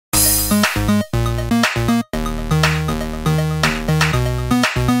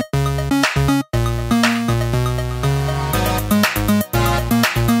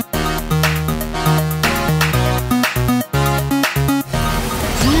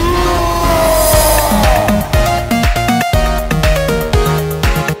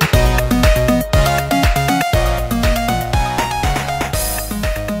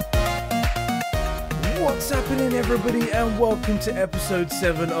Welcome to episode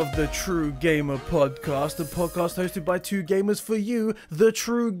 7 of the True Gamer Podcast, a podcast hosted by two gamers for you, the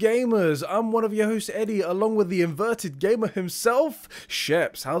True Gamers. I'm one of your hosts, Eddie, along with the inverted gamer himself,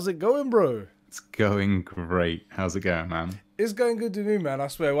 Sheps. How's it going, bro? It's going great. How's it going, man? It's going good to me, man. I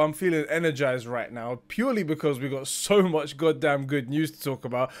swear. Well, I'm feeling energized right now, purely because we got so much goddamn good news to talk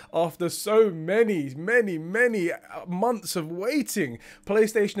about after so many months of waiting.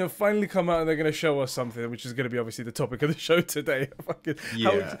 PlayStation have finally come out and they're going to show us something, which is going to be obviously the topic of the show today.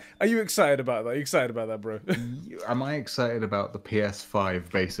 Yeah. Are you excited about that? Are you excited about that, bro? Am I excited about the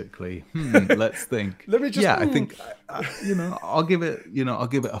PS5? Basically, let's think. Let me just. Yeah, I think. I'll give it. I'll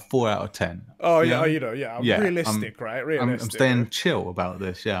give it a 4 out of 10. Oh yeah, realistic, right? Realistic. I'm staying chill about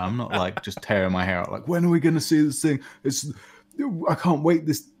this. Yeah, I'm not like just tearing my hair out. Like, when are we going to see this thing? I can't wait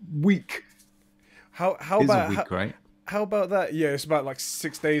this week. How about that? Yeah, it's about like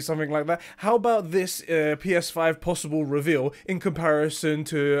 6 days, something like that. How about this PS5 possible reveal in comparison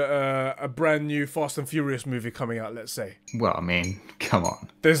to a brand new Fast and Furious movie coming out, let's say? Well, I mean, come on.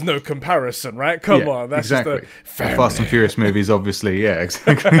 There's no comparison, right? Come on. That's exactly. Just a Fast and Furious movies, obviously. Yeah,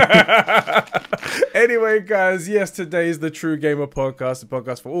 exactly. Anyway, guys, yes, today is the True Gamer Podcast, a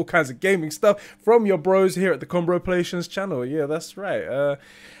podcast for all kinds of gaming stuff from your bros here at the Combroplations channel. Yeah, that's right.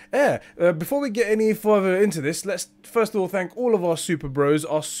 Before we get any further into this, let's first of all thank all of our super bros,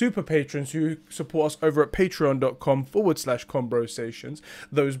 our super patrons who support us over at patreon.com/Combrosations.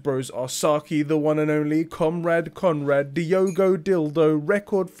 Those bros are Saki, the one and only, Comrade Conrad, Diogo Dildo,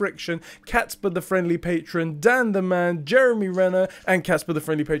 Record Friction, Catsper the Friendly Patron, Dan the Man, Jeremy Renner, and Catsper the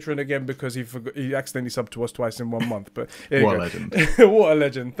Friendly Patron again because he accidentally subbed to us twice in 1 month. But what a legend. What a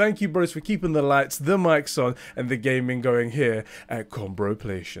legend. Thank you, bros, for keeping the lights, the mics on, and the gaming going here at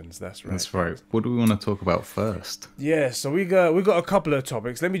Combroplations. That's right. That's right. What do we want to talk about first? Yeah, so we got a couple of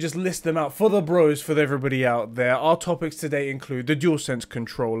topics. Let me just list them out for the bros, for everybody out there. Our topics today include the Dualsense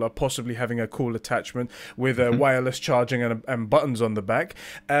controller, possibly having a cool attachment with wireless charging and buttons on the back.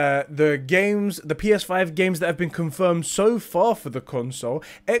 The PS5 games that have been confirmed so far for the console,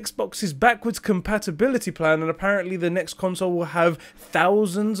 Xbox's backwards compatibility plan, and apparently the next console will have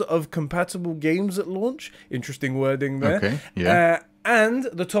thousands of compatible games at launch. Interesting wording there. Okay, yeah. And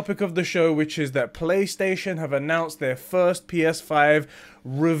the topic of the show, which is that PlayStation have announced their first PS5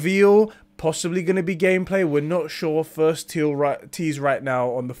 reveal, possibly going to be gameplay. We're not sure. First tease right now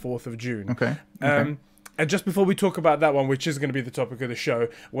on the 4th of June. Okay. And just before we talk about that one, which is going to be the topic of the show, I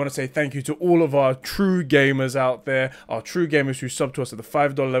want to say thank you to all of our true gamers out there, our true gamers who sub to us at the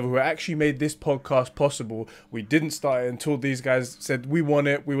 $5 level, who actually made this podcast possible. We didn't start it until these guys said, we want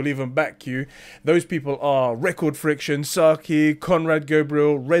it, we will even back you. Those people are Record Friction, Saki, Conrad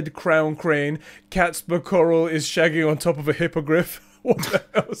Gabriel, Red Crown Crane, Catsper Coral is shagging on top of a hippogriff. What the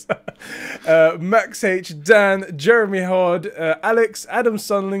hell's that? Max H, Dan, Jeremy Hard, Alex, Adam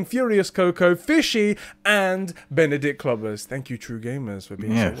Sunling, Furious Coco, Fishy, and Benedict Clubbers. Thank you, True Gamers, for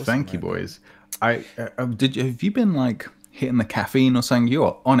being so awesome. Thank you, boys. Have you been like hitting the caffeine or something?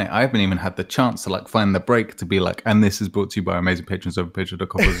 You're on it. I haven't even had the chance to like find the break to be like, and this is brought to you by amazing patrons over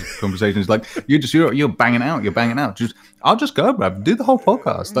patreon.com/Conversations. Like you're banging out. I'll just go, bruv. Do the whole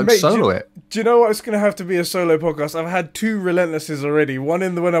podcast. Like, solo it. Do you know what? It's going to have to be a solo podcast. I've had 2 Relentlesses already. One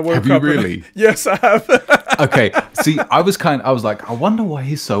in when I woke up. Have you really? Yes, I have. Okay. See, I was like, I wonder why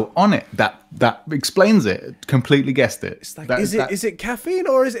he's so on it. That explains it. Completely guessed it. It's like, is it caffeine,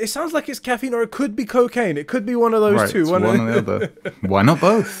 or it sounds like it's caffeine, or it could be cocaine. It could be one of those two. One or the other. Why not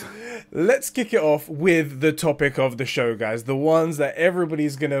both? Let's kick it off with the topic of the show, guys. The ones that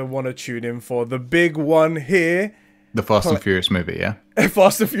everybody's going to want to tune in for. The big one here. The Fast and Furious movie, yeah?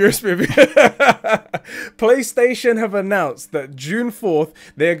 Fast and Furious movie. PlayStation have announced that June 4th,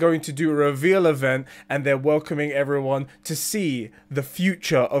 they're going to do a reveal event, and they're welcoming everyone to see the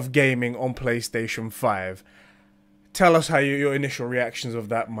future of gaming on PlayStation 5. Tell us your initial reactions of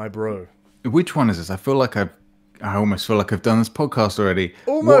that, my bro. Which one is this? I almost feel like I've done this podcast already.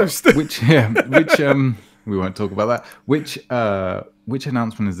 Almost. We won't talk about that. Which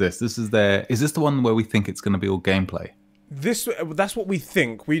announcement is this? Is this the one where we think it's going to be all gameplay? That's what we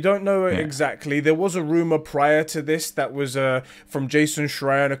think. We don't know exactly. There was a rumor prior to this that was from Jason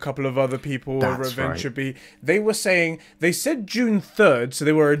Schreier and a couple of other people over at VentureBeat. They were saying, they said June 3rd, so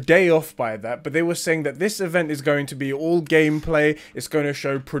they were a day off by that, but they were saying that this event is going to be all gameplay. It's going to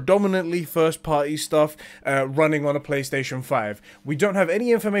show predominantly first-party stuff running on a PlayStation 5. We don't have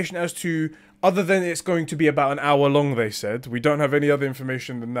any information as to, other than it's going to be about an hour long, they said. We don't have any other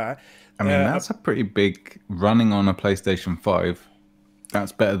information than that. I mean, that's a pretty big running on a PlayStation 5.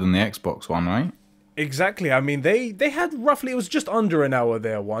 That's better than the Xbox One, right? Exactly. I mean, they had roughly, it was just under an hour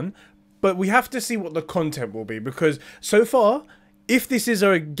there, one. But we have to see what the content will be, because so far, if this is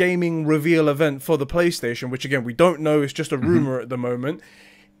a gaming reveal event for the PlayStation, which again, we don't know, it's just a rumor at the moment.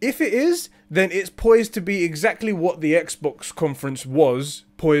 If it is, then it's poised to be exactly what the Xbox conference was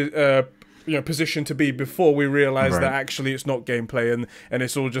positioned to be before we realized that actually it's not gameplay and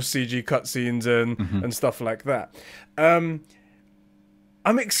it's all just CG cutscenes and stuff like that. I'm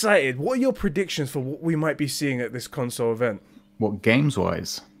excited. What are your predictions for what we might be seeing at this console event? What,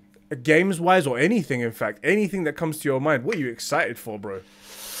 games-wise? Games-wise or anything, in fact. Anything that comes to your mind. What are you excited for, bro?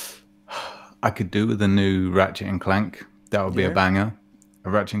 I could do with a new Ratchet and Clank. That would be a banger. A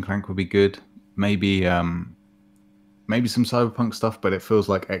Ratchet and Clank would be good. Maybe some Cyberpunk stuff, but it feels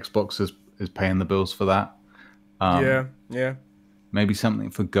like Xbox is paying the bills for that. Yeah. Maybe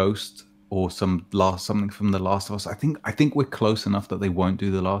something for Ghost or something from The Last of Us. I think we're close enough that they won't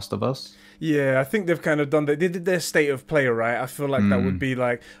do The Last of Us. Yeah, I think they've kind of done that. They did their state of play, right? I feel like that would be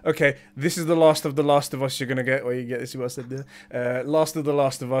like, okay, this is The Last of Us you're gonna get, or you get this. What I said there, Last of The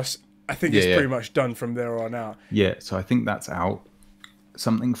Last of Us. I think it's pretty much done from there on out. Yeah, so I think that's out.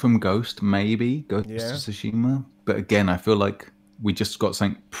 Something from Ghost, maybe Ghost of Tsushima. But again, I feel like we just got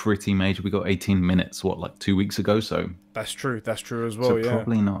something pretty major. We got 18 minutes, like 2 weeks ago? So that's true. That's true as well. So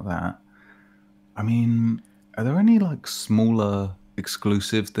probably not that. I mean, are there any like smaller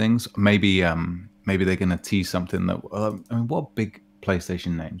exclusive things? Maybe they're gonna tease something that. I mean, what big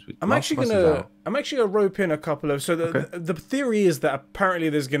PlayStation names? I'm actually gonna rope in a couple of. So the theory is that apparently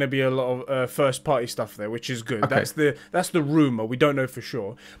there's gonna be a lot of first party stuff there, which is good. Okay. That's the rumor. We don't know for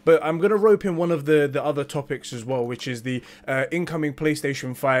sure, but I'm gonna rope in one of the other topics as well, which is the incoming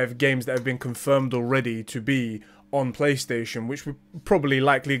PlayStation 5 games that have been confirmed already to be on PlayStation, which we're probably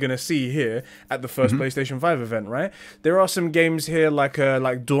likely going to see here at the first PlayStation 5 event, right? There are some games here like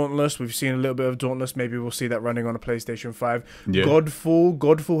Dauntless. We've seen a little bit of Dauntless. Maybe we'll see that running on a PlayStation 5. Yeah.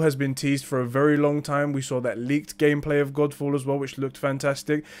 Godfall has been teased for a very long time. We saw that leaked gameplay of Godfall as well, which looked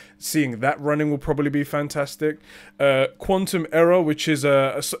fantastic. Seeing that running will probably be fantastic. Quantum Error, which is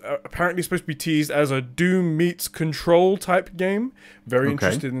apparently supposed to be teased as a Doom meets Control type game. Very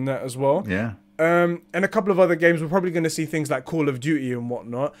interested in that as well. Yeah. And a couple of other games. We're probably going to see things like Call of Duty and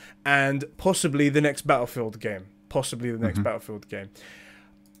whatnot, and possibly the next Battlefield game.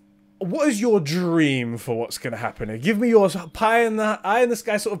 What is your dream for what's going to happen here? Give me your eye in the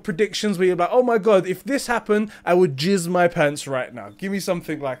sky sort of predictions where you're like, oh my god, if this happened, I would jizz my pants right now. Give me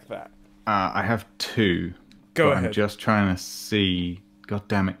something like that. I have two. Go ahead. I'm just trying to see. God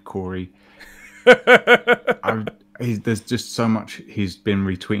damn it, Corey. There's just so much he's been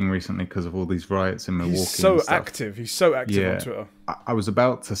retweeting recently because of all these riots in Milwaukee. He's so active. He's so active on Twitter. I was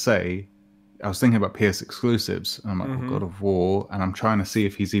about to say, I was thinking about PS exclusives. And I'm like, oh, God of War. And I'm trying to see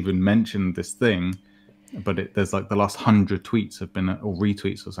if he's even mentioned this thing. But there's like the last 100 tweets have been, or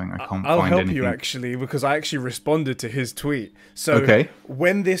retweets or something. I can't find anything. I'll help you actually, because I actually responded to his tweet. So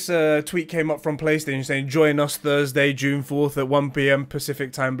when this tweet came up from PlayStation saying, join us Thursday, June 4th at 1 p.m.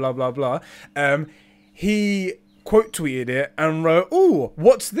 Pacific time, blah, blah, blah. He quote tweeted it and wrote, "Oh,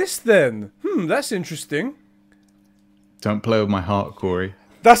 what's this then? That's interesting." Don't play with my heart, Corey.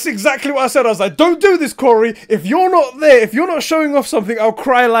 That's exactly what I said. I was like, don't do this, Corey. If you're not there, if you're not showing off something, I'll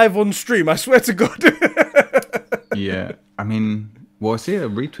cry live on stream. I swear to God. Yeah. I mean, well, I see a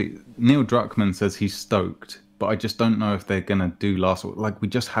retweet. Neil Druckmann says he's stoked, but I just don't know if they're going to do we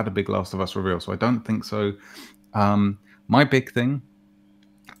just had a big Last of Us reveal, so I don't think so. My big thing,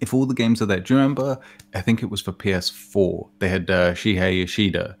 if all the games are there, do you remember, I think it was for PS4, they had Shuhei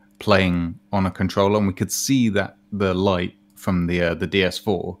Yoshida playing on a controller, and we could see that the light from the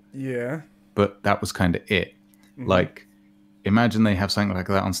DS4. Yeah. But that was kind of it. Like, imagine they have something like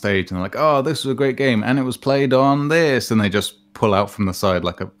that on stage, and they're like, oh, this was a great game, and it was played on this, and they just pull out from the side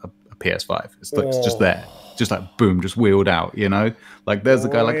like a PS5. It's just there. Just like, boom, just wheeled out, you know? Like, there's the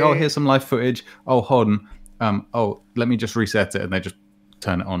guy like, oh, here's some live footage. Oh, hold on. Oh, let me just reset it, and they just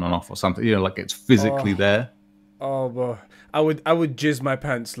turn it on and off or something. You know, like it's physically there. Oh, bro. I would jizz my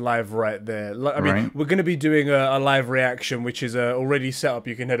pants live right there. I mean, Right. we're going to be doing a live reaction, which is already set up.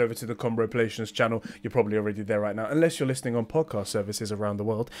 You can head over to the Combo Plations channel. You're probably already there right now, unless you're listening on podcast services around the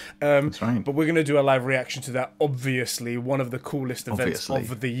world. That's right. But we're going to do a live reaction to that. Obviously, one of the coolest events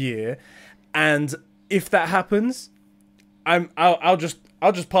of the year. And if that happens, I'll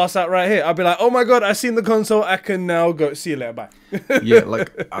just pass out right here. I'll be like, oh my god, I've seen the console. I can now go. See you later. Bye. Yeah,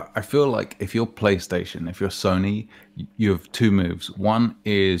 like I feel like if you're PlayStation, if you're Sony, you have two moves. One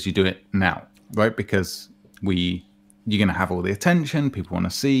is you do it now, right? Because you're gonna have all the attention. People want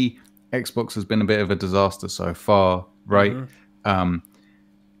to see. Xbox has been a bit of a disaster so far, right? And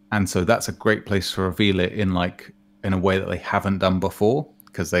so that's a great place to reveal it in a way that they haven't done before,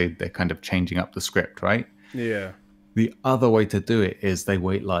 because they're kind of changing up the script, right? Yeah. The other way to do it is they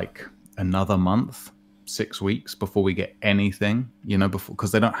wait like another month, 6 weeks before we get anything, before,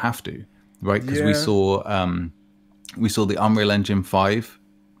 because they don't have to, right? Because we saw the Unreal Engine 5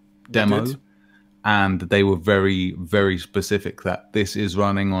 demo, and they were very, very specific that this is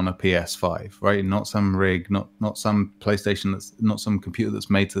running on a PS5, right? Not some rig, not some PlayStation, that's not some computer that's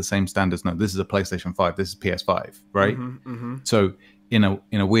made to the same standards. No, this is a PlayStation 5. This is PS5, right? So in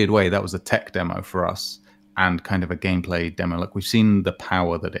a weird way, that was a tech demo for us, and kind of a gameplay demo. Like, we've seen the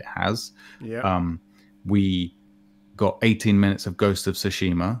power that it has. Yeah. We got 18 minutes of Ghost of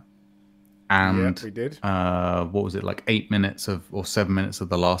Tsushima, and we did. What was it, like 8 minutes or 7 minutes of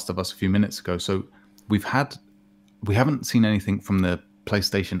The Last of Us a few minutes ago. So we haven't seen anything from the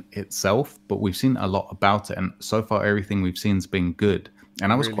PlayStation itself, but we've seen a lot about it, and so far everything we've seen's been good.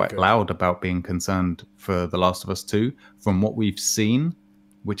 And I was quite loud about being concerned for The Last of Us 2. From what we've seen,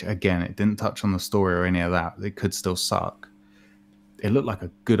 which again, it didn't touch on the story or any of that, it could still suck. It looked like a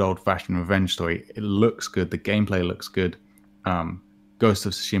good old-fashioned revenge story. It looks good. The gameplay looks good. Ghost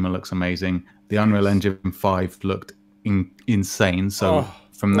of Tsushima looks amazing. The Unreal Engine 5 looked insane. So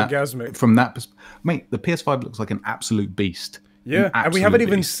from that mate, the PS5 looks like an absolute beast. Yeah, and we haven't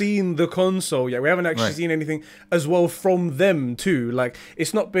even seen the console yet. We haven't actually seen anything as well from them too. Like,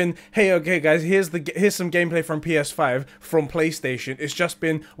 it's not been, hey, okay, guys, here's some gameplay from PS5 from PlayStation. It's just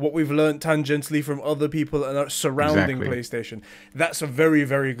been what we've learned tangentially from other people and surrounding PlayStation. That's a very,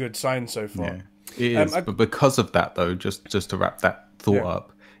 very good sign so far. Yeah, it is. But because of that, though, just to wrap that thought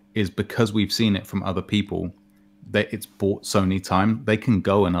up, is because we've seen it from other people, that it's bought Sony time. They can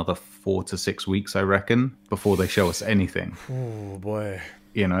go another 4 to 6 weeks, I reckon, before they show us anything. Oh boy.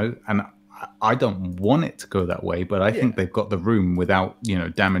 And I don't want it to go that way, but I think they've got the room without,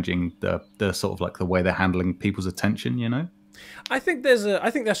 damaging the sort of like the way they're handling people's attention, I think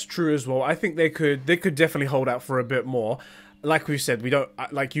that's true as well. I think they could definitely hold out for a bit more. Like we said, we don't,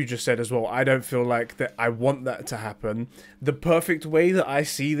 like you just said as well, I don't feel like that I want that to happen. The perfect way that I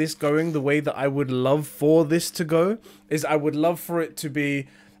see this going, the way that I would love for this to go, is I would love for it to be,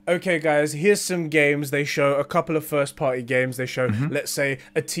 okay, guys, here's some games. They show a couple of first-party games. They show, let's say,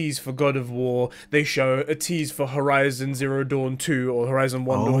 a tease for God of War. They show a tease for Horizon Zero Dawn 2, or Horizon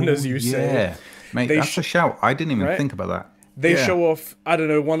 1 Dawn, as you say. Mate, that's a shout. I didn't even think about that. They show off, I don't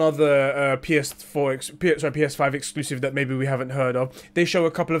know, one other PS5 exclusive that maybe we haven't heard of. They show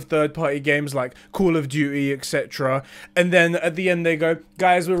a couple of third-party games like Call of Duty, etc. And then at the end they go,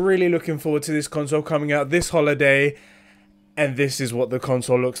 guys, we're really looking forward to this console coming out this holiday. And this is what the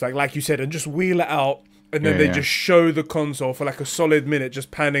console looks like you said, and just wheel it out. And then they just show the console for like a solid minute,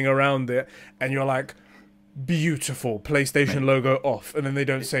 just panning around it. And you're like, beautiful, PlayStation logo off. And then they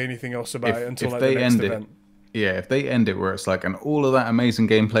don't say anything else about it until like the next event. Yeah, if they end it where it's like, and all of that amazing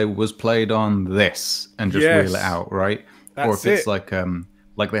gameplay was played on this, and just wheel it out, right? Or if it's like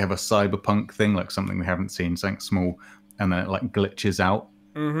they have a cyberpunk thing, like something we haven't seen, something small, and then it like glitches out,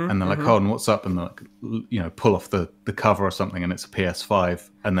 and they're like, "Hold on, what's up?" And they're like, pull off the cover or something, and it's a PS5,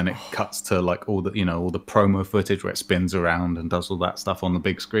 and then it cuts to like all the promo footage where it spins around and does all that stuff on the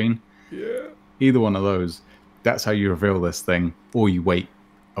big screen. Yeah. Either one of those, that's how you reveal this thing, or you wait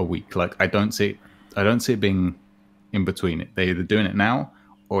a week. Like, I don't see it being in between it. They're either doing it now,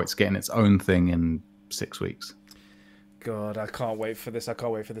 or it's getting its own thing in 6 weeks. God, I can't wait for this. I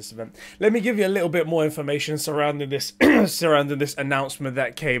can't wait for this event. Let me give you a little bit more information surrounding this this announcement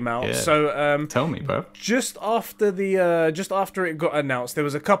that came out. Yeah. So, tell me, bro. Just after it got announced, there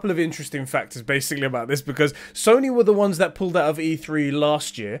was a couple of interesting factors basically about this, because Sony were the ones that pulled out of E3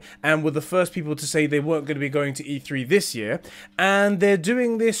 last year and were the first people to say they weren't going to be going to E3 this year, and they're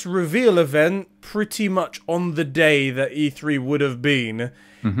doing this reveal event pretty much on the day that E3 would have been.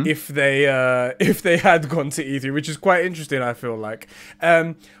 If they had gone to E3, which is quite interesting, I feel like.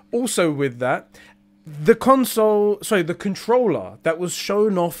 Also with that, the controller that was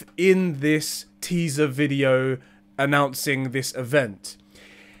shown off in this teaser video announcing this event.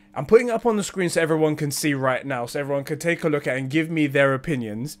 I'm putting it up on the screen so everyone can see right now, so everyone can take a look at it and give me their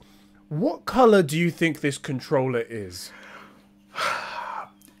opinions. What color do you think this controller is?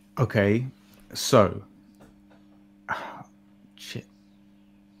 Okay, so shit.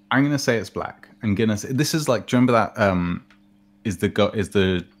 I'm gonna say it's black. I'm gonna say this is like. Do you remember that? Is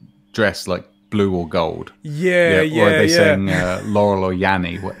the dress like blue or gold? Yeah. Or are they saying Laurel or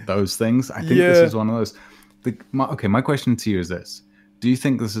Yanni? Those things. I think this is one of those. My question to you is this: do you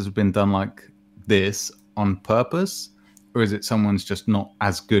think this has been done like this on purpose, or is it someone's just not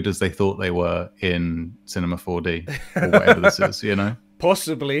as good as they thought they were in Cinema 4D or whatever this is? You know.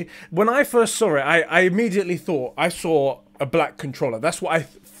 Possibly. When I first saw it, I immediately thought I saw a black controller. That's what I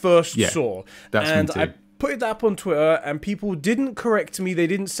first saw. And me too. I put it up on Twitter and people didn't correct me. They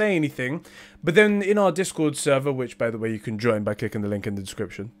didn't say anything. But then in our Discord server, which by the way you can join by clicking the link in the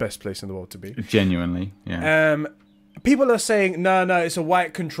description. Best place in the world to be. Genuinely, yeah. People are saying, no, it's a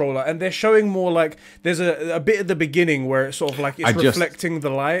white controller. And they're showing more like, there's a bit at the beginning where it's sort of like, it's reflecting the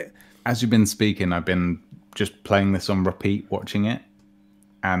light. As you've been speaking, I've been just playing this on repeat, watching it.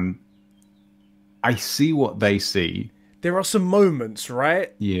 And I see what they see. There are some moments,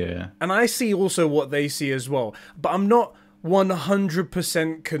 right? Yeah. And I see also what they see as well. But I'm not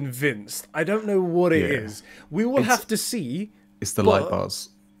 100% convinced. I don't know what it is. We will have to see. It's the light bars.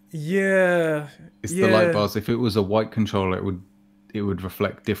 Yeah. It's the light bars. If it was a white controller, it would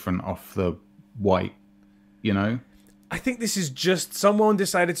reflect different off the white, you know? I think this is just someone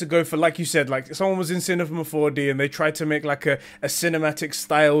decided to go for, like you said, like someone was in Cinema 4D and they tried to make like a cinematic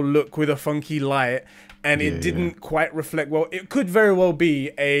style look with a funky light, and it didn't quite reflect well. It could very well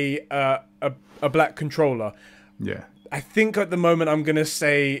be a black controller. Yeah. I think at the moment I'm gonna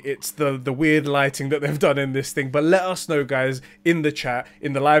say it's the weird lighting that they've done in this thing. But let us know, guys, in the chat,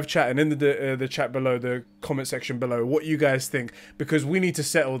 in the live chat, and in the chat below, the comment section below, what you guys think, because we need to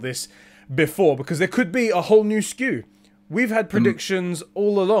settle this before, because there could be a whole new SKU. We've had predictions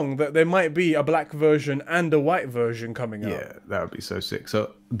all along that there might be a black version and a white version coming out. Yeah, that would be so sick.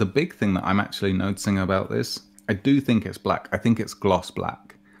 So the big thing that I'm actually noticing about this, I do think it's black. I think it's gloss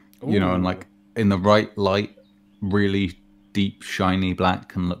black. Ooh. You know, and like in the right light, really deep, shiny black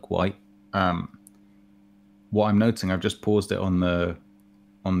can look white. What I'm noticing, I've just paused it on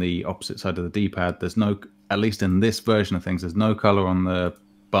the opposite side of the D-pad. There's no, at least in this version of things, there's no color on the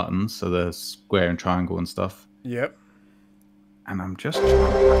buttons, so the square and triangle and stuff. Yep. And I'm just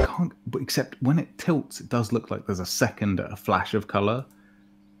I can't, except when it tilts, it does look like there's a flash of color,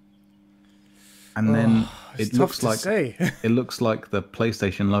 and then it looks like it looks like the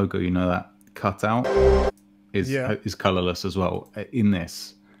PlayStation logo. You know, that cutout is colorless as well in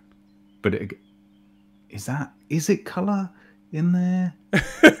this. But is it color in there?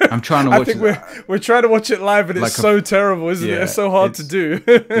 I'm trying to watch. I think we're trying to watch it live, and it's like so terrible, isn't it? It's so hard to do.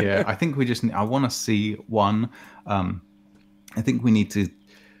 Yeah, I think I want to see one. I think we need to,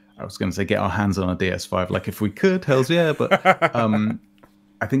 I was going to say, get our hands on a DS5. Like, if we could, hells yeah. But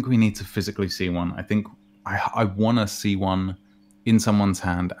I think we need to physically see one. I think I want to see one in someone's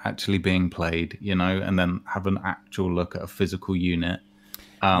hand actually being played, you know, and then have an actual look at a physical unit.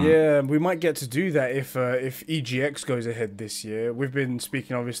 Yeah, we might get to do that if EGX goes ahead this year. We've been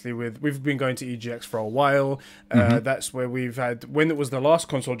speaking, obviously, we've been going to EGX for a while. That's where we've had, when it was the last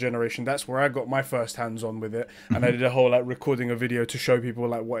console generation, that's where I got my first hands on with it. And I did a whole like recording a video to show people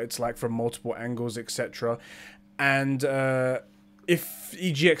like what it's like from multiple angles, etc. And if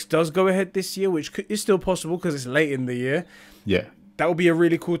EGX does go ahead this year, which is still possible because it's late in the year, that would be a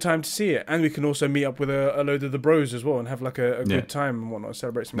really cool time to see it. And we can also meet up with a load of the bros as well and have like a good time and whatnot,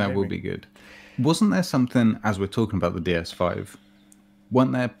 celebrate some gaming. That would be good. Wasn't there something, as we're talking about the DS5,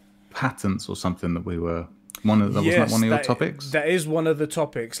 weren't there patents or something that we were... wasn't that one of your topics? That is one of the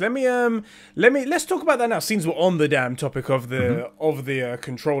topics. Let's talk about that now, since we're on the damn topic of the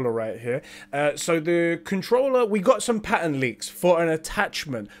controller right here. So the controller, we got some patent leaks for an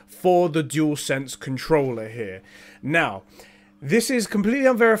attachment for the Dualsense controller here. Now, this is completely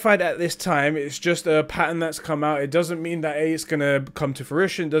unverified at this time. It's just a patent that's come out. It doesn't mean that it's going to come to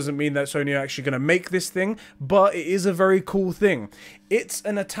fruition. It doesn't mean that Sony are actually going to make this thing. But it is a very cool thing. It's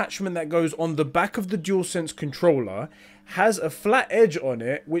an attachment that goes on the back of the DualSense controller, has a flat edge on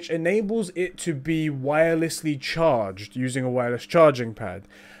it, which enables it to be wirelessly charged using a wireless charging pad.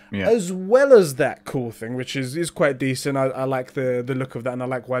 Yeah. As well as that cool thing, which is quite decent. I like the look of that, and I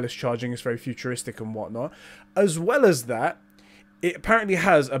like wireless charging. It's very futuristic and whatnot. As well as that, it apparently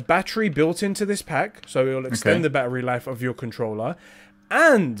has a battery built into this pack, so it will extend the battery life of your controller.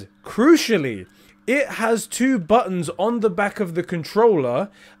 And, crucially, It has two buttons on the back of the controller,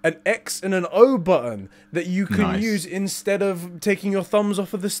 an X and an O button that you can use instead of taking your thumbs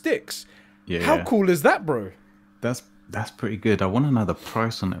off of the sticks. Yeah. How cool is that, bro? That's pretty good. I want to know the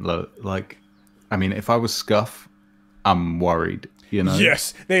price on it. Like, I mean, if I was Scuff, I'm worried. You know?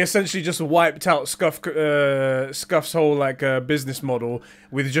 Yes, they essentially just wiped out Scuff's whole like business model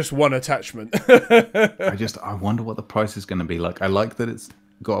with just one attachment. I wonder what the price is going to be. Like, I like that it's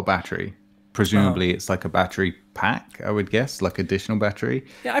got a battery. Presumably, it's like a battery pack, I would guess, like additional battery.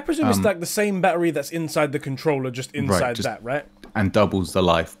 Yeah, I presume it's like the same battery that's inside the controller, just inside that, right? And doubles the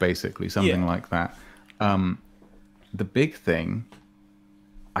life, basically, something like that. The big thing,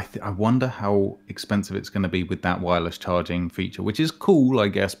 I wonder how expensive it's going to be with that wireless charging feature, which is cool, I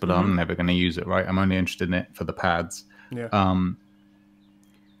guess, but I'm never going to use it, right? I'm only interested in it for the pads. Yeah.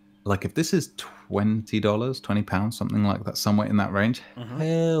 Like, if this is $20, £20, something like that, somewhere in that range,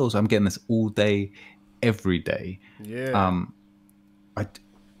 hells, I'm getting this all day, every day. Yeah.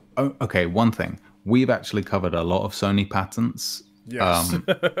 Okay, one thing. We've actually covered a lot of Sony patents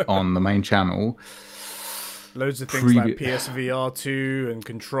on the main channel. Loads of things like PSVR 2 and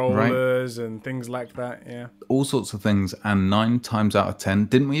controllers and things like that, yeah. All sorts of things, and 9 times out of 10,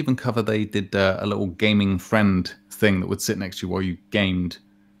 didn't we even cover they did a little gaming friend thing that would sit next to you while you gamed?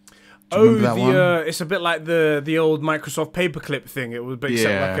 It's a bit like the old Microsoft paperclip thing. It was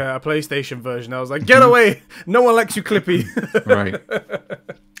basically like a PlayStation version. I was like, get away! No one likes you, Clippy. Right.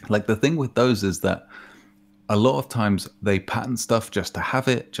 Like, the thing with those is that a lot of times they patent stuff just to have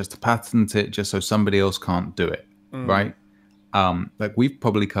it, just to patent it, just so somebody else can't do it, right? Like, we've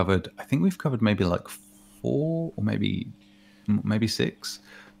probably covered, I think we've covered maybe like 4 or maybe 6,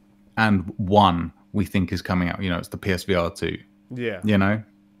 and 1 we think is coming out. You know, it's the PSVR 2. Yeah. You know,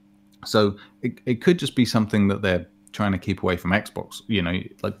 so it could just be something that they're trying to keep away from Xbox. You know,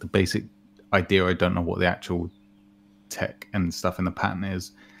 like the basic idea. I don't know what the actual tech and stuff in the patent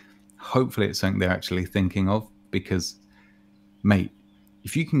is. Hopefully it's something they're actually thinking of, because, mate,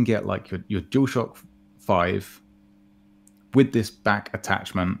 if you can get like your DualShock 5 with this back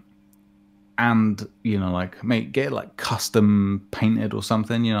attachment, and, you know, like, mate, get it like custom painted or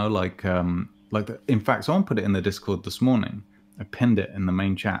something, you know, like in fact, someone put it in the Discord this morning. I pinned it in the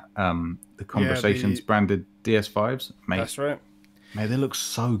main chat. The Conversations branded DS5s, mate. That's right. Mate, they look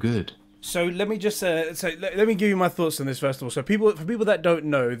so good. So let me just let me give you my thoughts on this first of all. So for people that don't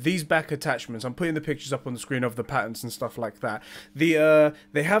know, these back attachments, I'm putting the pictures up on the screen of the patents and stuff like that. They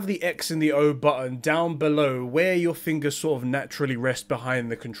have the X and the O button down below where your fingers sort of naturally rest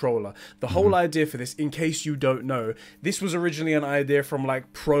behind the controller. The whole idea for this, in case you don't know, this was originally an idea from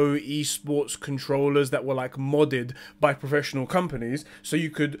like pro esports controllers that were like modded by professional companies, so you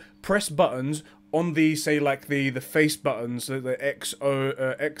could press buttons on the, say, like the face buttons, the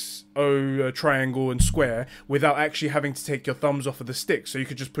XO triangle and square, without actually having to take your thumbs off of the stick. So you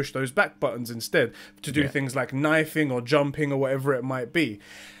could just push those back buttons instead to do things like knifing or jumping or whatever it might be.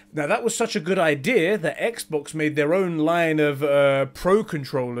 Now, that was such a good idea that Xbox made their own line of Pro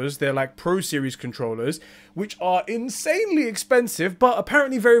controllers. They're like Pro Series controllers, which are insanely expensive, but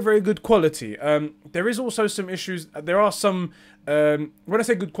apparently very, very good quality. There is also some issues. There are some... when I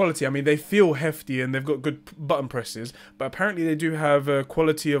say good quality, I mean they feel hefty and they've got good button presses, but apparently they do have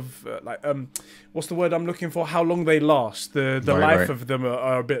quality of what's the word I'm looking for? How long they last. The life of them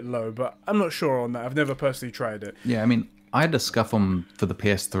are a bit low, but I'm not sure on that. I've never personally tried it. Yeah, I mean, I had a Scuff on for the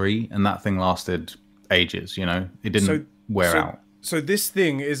PS3, and that thing lasted ages. You know, it didn't wear out. So this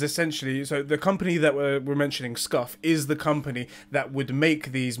thing is essentially, so the company that we're mentioning, Scuff, is the company that would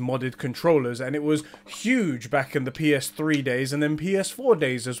make these modded controllers, and it was huge back in the PS3 days and then PS4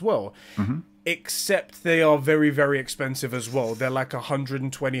 days as well. Except they are very, very expensive as well. They're like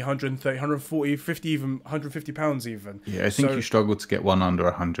 120, 130, 140, 50, even 150 pounds even. Yeah, I think you struggle to get one under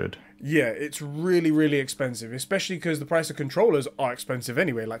 100. Yeah, it's really, really expensive, especially because the price of controllers are expensive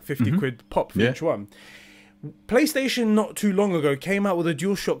anyway, like 50 quid pop for each one. PlayStation not too long ago came out with a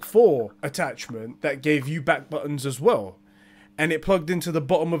DualShock 4 attachment that gave you back buttons as well. And it plugged into the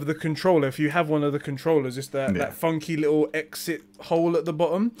bottom of the controller. If you have one of the controllers, it's that funky little exit hole at the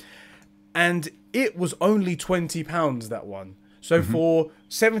bottom. And it was only £20, that one. So for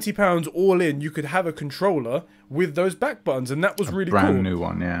 £70 all in, you could have a controller with those back buttons. And that was really cool. Brand new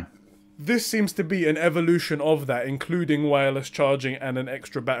one, yeah. This seems to be an evolution of that, including wireless charging and an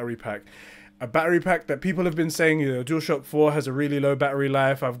extra battery pack. A battery pack that people have been saying, you know, DualShock 4 has a really low battery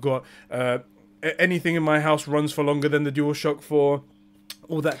life. I've got anything in my house runs for longer than the DualShock 4,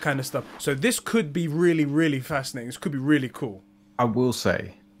 all that kind of stuff. So this could be really, really fascinating. This could be really cool. I will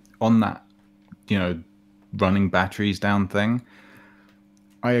say, on that, you know, running batteries down thing,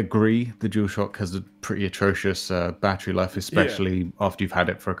 I agree. The DualShock has a pretty atrocious battery life, Yeah. especially after you've had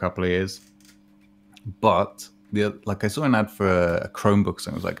it for a couple of years. But like I saw an ad for a Chromebook,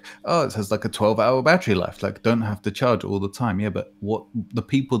 and it was like, oh, it has like a 12-hour battery life. Like, don't have to charge all the time. Yeah, but what the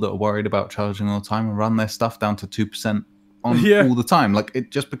people that are worried about charging all the time and run their stuff down to 2% on Yeah. all the time. Like,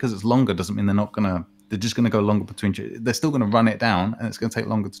 it just because it's longer doesn't mean they're just gonna go longer between. They're still gonna run it down, and it's gonna take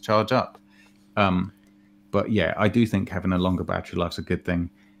longer to charge up. But yeah, I do think having a longer battery life's a good thing.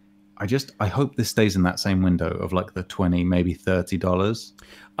 I hope this stays in that same window of like the 20, maybe $30.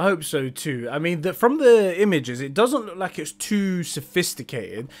 I hope so too. I mean, from the images, it doesn't look like it's too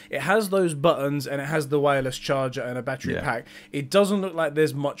sophisticated. It has those buttons and it has the wireless charger and a battery pack. It doesn't look like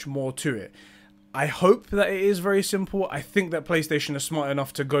there's much more to it. I hope that it is very simple. I think that PlayStation is smart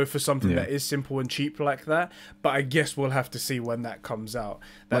enough to go for something that is simple and cheap like that. But I guess we'll have to see when that comes out.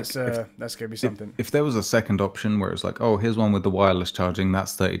 That's gonna be something. If there was a second option where it's like, oh, here's one with the wireless charging,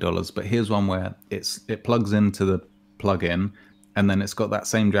 that's $30. But here's one where it plugs into the plug-in, and then it's got that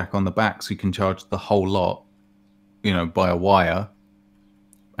same jack on the back, so you can charge the whole lot, by a wire,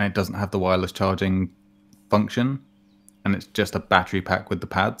 and it doesn't have the wireless charging function, and it's just a battery pack with the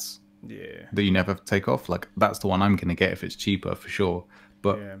pads. Yeah. That you never take off. Like, that's the one I'm going to get if it's cheaper for sure.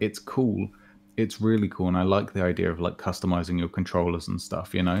 But it's cool. It's really cool. And I like the idea of like customizing your controllers and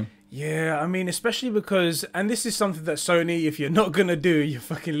stuff, Yeah, I mean, especially because, and this is something that Sony, if you're not going to do, you're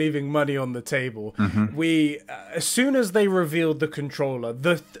fucking leaving money on the table. As soon as they revealed the controller,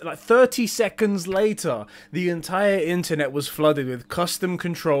 like 30 seconds later, the entire internet was flooded with custom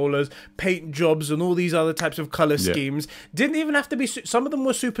controllers, paint jobs, and all these other types of color schemes. Didn't even have to be, some of them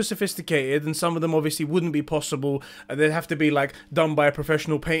were super sophisticated, and some of them obviously wouldn't be possible. They'd have to be like done by a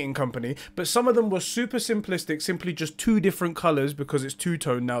professional painting company. But some of them were super simplistic, simply just two different colors because it's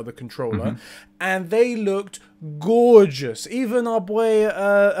two-tone now, the controller, and they looked gorgeous. Even our boy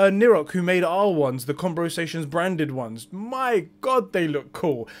Nirok, who made our ones, the Conversations branded ones, my god, they look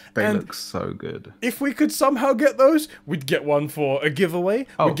cool. They look so good. If we could somehow get those, we'd get one for a giveaway,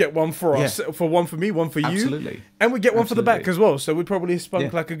 we'd get one for us, for one for me, one for you, and we'd get one for the back as well. So we'd probably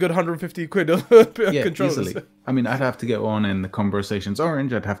spunk like a good 150 quid on controllers. Easily. I mean, I'd have to get one in the Conversations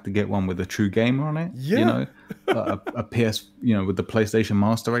Orange. I'd have to get one with a true gamer on it. A PS, with the PlayStation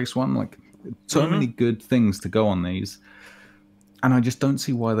Master Race one. Like, so many good things to go on these, and I just don't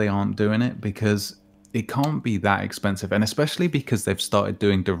see why they aren't doing it, because it can't be that expensive, and especially because they've started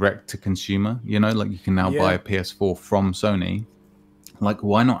doing direct to consumer. Like, you can now buy a PS4 from Sony. Like,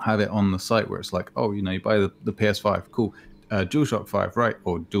 why not have it on the site where it's like, oh, you buy the PS5, cool, DualShock 5, right,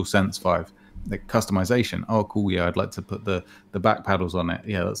 or DualSense 5. The customization, oh cool, yeah, I'd like to put the back paddles on it,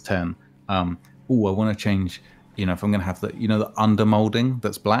 yeah, that's 10. Oh, I want to change, if I'm gonna have the the under molding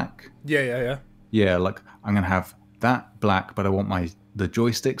that's black, yeah, like I'm gonna have that black, but I want the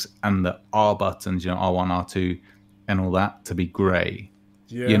joysticks and the R buttons, R1, R2 and all that to be gray,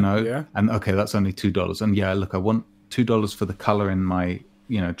 and okay, that's only $2, and yeah, look, I want $2 for the color in my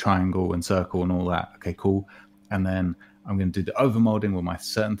triangle and circle and all that, okay, cool, and then I'm going to do the overmolding with my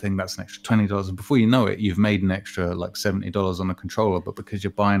certain thing. That's an extra $20. And before you know it, you've made an extra like $70 on a controller. But because you're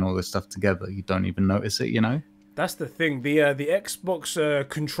buying all this stuff together, you don't even notice it, That's the thing. The Xbox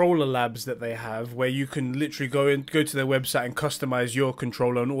controller labs that they have, where you can literally go to their website and customize your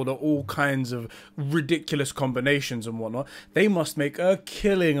controller and order all kinds of ridiculous combinations and whatnot. They must make a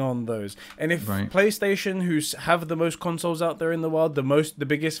killing on those. And if PlayStation, who have the most consoles out there in the world, the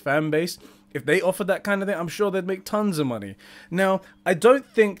biggest fan base, if they offered that kind of thing, I'm sure they'd make tons of money. Now, I don't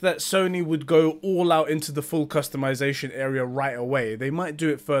think that Sony would go all out into the full customization area right away. They might do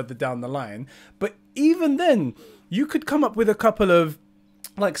it further down the line. But even then, you could come up with a couple of,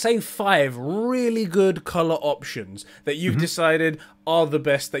 like, say 5 really good color options that you've decided are the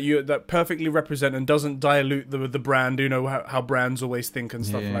best, that perfectly represent and doesn't dilute the brand, how brands always think and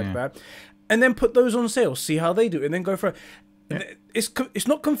stuff like that. And then put those on sale, see how they do, and then go for it. It's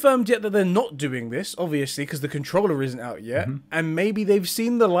not confirmed yet that they're not doing this, obviously, because the controller isn't out yet, and maybe they've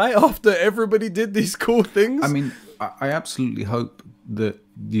seen the light after everybody did these cool things. I mean, I absolutely hope that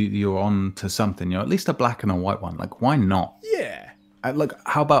you're on to something, at least a black and a white one. Like, why not? Yeah. Like,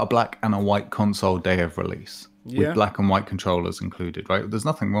 how about a black and a white console day of release with black and white controllers included, right? There's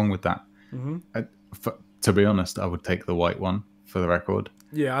nothing wrong with that. To be honest, I would take the white one, for the record.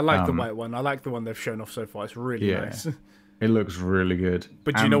 Yeah, I like the white one. I like the one they've shown off so far. It's really nice. It looks really good.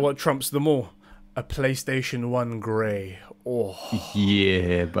 But do you know what trumps them all? A PlayStation 1 Grey. Oh.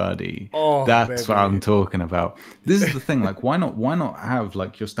 Yeah, buddy. Oh, that's what I'm talking about. This is the thing. Like, why not have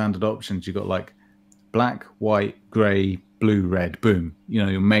like your standard options? You got like black, white, grey, blue, red. Boom.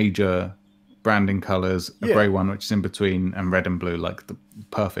 Your major branding colors. A grey one, which is in between, and red and blue. Like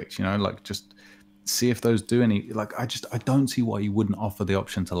perfect. You know, like just see if those do any. Like I don't see why you wouldn't offer the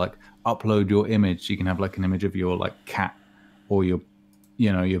option to like upload your image. You can have like an image of your like cat or your,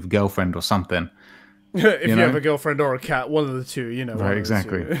 you know, your girlfriend or something. If you have a girlfriend or a cat, one of the two, you know. Right,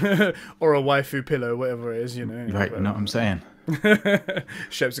 exactly. Or a waifu pillow, whatever it is, you know. Right, you know what I'm saying?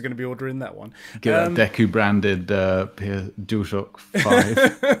 Chefs are going to be ordering that one. Get a Deku branded DualShock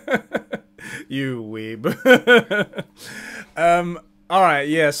 5. You weeb. All right,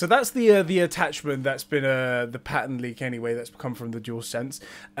 yeah. So that's the attachment that's been the patent leak anyway. That's come from the Dualsense.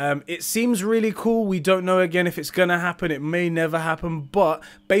 It seems really cool. We don't know again if it's gonna happen. It may never happen. But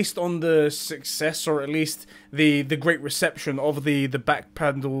based on the success, or at least the great reception of the back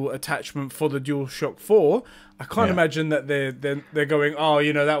panel attachment for the DualShock 4, I can't imagine that they're going, oh,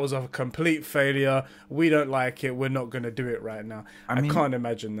 you know, that was a complete failure. We don't like it. We're not gonna do it right now. I mean, can't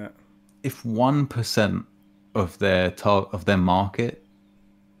imagine that. If 1% of their market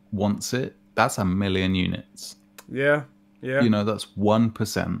wants it, that's 1 million units. Yeah. You know, that's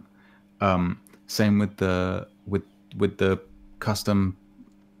 1%. Same with the custom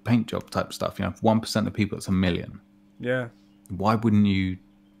paint job type stuff. You know, if 1% of people, it's 1 million. Yeah. Why wouldn't you?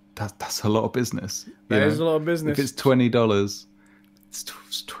 That's a lot of business. That is a lot of business. If it's $20, it's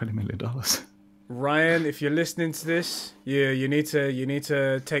 $20 million. Ryan, if you're listening to this, you need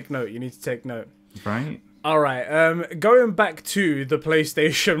to take note. You need to take note. Right. All right. Going back to the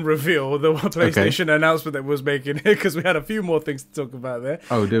PlayStation reveal, the PlayStation announcement that was making here, because we had a few more things to talk about there.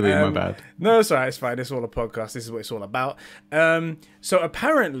 Oh, did we? My bad. No, it's all right. It's fine. It's all a podcast. This is what it's all about. So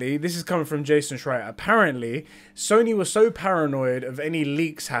apparently, this is coming from Jason Schreier. Apparently, Sony was so paranoid of any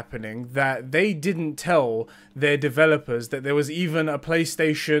leaks happening that they didn't tell their developers that there was even a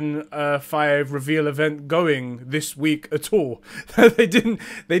PlayStation 5 reveal event going this week at all. They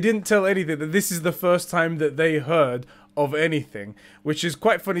didn't tell anything. That this is the first time that they heard of anything, which is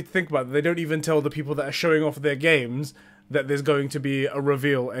quite funny to think about. They don't even tell the people that are showing off their games that there's going to be a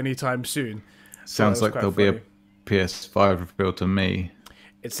reveal anytime soon. Sounds like there'll be a PS5 reveal to me.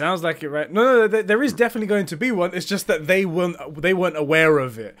 It sounds like it, right? No, there is definitely going to be one. It's just that they weren't aware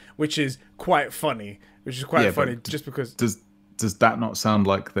of it, which is quite funny. Just because. Does that not sound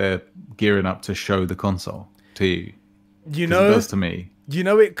like they're gearing up to show the console to you? You know, it does to me. You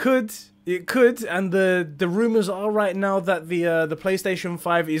know, it could, and the rumors are right now that the PlayStation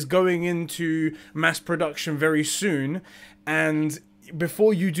 5 is going into mass production very soon, and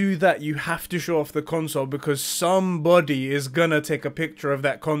before you do that, you have to show off the console, because somebody is gonna take a picture of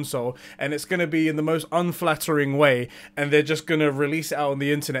that console, and it's gonna be in the most unflattering way, and they're just gonna release it out on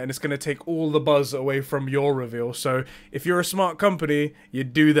the internet, and it's gonna take all the buzz away from your reveal. So if you're a smart company, you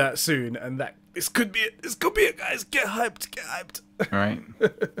do that soon, and this could be it. This could be it, guys. Get hyped. Get hyped. All right.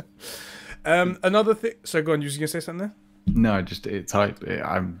 Another thing. So go on. You was gonna say something there? No, it's hype.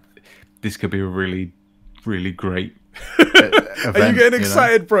 This could be a really, really great event. Are you getting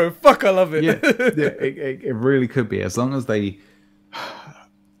excited, bro? Fuck, I love it. Yeah, it really could be. As long as they.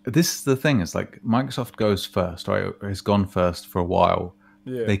 This is the thing. It's like Microsoft goes first, right? Or has gone first for a while.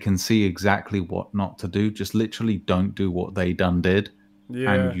 Yeah. They can see exactly what not to do. Just literally don't do what they done did.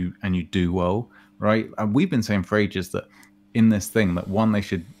 Yeah. And you do well, right? And we've been saying for ages that in this thing, that one, they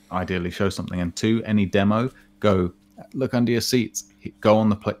should ideally show something, and two, any demo, go look under your seats, go on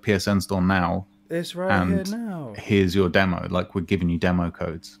the PSN store now. It's right here now. Here's your demo. Like, we're giving you demo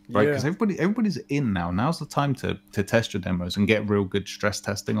codes, right? Because everybody's in now. Now's the time to test your demos and get real good stress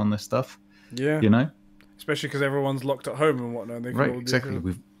testing on this stuff. Yeah, you know, especially because everyone's locked at home and whatnot. They can right, all exactly.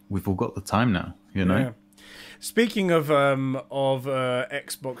 We've all got the time now. You know. Yeah. Speaking of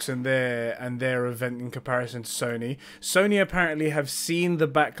Xbox and their event in comparison to Sony apparently have seen the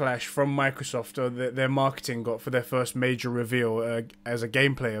backlash from Microsoft, or their marketing got for their first major reveal as a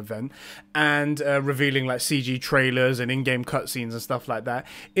gameplay event, and revealing like CG trailers and in-game cutscenes and stuff like that.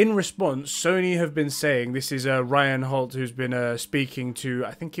 In response, Sony have been saying, this is Ryan Holt, who's been speaking to,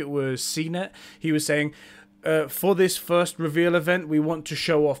 I think it was CNET. He was saying, for this first reveal event, we want to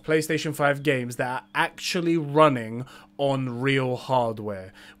show off PlayStation 5 games that are actually running on real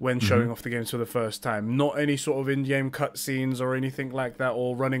hardware when showing off the games for the first time. Not any sort of in-game cutscenes or anything like that,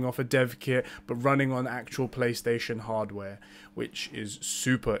 or running off a dev kit, but running on actual PlayStation hardware, which is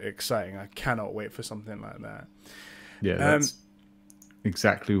super exciting. I cannot wait for something like that. Yeah, that's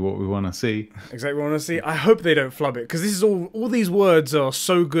exactly what we want to see. Exactly what we want to see. I hope they don't flub it, because this is all these words are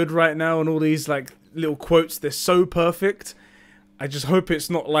so good right now, and all these like little quotes, they're so perfect. I just hope it's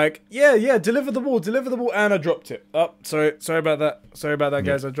not like, yeah, deliver the ball, and I dropped it. Oh, sorry about that,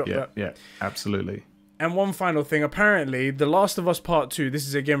 guys, I dropped that. Yeah, absolutely. And one final thing, apparently, The Last of Us Part 2, this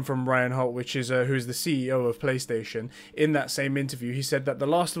is again from Ryan Holt, which is who's the CEO of PlayStation. In that same interview, he said that The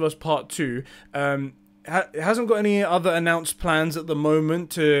Last of Us Part 2 hasn't got any other announced plans at the moment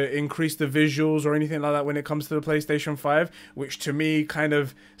to increase the visuals or anything like that when it comes to the PlayStation 5, which to me kind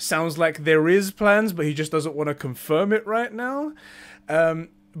of sounds like there is plans, but he just doesn't want to confirm it right now. But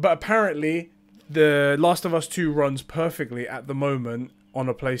apparently, The Last of Us 2 runs perfectly at the moment on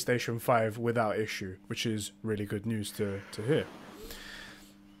a PlayStation 5 without issue, which is really good news to hear.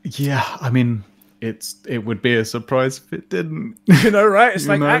 Yeah, I mean, it would be a surprise if it didn't. You know, right? It's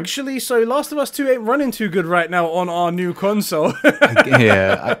like, actually, so Last of Us 2 ain't running too good right now on our new console.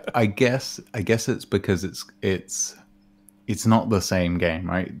 I guess it's because it's not the same game,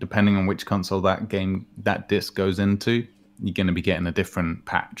 right? Depending on which console that disc goes into, you're going to be getting a different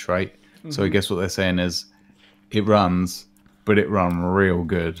patch, right? Mm-hmm. So I guess what they're saying is it runs, but it run real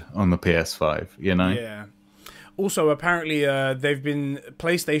good on the PS5, you know? Yeah. Also, apparently,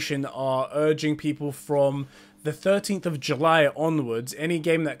 PlayStation are urging people from the 13th of July onwards, any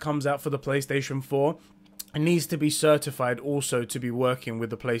game that comes out for the PlayStation 4 needs to be certified also to be working with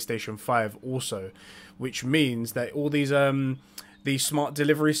the PlayStation 5 also, which means that all these the smart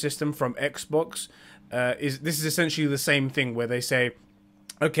delivery system from Xbox this is essentially the same thing where they say,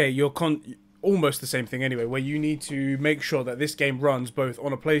 okay, almost the same thing anyway, where you need to make sure that this game runs both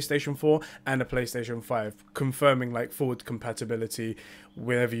on a PlayStation 4 and a PlayStation 5, confirming like forward compatibility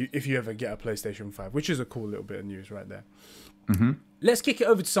if you ever get a PlayStation 5, which is a cool little bit of news right there. Mm-hmm. Let's kick it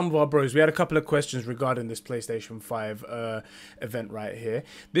over to some of our bros. We had a couple of questions regarding this PlayStation 5 event right here.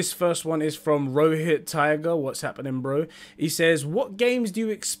 This first one is from Rohit Tiger. What's happening, bro? He says, what games do you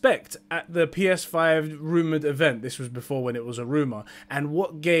expect at the PS5 rumored event? This was before when it was a rumor. And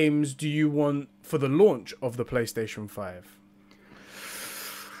what games do you want for the launch of the PlayStation 5?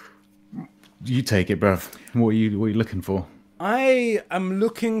 You take it, bruv. What are you looking for? I am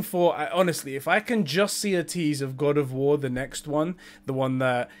looking for, honestly, if I can just see a tease of God of War, the next one, the one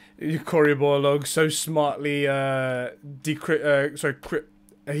that Cory Barlog so smartly how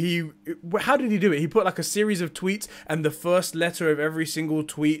did he do it? He put like a series of tweets, and the first letter of every single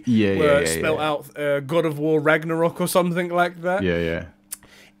tweet spell out God of War Ragnarok or something like that. Yeah.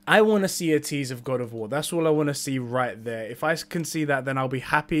 I want to see a tease of God of War. That's all I want to see right there. If I can see that, then I'll be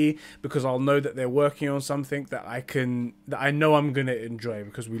happy because I'll know that they're working on something that I know I'm going to enjoy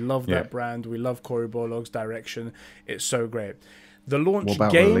because we love that brand. We love Cory Barlog's direction. It's so great. The launch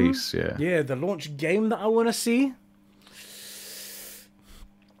game, release? The launch game that I want to see.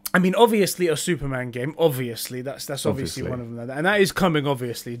 I mean, obviously a Superman game. Obviously, that's obviously one of them, and that is coming.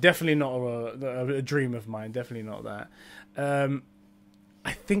 Obviously, definitely not a dream of mine. Definitely not that.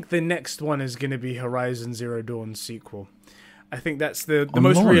 I think the next one is going to be Horizon Zero Dawn sequel. I think that's the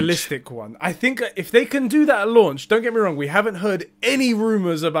most realistic one. I think if they can do that at launch, don't get me wrong, we haven't heard any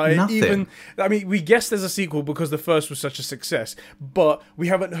rumors about it. Even, I mean, we guessed there's a sequel because the first was such a success, but we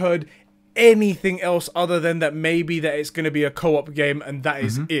haven't heard anything else other than that maybe that it's going to be a co-op game and that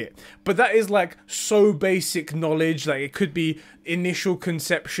is it. But that is like so basic knowledge, like it could be initial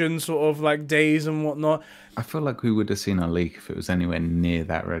conception sort of like days and whatnot. I feel like we would have seen a leak if it was anywhere near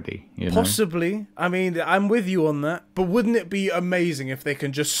that ready. Possibly. I mean, I'm with you on that. But wouldn't it be amazing if they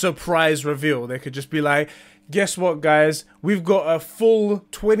can just surprise reveal? They could just be like, guess what, guys? We've got a full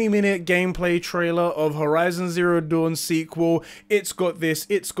 20-minute gameplay trailer of Horizon Zero Dawn sequel. It's got this,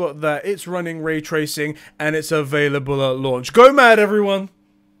 it's got that, it's running ray tracing, and it's available at launch. Go mad, everyone!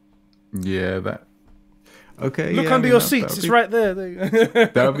 Yeah, that... Okay, Look under your seats, it's right there.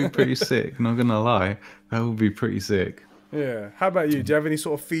 That would be pretty sick, not gonna lie. That would be pretty sick. Yeah. How about you? Do you have any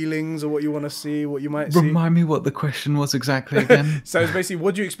sort of feelings or what you want to see, what you might see? Remind me what the question was exactly again. So it's basically,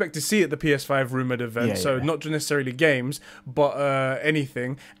 what do you expect to see at the PS5 rumoured event? Not necessarily games, but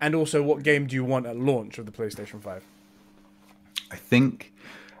anything. And also, what game do you want at launch of the PlayStation 5? I think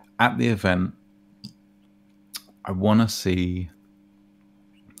at the event, I want to see...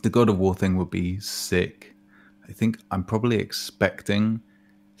 The God of War thing would be sick. I think I'm probably expecting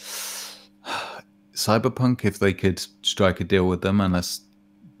Cyberpunk, if they could strike a deal with them, unless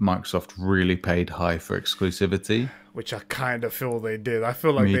Microsoft really paid high for exclusivity. Which I kind of feel they did. I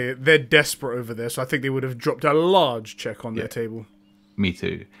feel like they're desperate over there, so I think they would have dropped a large check on their table. Me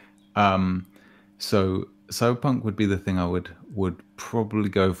too. So Cyberpunk would be the thing I would probably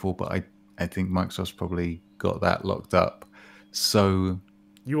go for, but I think Microsoft's probably got that locked up. So...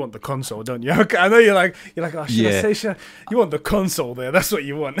 You want the console, don't you? Okay, I know you're like, oh, should I say? You want the console there. That's what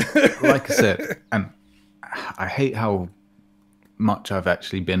you want. Like I said, and I hate how much I've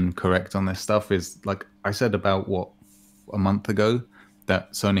actually been correct on this stuff. Is like I said about a month ago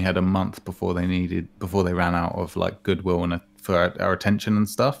that Sony had a month before they ran out of like goodwill and for our attention and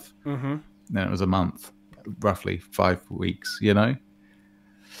stuff. Mm-hmm. Then it was a month, roughly 5 weeks. You know,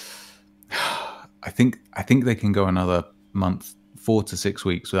 I think they can go another month, 4 to 6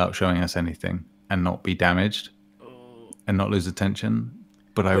 weeks without showing us anything and not be damaged and not lose attention.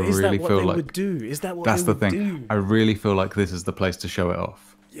 But I really feel like is that what that's they the thing. do? I really feel like this is the place to show it off.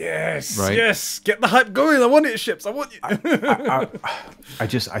 Yes, right? Yes, get the hype going. I want it, Ships. I want you.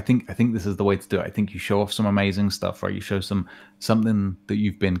 I think this is the way to do it. I think you show off some amazing stuff, right? You show something that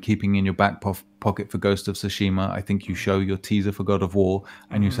you've been keeping in your back pocket for Ghost of Tsushima. I think you show your teaser for God of War,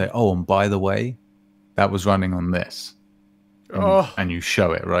 and you say, "Oh, and by the way, that was running on this," and you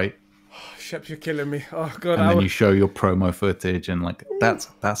show it, right? Ships, you're killing me. Oh God! And then you show your promo footage, and like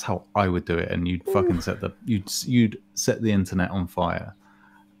that's how I would do it. And you'd fucking you'd set the internet on fire.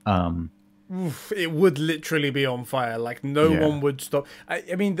 It would literally be on fire. Like no one would stop.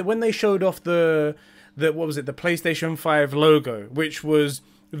 I mean, when they showed off the what was it, the PlayStation 5 logo, which was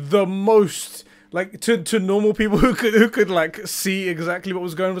the most like to normal people who could like see exactly what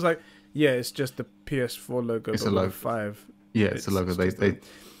was going on, was like, yeah, it's just the PS4 logo. It's a logo 5. Yeah, it's a logo.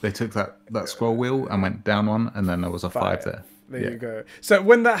 They took that scroll wheel and went down one, and then there was a 5 there. There you go. So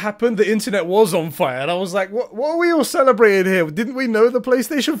when that happened, the internet was on fire, and I was like, "What are we all celebrating here? Didn't we know the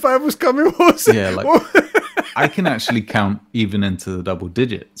PlayStation 5 was coming?" Yeah, like I can actually count even into the double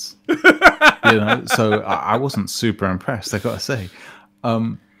digits. You know, so I wasn't super impressed, I gotta say.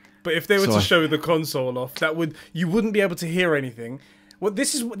 But if they were to show the console off, you wouldn't be able to hear anything. Well,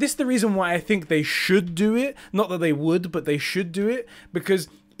 this is the reason why I think they should do it. Not that they would, but they should do it, because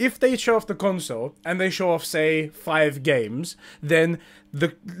if they show off the console and they show off, say, 5 games, then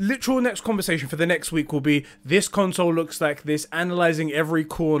the literal next conversation for the next week will be, this console looks like this, analyzing every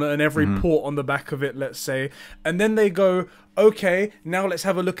corner and every port on the back of it, let's say. And then they go, okay, now let's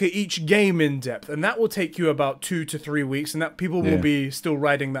have a look at each game in depth. And that will take you about 2 to 3 weeks, and that people will be still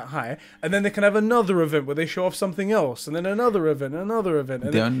riding that high. And then they can have another event where they show off something else, and then another event,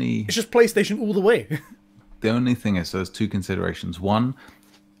 And it's just PlayStation all the way. The only thing is, there's 2 considerations. One,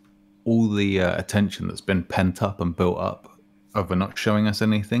 all the attention that's been pent up and built up over not showing us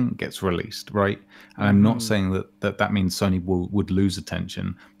anything gets released, right? And I'm not saying that means Sony would lose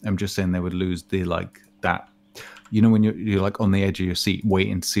attention. I'm just saying they would lose the that, you know, when you're like on the edge of your seat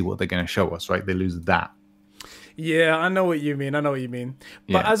waiting to see what they're going to show us, right? They lose that. Yeah, I know what you mean.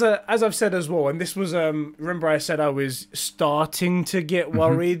 But as I've said as well, and this was remember I said I was starting to get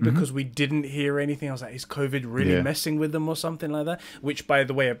worried because we didn't hear anything. I was like, is COVID really messing with them or something like that? Which, by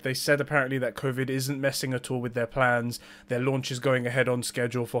the way, they said apparently that COVID isn't messing at all with their plans. Their launch is going ahead on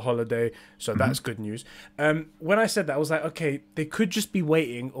schedule for holiday, so that's good news. When I said that, I was like, okay, they could just be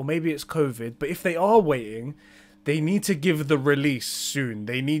waiting, or maybe it's COVID. But if they are waiting, they need to give the release soon.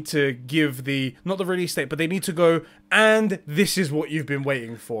 They need to give not the release date, but they need to go, and this is what you've been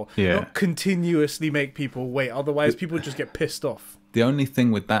waiting for. Yeah. Not continuously make people wait. Otherwise, people just get pissed off. The only thing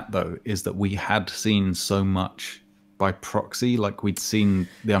with that, though, is that we had seen so much by proxy. Like, we'd seen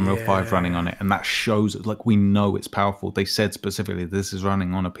the Unreal 5 running on it, and that shows, like, we know it's powerful. They said specifically, this is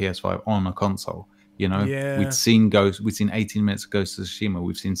running on a PS5 on a console. You know, we'd seen 18 minutes of Ghost of Tsushima.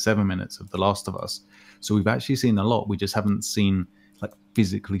 We've seen 7 minutes of The Last of Us. So we've actually seen a lot. We just haven't seen, like,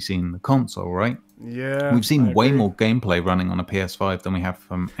 physically seen the console, right? Yeah. We've seen way more gameplay running on a PS5 than we have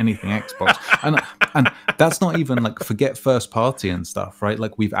from anything Xbox. and that's not even, like, forget first party and stuff, right?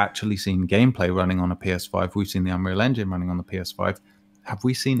 Like, we've actually seen gameplay running on a PS5. We've seen the Unreal Engine running on the PS5. Have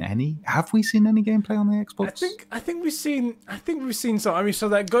we seen any gameplay on the Xbox? I think we've seen some. I mean, so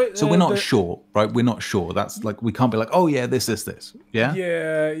we're not sure, right? We're not sure. That's like, we can't be like, oh yeah, this. Yeah.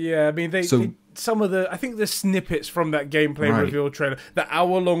 Yeah. I mean, some of I think the snippets from that gameplay reveal trailer, the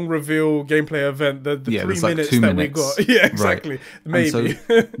hour-long reveal gameplay event, the 3 minutes like 2 minutes. We got. Yeah, exactly. Right. Maybe.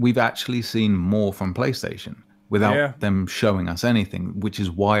 So we've actually seen more from PlayStation without them showing us anything, which is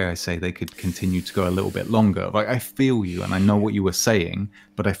why I say they could continue to go a little bit longer. Like, I feel you, and I know what you were saying,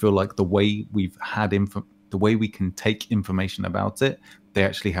 but I feel like the way we've had the way we can take information about it, they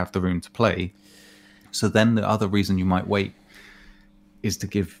actually have the room to play. So then the other reason you might wait is to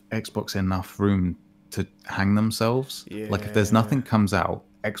give Xbox enough room to hang themselves. Yeah. Like, if there's nothing comes out,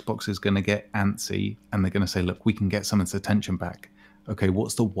 Xbox is going to get antsy, and they're going to say, look, we can get someone's attention back. Okay,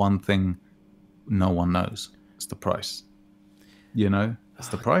 what's the one thing no one knows? It's the price. You know, it's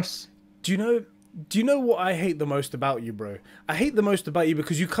the price. Do you know what I hate the most about you, bro? I hate the most about you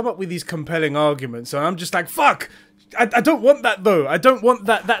because you come up with these compelling arguments, and I'm just like, fuck! I don't want that, though. I don't want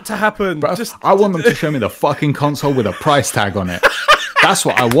that to happen. Bro, I want them to show me the fucking console with a price tag on it. That's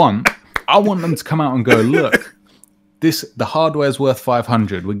what I want. I want them to come out and go, look, the hardware's worth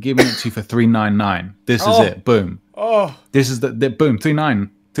 500. We're giving it to you for 399. This is it. Boom. Oh, this is the boom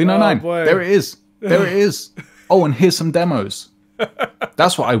 399. Boy. There it is. There it is. Oh, and here's some demos.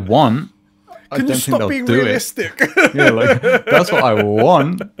 That's what I want. Can you stop being realistic? Yeah, like that's what I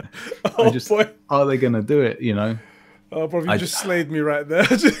want. Oh, boy. Are they gonna do it? You know. Oh, bro, you just slayed me right there.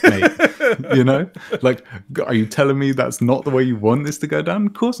 Mate, you know, like, are you telling me that's not the way you want this to go down?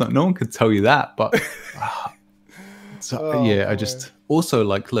 Of course not. No one could tell you that. But yeah, I just also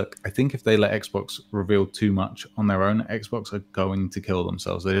like, look, I think if they let Xbox reveal too much on their own, Xbox are going to kill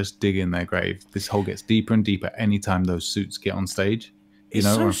themselves. They just dig in their grave. This hole gets deeper and deeper anytime those suits get on stage, you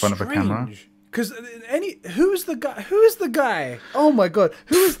know, or in front of a camera. Because who's the guy? Who is the guy? Oh my god,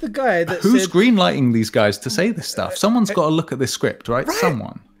 who is the guy that who's greenlighting these guys to say this stuff? Someone's got to look at this script, right?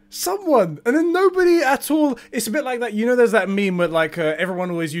 Someone, and then nobody at all. It's a bit like that. You know, there's that meme where like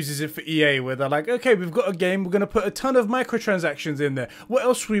everyone always uses it for EA, where they're like, okay, we've got a game, we're gonna put a ton of microtransactions in there. What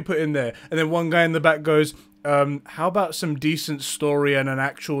else should we put in there? And then one guy in the back goes, how about some decent story and an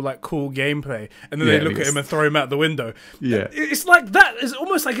actual like cool gameplay? And then they look at him and throw him out the window. Yeah, it's like that. It's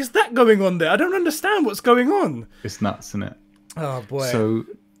almost like, is that going on there? I don't understand what's going on. It's nuts, isn't it? Oh boy.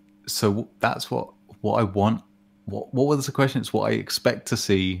 So that's what I want. What was the question? It's what I expect to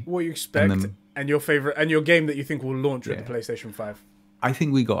see. What you expect, and your favorite, and your game that you think will launch with the PlayStation 5. I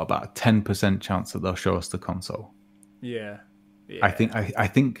think we got about a 10% chance that they'll show us the console. Yeah. I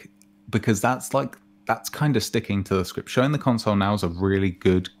think because that's kind of sticking to the script. Showing the console now is a really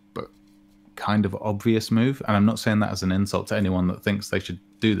good but kind of obvious move. And I'm not saying that as an insult to anyone that thinks they should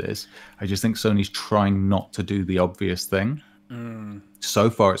do this. I just think Sony's trying not to do the obvious thing. So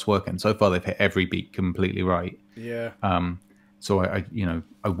far it's working. So far they've hit every beat completely right. Yeah. So I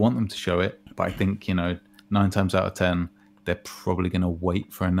want them to show it, but I think, 9 times out of 10 they're probably going to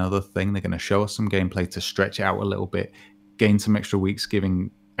wait for another thing. They're going to show us some gameplay to stretch it out a little bit, gain some extra weeks,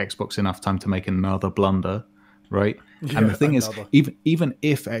 giving Xbox enough time to make another blunder, right? Yeah, and the thing is, even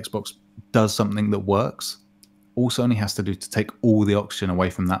if Xbox does something that works, all Sony has to do to take all the oxygen away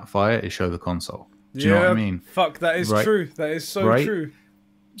from that fire is show the console. Do you know what I mean? Fuck, that is true. That is so true.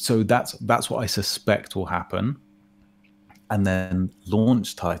 So that's what I suspect will happen. And then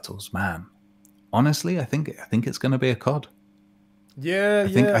launch titles, man. Honestly, I think it's going to be a COD. Yeah,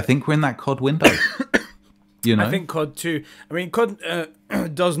 I think we're in that COD window. I think COD too. I mean, COD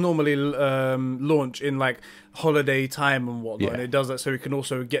does normally launch in like holiday time and whatnot, and it does that so we can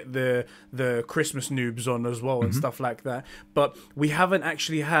also get the Christmas noobs on as well and stuff like that. But we haven't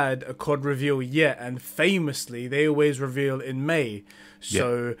actually had a COD reveal yet, and famously they always reveal in May.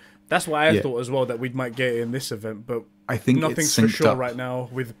 So that's why I thought as well that we might get it in this event, but I think nothing's for sure right now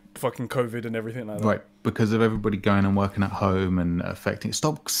with fucking COVID and everything like that. Right, because of everybody going and working at home and affecting.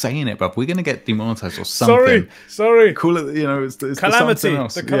 Stop saying it, bruv. We're gonna get demonetized or something. Sorry. Call it. It's calamity.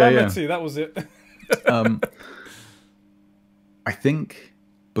 Else. The calamity. That was it. I think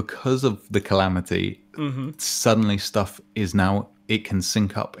because of the calamity, suddenly stuff is now, it can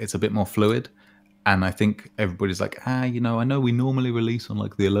sync up. It's a bit more fluid. And I think everybody's like, I know we normally release on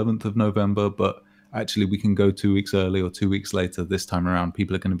like the 11th of November, but actually we can go 2 weeks early or 2 weeks later this time around.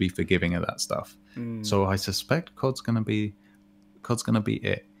 People are going to be forgiving of that stuff. So I suspect COD's going to be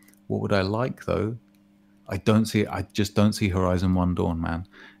it. What would I like though? I just don't see Horizon 1 Dawn, man.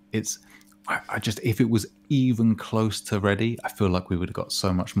 If it was even close to ready, I feel like we would have got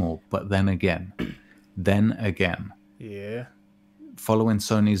so much more. But then again, yeah. Following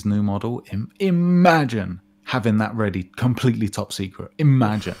Sony's new model, imagine having that ready, completely top secret.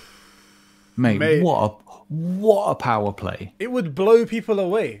 Imagine, mate, what a power play! It would blow people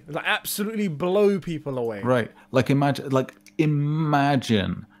away, like absolutely blow people away. Right?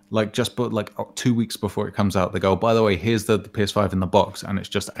 Imagine, just put 2 weeks before it comes out, they go, by the way, here's the PS5 in the box, and it's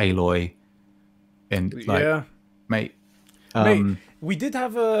just Aloy, and mate. We did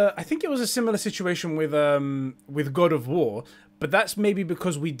have I think it was a similar situation with God of War, but that's maybe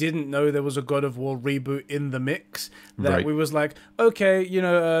because we didn't know there was a God of War reboot in the mix. That we was like, okay,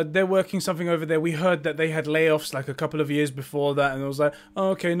 they're working something over there. We heard that they had layoffs like a couple of years before that, and it was like, oh,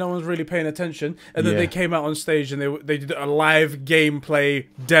 okay, no one's really paying attention. And then they came out on stage and they did a live gameplay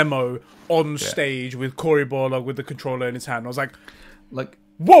demo on stage with Cory Barlog with the controller in his hand. I was like,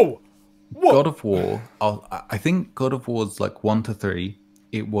 whoa. What? God of War, I think God of War's 1 to 3.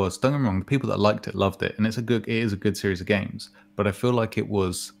 It was, don't get me wrong, the people that liked it loved it, and it is a good series of games. But I feel like it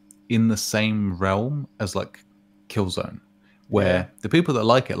was in the same realm as Killzone, where the people that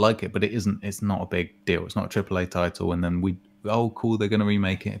like it, but it's not a big deal. It's not a AAA title, and then oh, cool, they're going to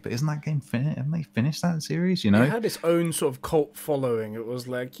remake it. But isn't that game finished? Haven't they finished that series? You know, It had its own sort of cult following. It was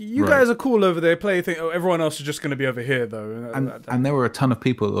like, you Right. guys are cool over there, play thing. Oh, everyone else is just going to be over here, though. and there were a ton of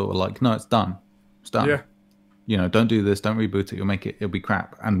people that were like, no, it's done. It's done. Yeah. You know, don't do this, don't reboot it, it'll be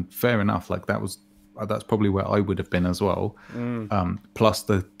crap. And fair enough, like that's probably where I would have been as well. Plus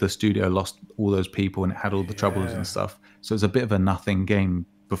the studio lost all those people and it had all the troubles and stuff. So it's a bit of a nothing game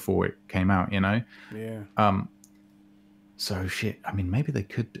before it came out, you know? Yeah. So shit, I mean, maybe they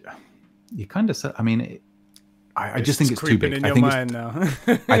could, you kind of said, I mean, I just think it's too big. In your mind now.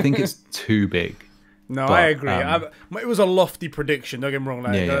 I think it's too big. No, But, I agree. It was a lofty prediction. Don't get me wrong,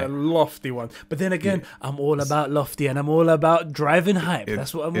 like Yeah, a lofty one. But then again, I'm all about lofty, and I'm all about driving hype.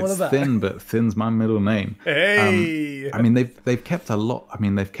 That's what I'm all about. It's thin, but thin's my middle name. Hey, I mean, they've kept a lot. I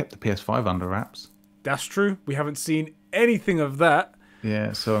mean, they've kept the PS5 under wraps. that's true. We haven't seen anything of that.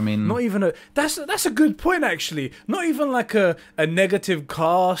 Yeah, so I mean, Not even a. That's a good point, actually. Not even like a negative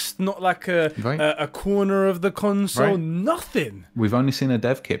cast. Not like Right. a corner of the console. Right. Nothing. we've only seen a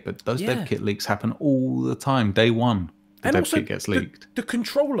dev kit, but those Yeah. dev kit leaks happen all the time. Day one, the And dev also kit gets leaked. the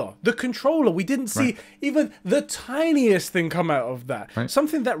controller. We didn't see even the tiniest thing come out of that. Right.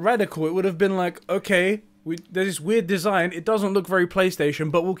 Something that radical. It would have been like, okay, there's this weird design. It doesn't look very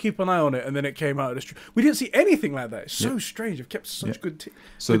PlayStation, but we'll keep an eye on it. And then it came out. We didn't see anything like that. It's so strange. They've kept such good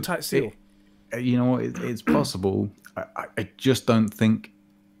tight seal. You know what? It's possible. I just don't think.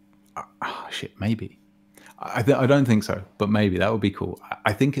 Shit, maybe. I don't think so, but maybe that would be cool.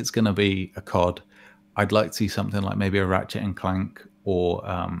 I think it's going to be a COD. I'd like to see something like maybe a Ratchet and Clank or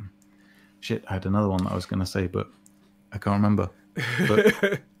shit. I had another one that I was going to say, but I can't remember.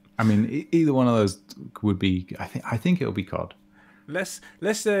 But I mean, either one of those would be. I think it'll be COD. Let's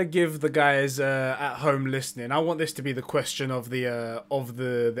give the guys at home listening. I want this to be the question of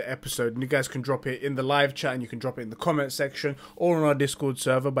the episode, and you guys can drop it in the live chat, and you can drop it in the comment section or on our Discord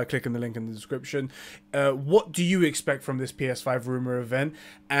server by clicking the link in the description. What do you expect from this PS5 rumor event,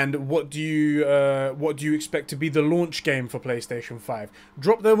 and what do you expect to be the launch game for PlayStation 5?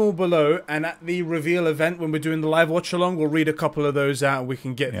 Drop them all below, and at the reveal event when we're doing the live watch along, we'll read a couple of those out, and we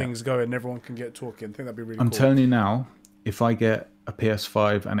can get things going, and everyone can get talking. I think that'd be really cool. I'm telling you now, if I get a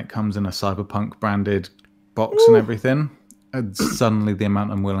PS5 and it comes in a Cyberpunk branded box and everything, suddenly the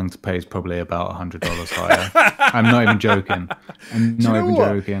amount I'm willing to pay is probably about $100 higher. I'm not even joking. I'm not even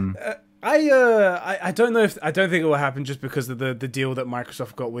joking. I don't know I don't think it will happen just because of the deal that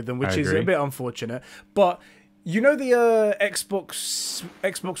Microsoft got with them, which is a bit unfortunate. But you know the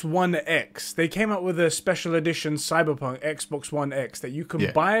Xbox One X, they came out with a special edition Cyberpunk Xbox One X that you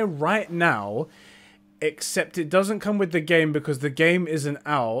can buy right now. Except it doesn't come with the game because the game isn't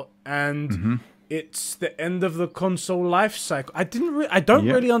out, and it's the end of the console life cycle. I don't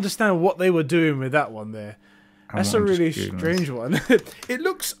really understand what they were doing with that one there. That's a really strange one. It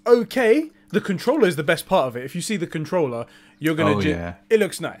looks okay. The controller is the best part of it. If you see the controller, you're gonna. It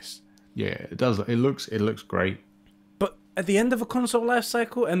looks nice. Yeah, it does. It looks great. But at the end of a console life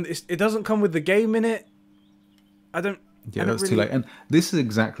cycle, and it doesn't come with the game in it. Yeah, that's too late. And this is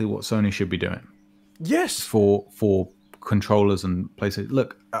exactly what Sony should be doing. Yes. For controllers and PlayStation.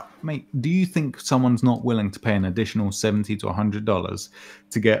 Look, mate, do you think someone's not willing to pay an additional $70 to $100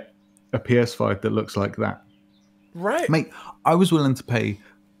 to get a PS5 that looks like that? Right. Mate, I was willing to pay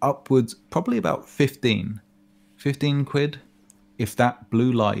upwards, probably about 15 quid if that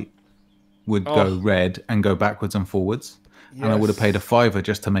blue light would go red and go backwards and forwards. Yes. And I would have paid a $5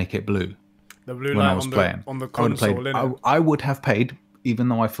 just to make it blue. The blue light on the console, I would have paid, even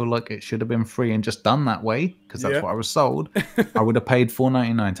though I feel like it should have been free and just done that way, because that's what I was sold. I would have paid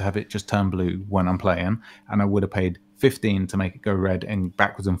 $4.99 to have it just turn blue when I'm playing, and I would have paid $15 to make it go red and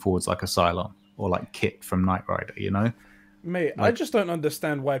backwards and forwards like a Cylon or like Kit from Knight Rider, you know? Mate, I just don't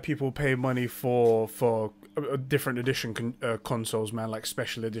understand why people pay money for different edition consoles, man, like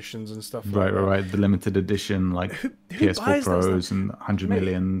special editions and stuff. Right. The limited edition, like PS4 Pros and 100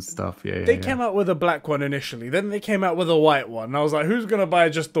 million stuff. They came out with a black one initially, then they came out with a white one. And I was like, who's gonna buy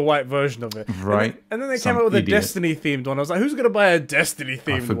just the white version of it? Right. And then they came out with a Destiny themed one. I was like, who's gonna buy a Destiny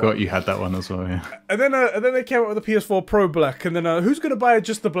themed one? I forgot you had that one as well. Yeah. And then they came out with the PS4 Pro Black, and then who's gonna buy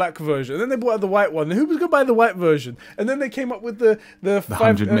just the black version? And then they bought out the white one. And who was gonna buy the white version? And then they came up with the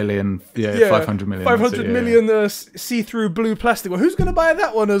 500 million, 500 million. See-through blue plastic one. Who's going to buy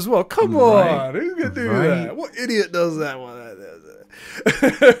that one as well? Come on. Who's going to do that? What idiot does that one?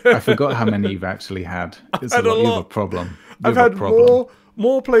 I forgot how many you've actually had. It's a lot. You have a problem. I've had more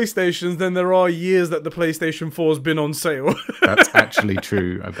PlayStations than there are years that the PlayStation 4 has been on sale. That's actually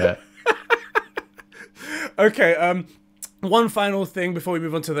true, I bet. Okay, one final thing before we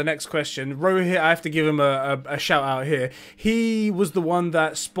move on to the next question. Rohit, I have to give him a shout out here. He was the one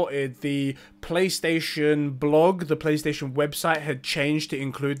that spotted the PlayStation blog, the PlayStation website had changed to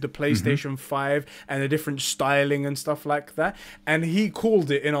include the PlayStation 5 and a different styling and stuff like that. And he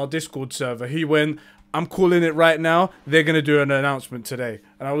called it in our Discord server. He went, I'm calling it right now. They're going to do an announcement today.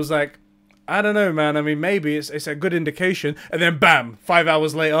 And I was like, I don't know, man. I mean, maybe it's a good indication. And then bam, 5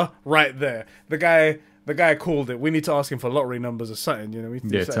 hours later, right there. The guy called it. We need to ask him for lottery numbers or something, you know.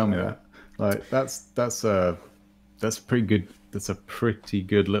 Yeah, tell me that. Like that's pretty good. That's a pretty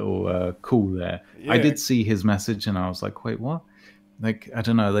good little call there. Yeah. I did see his message and I was like, wait, what? Like, I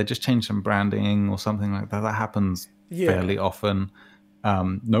don't know. They just changed some branding or something like that. That happens fairly often.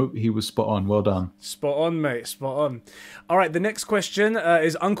 No, he was spot on. Well done. Spot on, mate. Spot on. All right, the next question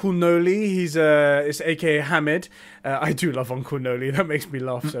is Uncle Noli. He's it's aka Hamid. I do love Uncle Noli. That makes me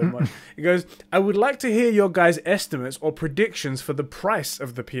laugh so much. He goes, I would like to hear your guys' estimates or predictions for the price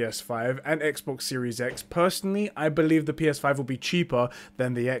of the PS5 and Xbox Series X. Personally, I believe the PS5 will be cheaper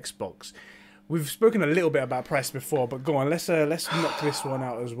than the Xbox. We've spoken a little bit about price before, but go on. Let's knock this one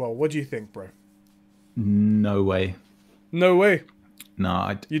out as well. What do you think, bro? No way. No way.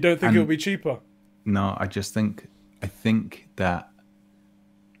 No, you don't think it'll be cheaper? No, I think that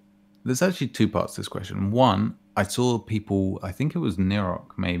there's actually two parts to this question. One, I saw people, I think it was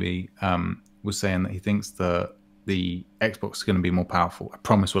Nirok maybe, was saying that he thinks the Xbox is going to be more powerful. I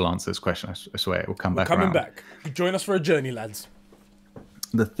promise we'll answer this question. I swear it will come back around. Coming back. Join us for a journey, lads.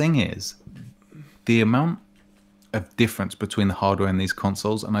 The thing is, the amount of difference between the hardware and these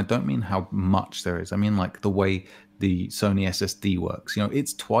consoles, and I don't mean how much there is. I mean like the way the Sony SSD works. You know,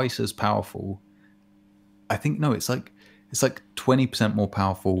 it's twice as powerful. I think no, it's like 20% more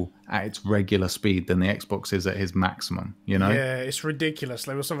powerful at its regular speed than the Xbox is at his maximum. You know? Yeah, it's ridiculous.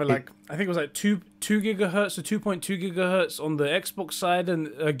 Like it was something like I think it was like 2 gigahertz or 2.2 gigahertz on the Xbox side and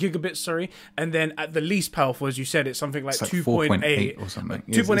gigabits, sorry, and then at the least powerful, as you said, it's something like 2.8 or something.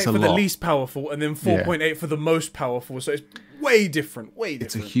 2.8 for the least powerful, and then 4.8 for the most powerful. So it's way different. Way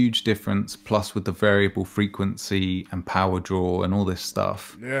different. It's a huge difference. Plus, with the variable frequency and power draw and all this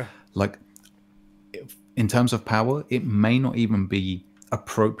stuff. Yeah. Like, in terms of power, it may not even be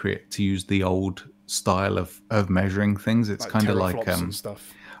appropriate to use the old style of measuring things. It's like kind of like and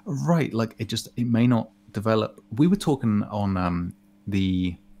stuff. Right, like it may not develop. We were talking on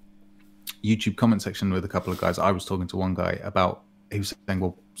the YouTube comment section with a couple of guys. I was talking to one guy about, he was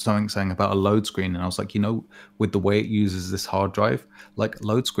saying about a load screen, and I was like, you know, with the way it uses this hard drive, like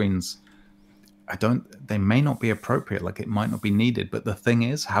load screens, they may not be appropriate, like it might not be needed. But the thing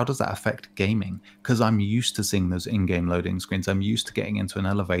is, how does that affect gaming? Because I'm used to seeing those in-game loading screens. I'm used to getting into an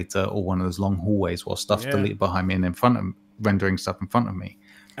elevator or one of those long hallways while stuff's deleted behind me and in front of rendering stuff in front of me.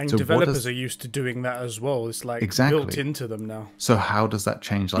 And so developers are used to doing that as well. It's like built into them now. So how does that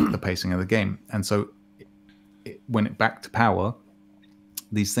change like the pacing of the game? And so when it back to power,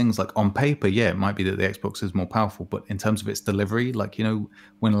 these things like on paper, it might be that the Xbox is more powerful, but in terms of its delivery, like, you know,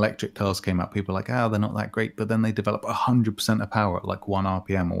 when electric cars came out, people were like, they're not that great, but then they develop 100% of power at like 1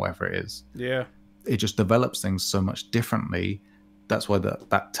 RPM or whatever it is. Yeah. It just develops things so much differently. That's why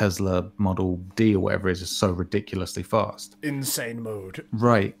that Tesla Model D or whatever is so ridiculously fast. Insane mode.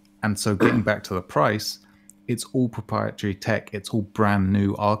 Right. And so getting back to the price, it's all proprietary tech. It's all brand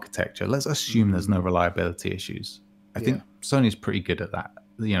new architecture. Let's assume there's no reliability issues. I think Sony's pretty good at that.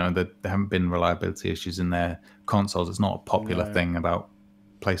 You know, there haven't been reliability issues in their consoles. It's not a popular thing about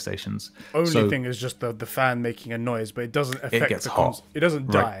PlayStations. Only thing is just the fan making a noise, but it doesn't affect the console. It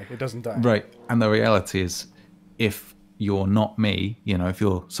doesn't die. It doesn't die. Right. And the reality is, if you're not me, you know, if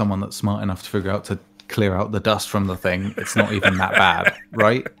you're someone that's smart enough to figure out to clear out the dust from the thing, it's not even that bad,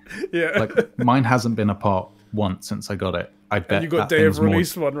 right? Yeah. Like, mine hasn't been apart once since I got it. I bet and you got day of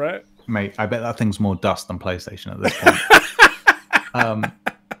release one, right? Mate, I bet that thing's more dust than PlayStation at this point.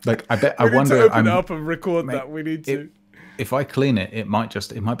 Like, I wonder. To open it up and record that. We need to. If I clean it, it might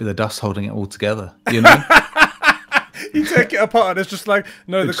be the dust holding it all together. You know. You take it apart and it's just like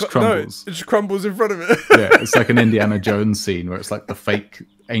it just crumbles in front of it. Yeah, it's like an Indiana Jones scene where it's like the fake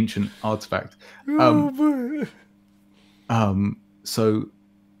ancient artifact. So,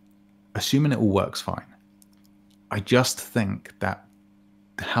 assuming it all works fine, I just think that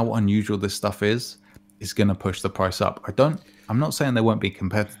how unusual this stuff is going to push the price up. I'm not saying they won't be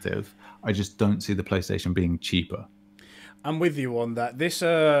competitive. I just don't see the PlayStation being cheaper. I'm with you on that. This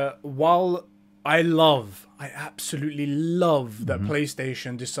while I absolutely love that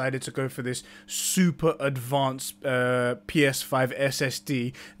PlayStation decided to go for this super advanced PS5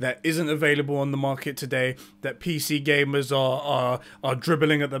 SSD that isn't available on the market today, that PC gamers are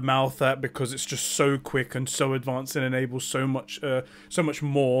dribbling at the mouth at because it's just so quick and so advanced and enables so much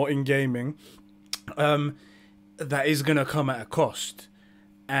more in gaming. That is going to come at a cost.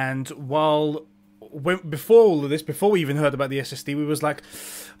 And before all of this, before we even heard about the SSD, we was like,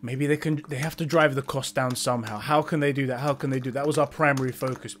 maybe they have to drive the cost down somehow. How can they do that? How can they do that? That was our primary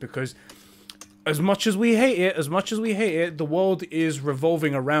focus, because as much as we hate it, the world is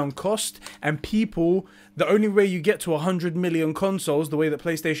revolving around cost, and people, the only way you get to 100 million consoles the way that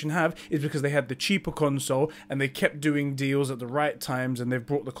PlayStation have is because they had the cheaper console and they kept doing deals at the right times, and they've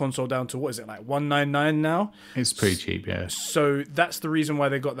brought the console down to, what is it, like $199 now? It's pretty cheap, yeah. So that's the reason why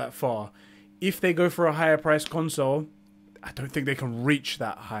they got that far. If they go for a higher priced console, I don't think they can reach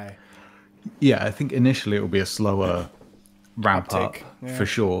that high. Yeah, I think initially it will be a slower ramp up for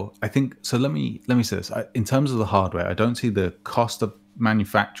sure. I think so. Let me say this. In terms of the hardware, I don't see the cost of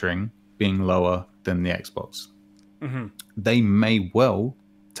manufacturing being lower than the Xbox. They may well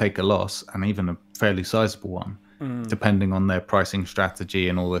take a loss, and even a fairly sizable one, depending on their pricing strategy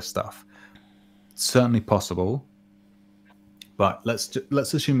and all this stuff. Certainly possible. But let's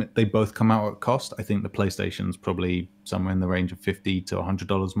assume that they both come out at cost. I think the PlayStation's probably somewhere in the range of $50 to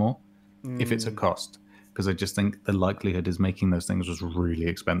 $100 more, if it's a cost. Because I just think the likelihood is making those things was really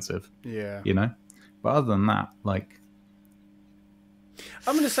expensive. Yeah. You know? But other than that, like,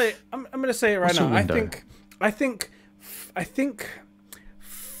 I'm gonna say it right now. I think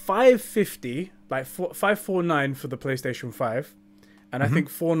 550, like 549 for the PlayStation 5, and I think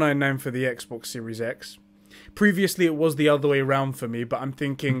 499 for the Xbox Series X. Previously, it was the other way around for me, but I'm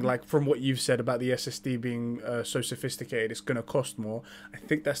thinking, like, from what you've said about the SSD being so sophisticated, it's going to cost more. I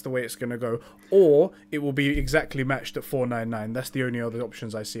think that's the way it's going to go. Or it will be exactly matched at $499. That's the only other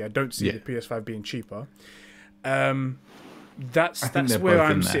options I see. I don't see the PS5 being cheaper. That's where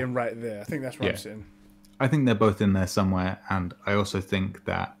I'm sitting right there. I think that's where I'm sitting. I think they're both in there somewhere, and I also think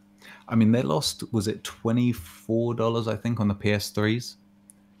that, I mean, they lost, was it $24, I think, on the PS3s?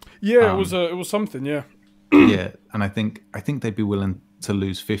 Yeah, it was something, yeah. Yeah, and I think they'd be willing to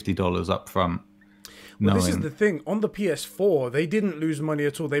lose $50 up front. Well, this is the thing. On the PS4, they didn't lose money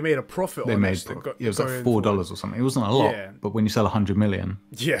at all. They made a profit on it. It was like $4 or something. It wasn't a lot, but when you sell 100 million.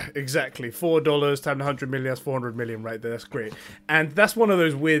 Yeah, exactly. $4 times 100 million, that's 400 million right there. That's great. And that's one of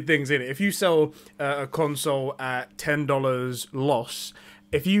those weird things, isn't it? If you sell a console at $10 loss,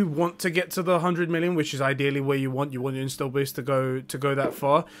 if you want to get to the 100 million, which is ideally where you want your install base to go that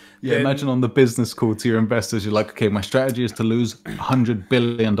far. Yeah, then, imagine on the business call to your investors, you're like, okay, my strategy is to lose $100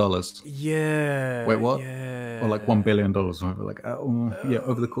 billion. Yeah. Wait, what? Yeah. Or like $1 billion. Like, yeah,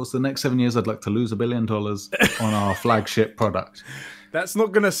 over the course of the next 7 years, I'd like to lose $1 billion on our flagship product. That's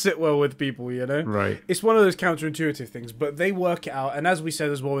not going to sit well with people, you know? Right. It's one of those counterintuitive things, but they work it out. And as we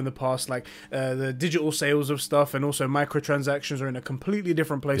said as well in the past, like the digital sales of stuff and also microtransactions are in a completely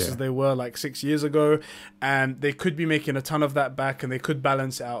different place as they were like 6 years ago. And they could be making a ton of that back, and they could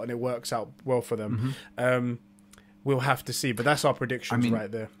balance it out, and it works out well for them. We'll have to see, but that's our predictions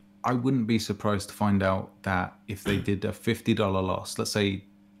right there. I wouldn't be surprised to find out that if they did a $50 loss, let's say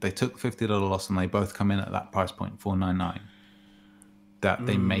they took the $50 loss and they both come in at that price point, $499. That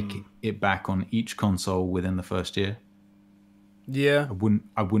they make it back on each console within the first year. Yeah,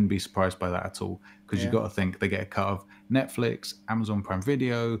 I wouldn't be surprised by that at all, because you've got to think they get a cut of Netflix, Amazon Prime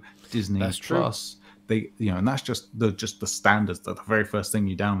Video, Disney Plus. They, and that's just the standards. That the very first thing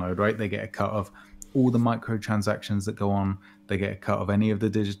you download, right? They get a cut of all the microtransactions that go on. They get a cut of any of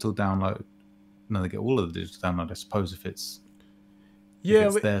the digital download. No, they get all of the digital download, I suppose, if it's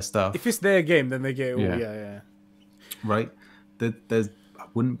their stuff. If it's their game, then they get it all. Yeah. Right. There's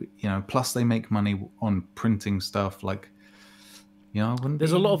wouldn't be, plus they make money on printing stuff, like, I wouldn't.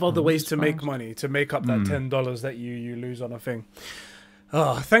 There's a lot of other ways to make money, to make up that $10 that you lose on a thing.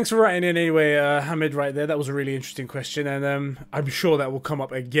 Oh, thanks for writing in anyway, Hamid, right there. That was a really interesting question, and I'm sure that will come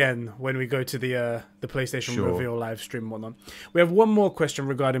up again when we go to the PlayStation reveal live stream and whatnot. We have one more question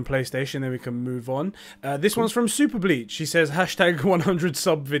regarding PlayStation, then we can move on. This one's from Super Bleach. He says, hashtag 100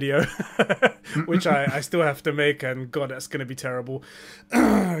 sub video, which I still have to make, and God, that's going to be terrible.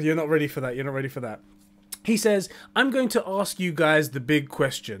 You're not ready for that. He says, I'm going to ask you guys the big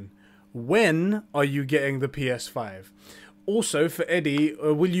question. When are you getting the PS5? Also, for Eddie,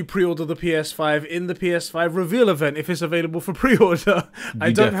 will you pre-order the PS5 in the PS5 reveal event if it's available for pre-order?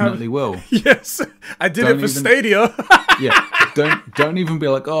 I definitely will. Yes, I did it for Stadia. Yeah, don't even be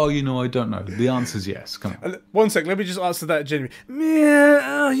like, oh, I don't know. The answer's yes. Come on. 1 sec, let me just answer that genuinely.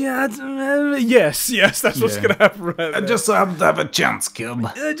 Yes, that's what's Yeah. gonna happen right I there. just happen to have a chance, Cub.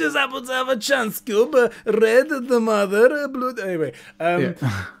 I just happen to have a chance, Cube. Red the mother, blue. Anyway, Yeah.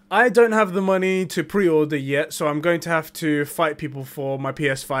 I don't have the money to pre-order yet, so I'm going to have to fight people for my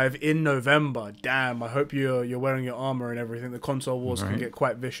PS5 in November. Damn, I hope you're wearing your armor and everything. The console wars can Right. get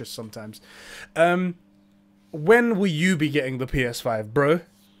quite vicious sometimes. When will you be getting the PS5, bro?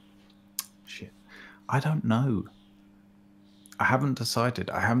 Shit. I don't know. I haven't decided.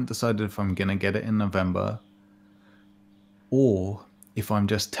 I haven't decided if I'm going to get it in November or if I'm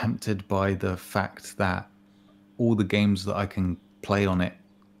just tempted by the fact that all the games that I can play on it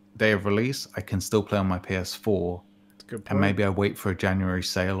day of release, I can still play on my PS4. That's a good point. And maybe I wait for a January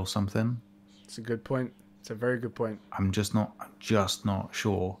sale or something. It's a good point. It's a very good point. I'm just not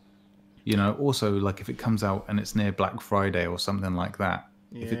sure. You know, also, like, if it comes out and it's near Black Friday or something like that,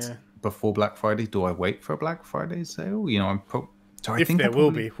 if it's Yeah. before Black Friday, do I wait for a Black Friday sale? You know, so I If think there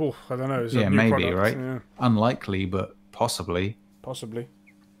will be. Ooh, I don't know. It's a Yeah, new maybe, product. right? Yeah, Unlikely, but possibly. possibly.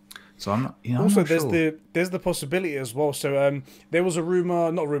 So I'm not. You know, Also, I'm not sure. there's the possibility as well. So there was a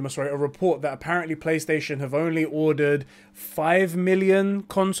report that apparently PlayStation have only ordered 5 million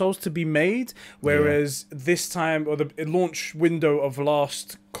consoles to be made, whereas this time, or the launch window of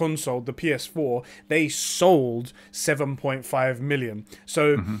last console, the PS4, they sold 7.5 million.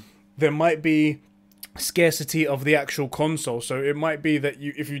 So there might be scarcity of the actual console. So it might be that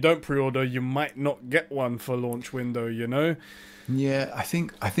if you don't pre-order, you might not get one for launch window. You know. Yeah, I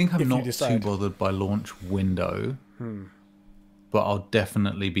think I'm not too bothered by launch window, but I'll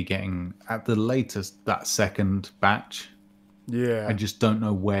definitely be getting at the latest that second batch. Yeah. I just don't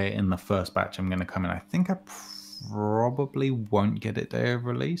know where in the first batch I'm going to come in. I think I probably won't get it day of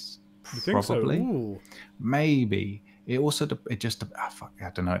release. You think Probably, so? Ooh. maybe. It also I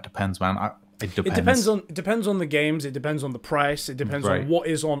don't know. It depends, man. It depends. It depends on the games. It depends on the price. It depends Right. on what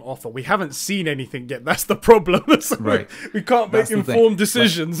is on offer. We haven't seen anything yet. That's the problem. So Right. We can't That's make the thing. informed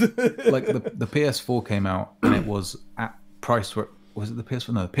decisions. Like the PS4 came out and it was at price where was it the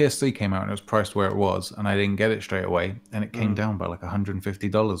PS4? No, the PS3 came out and it was priced where it was, and I didn't get it straight away, and it came down by like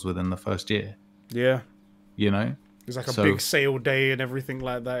 $150 within the first year. Yeah. You know, It was like a big sale day and everything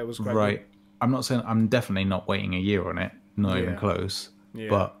like that. It was quite right. I'm not saying I'm definitely not waiting a year on it, not even close. Yeah.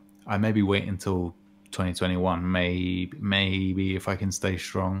 But I maybe wait until 2021, maybe if I can stay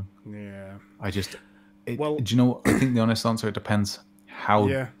strong. good. Yeah. Do you know what? I think the honest answer, it depends how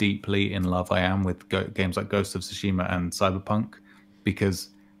Yeah. deeply in love I am with games like Ghost of Tsushima and Cyberpunk, because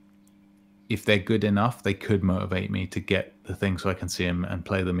if they're good enough, they could motivate me to get the thing so I can see them and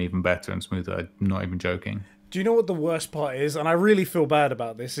play them even better and smoother. I'm not even joking. Do you know what the worst part is? And I really feel bad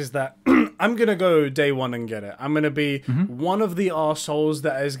about this, is that I'm going to go day one and get it. I'm going to be one of the arseholes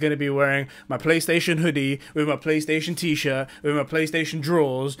that is going to be wearing my PlayStation hoodie, with my PlayStation t-shirt, with my PlayStation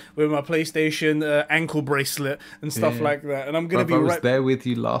drawers, with my PlayStation ankle bracelet and stuff like that. And I'm going to be I was there with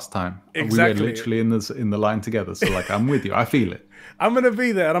you last time. Exactly. We were literally in the line together. So like, I'm with you. I feel it. I'm going to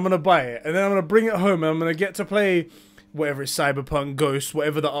be there and I'm going to buy it. And then I'm going to bring it home and I'm going to get to play whatever it's Cyberpunk, Ghost,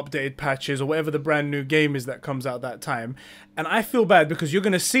 whatever the updated patch is, or whatever the brand new game is that comes out that time. And I feel bad because you're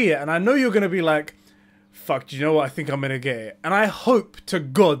going to see it and I know you're going to be like, fuck, do you know what? I think I'm going to get it. And I hope to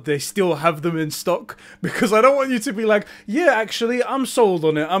God they still have them in stock, because I don't want you to be like, yeah, actually, I'm sold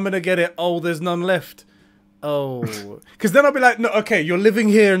on it. I'm going to get it. Oh, there's none left. Oh, because then I'll be like, no, okay, you're living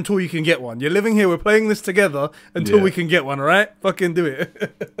here until you can get one. You're living here. We're playing this together until we can get one. All right, fucking do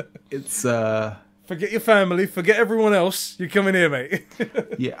it. It's Forget your family. Forget everyone else. You're coming here, mate.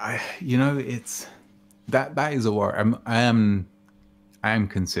 yeah. It's that is a worry. I am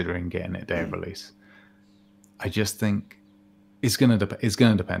considering getting it day of release. I just think it's gonna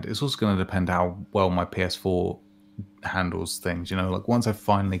depend. It's also gonna depend how well my PS4 handles things. You know, like once I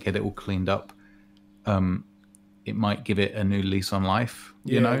finally get it all cleaned up, it might give it a new lease on life.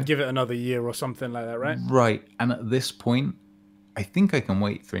 You know, give it another year or something like that, right? Right. And at this point, I think I can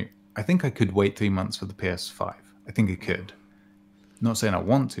wait I think I could wait 3 months for the PS5. I think I could. Not saying I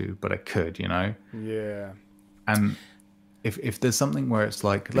want to, but I could, you know? Yeah. And if there's something where it's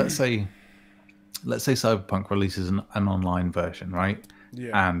like, let's say Cyberpunk releases an online version, right?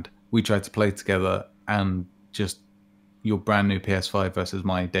 Yeah. And we try to play together, and just your brand new PS5 versus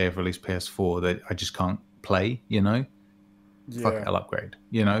my day of release PS4 that I just can't play, you know? Yeah. Fuck it, I'll upgrade,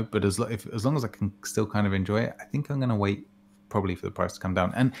 you know? But as long as I can still kind of enjoy it, I think I'm going to wait probably for the price to come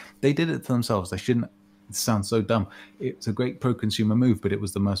down. And they did it to themselves. They shouldn't. It sounds so dumb. It's a great pro-consumer move, but it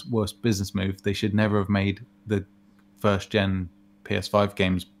was the worst business move. They should never have made the first-gen PS5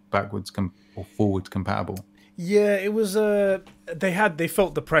 games backwards or forwards compatible. Yeah, it was they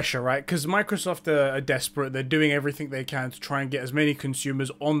felt the pressure, right? Because Microsoft are desperate. They're doing everything they can to try and get as many consumers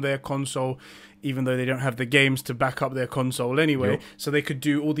on their console, even though they don't have the games to back up their console anyway. Yep. So they could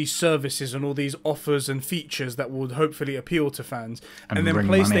do all these services and all these offers and features that would hopefully appeal to fans. And then wring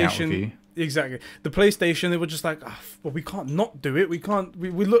money out of PlayStation, you. exactly. The PlayStation, they were just like, oh, well, we can't not do it. We can't.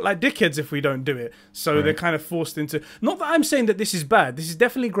 We look like dickheads if we don't do it. So Right. they're kind of forced into. Not that I'm saying that this is bad. This is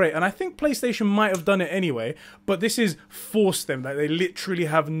definitely great, and I think PlayStation might have done it anyway. But this is forced them. Like they literally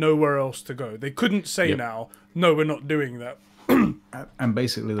have nowhere else to go. They couldn't say Yep. now, no, we're not doing that. And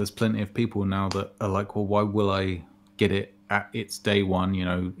basically, there's plenty of people now that are like, well, why will I get it at its day one,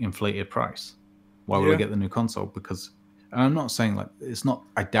 inflated price? Why will Yeah. I get the new console? Because, and I'm not saying like, it's not,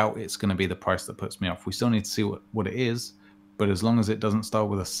 I doubt it's going to be the price that puts me off. We still need to see what it is. But as long as it doesn't start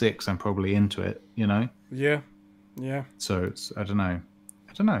with a 6, I'm probably into it, Yeah. So it's, I don't know.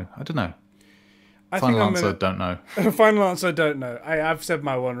 I Final think I'm answer, gonna... don't know. Final answer, don't know. I've said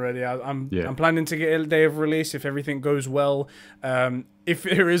my one already. I'm planning to get a day of release if everything goes well. If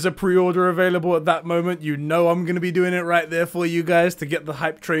there is a pre-order available at that moment, I'm going to be doing it right there for you guys to get the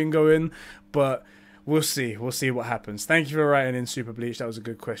hype train going. But we'll see. We'll see what happens. Thank you for writing in, Super Bleach. That was a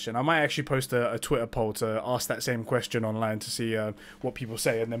good question. I might actually post a Twitter poll to ask that same question online to see what people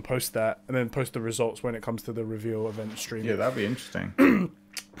say, and then post that, and then post the results when it comes to the reveal event stream. Yeah, that'd be interesting.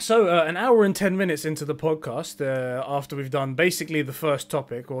 So, an hour and 10 minutes into the podcast, after we've done basically the first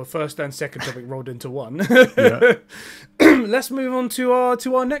topic, or first and second topic rolled into one, let's move on to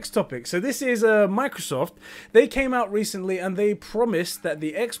our next topic. So this is Microsoft. They came out recently and they promised that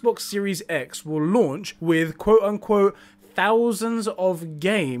the Xbox Series X will launch with quote-unquote thousands of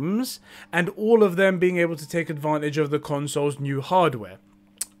games, and all of them being able to take advantage of the console's new hardware.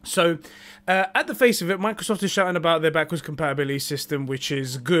 So, at the face of it, Microsoft is shouting about their backwards compatibility system, which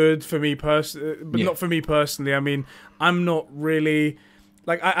is good for me not for me personally. I mean, I'm not really...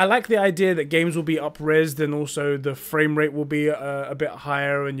 Like, I like the idea that games will be up-resed and also the frame rate will be a bit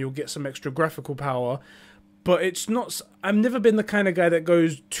higher and you'll get some extra graphical power. But it's not... I've never been the kind of guy that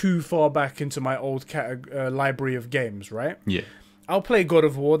goes too far back into my old library of games, right? Yeah. I'll play God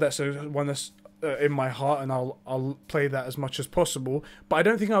of War. That's one that's... in my heart, and I'll play that as much as possible, but I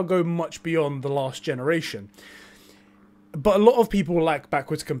don't think I'll go much beyond the last generation. But a lot of people like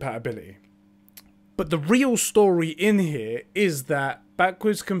backwards compatibility. But the real story in here is that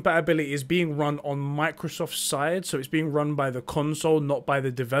backwards compatibility is being run on Microsoft's side, so it's being run by the console, not by the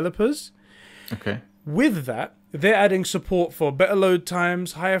developers. Okay. With that, they're adding support for better load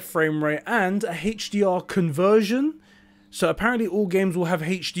times, higher frame rate, and a HDR conversion. So apparently all games will have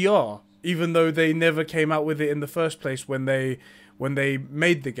HDR, even though they never came out with it in the first place when they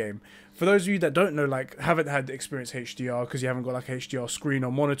made the game. For those of you that don't know, like, haven't had experience HDR because you haven't got like a HDR screen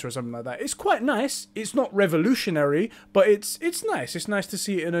or monitor or something like that, it's quite nice. It's not revolutionary, but it's nice. It's nice to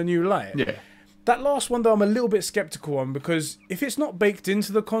see it in a new light. Yeah. That last one, though, I'm a little bit skeptical on, because if it's not baked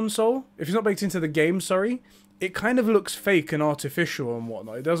into the console, if it's not baked into the game, sorry, it kind of looks fake and artificial and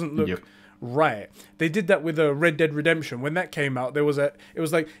whatnot. It doesn't look right. They did that with Red Dead Redemption. When that came out, it was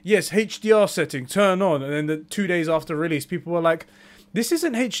like, yes, HDR setting, turn on. And then 2 days after release, people were like, this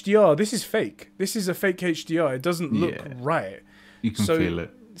isn't HDR, this is fake. This is a fake HDR. It doesn't look right. You can feel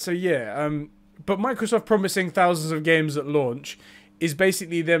it. So yeah, but Microsoft promising thousands of games at launch is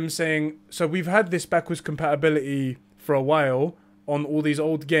basically them saying, so we've had this backwards compatibility for a while on all these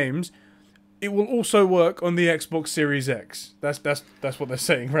old games. It will also work on the Xbox Series X. That's what they're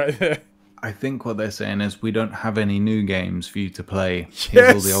saying right there. I think what they're saying is we don't have any new games for you to play.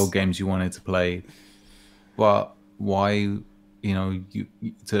 Here's all the old games you wanted to play. But why,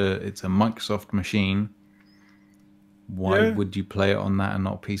 it's a Microsoft machine. Why would you play it on that and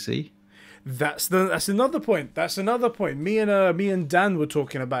not PC? That's another point. That's another point. Me and Dan were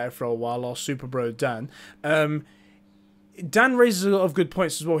talking about it for a while. Our super bro Dan. Dan raises a lot of good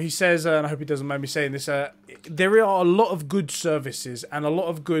points as well. He says, and I hope he doesn't mind me saying this, there are a lot of good services and a lot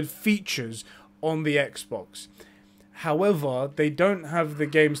of good features on the Xbox. However, they don't have the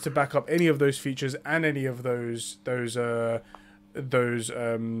games to back up any of those features and any of those Use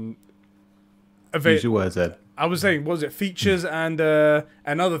your words, Ed. I was saying, what was it, features and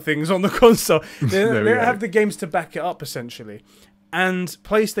other things on the console. They don't have the games to back it up, essentially. And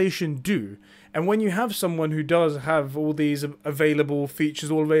PlayStation do. And when you have someone who does have all these available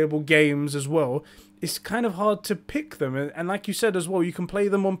features, all available games as well, it's kind of hard to pick them. And like you said as well, you can play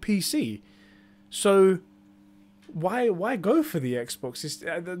them on PC. So why go for the Xbox?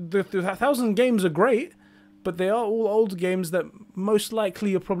 The 1,000 games are great, but they are all old games that most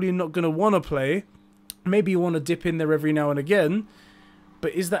likely you're probably not going to want to play. Maybe you want to dip in there every now and again.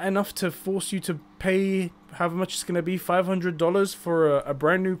 But is that enough to force you to pay however much it's going to be, $500 for a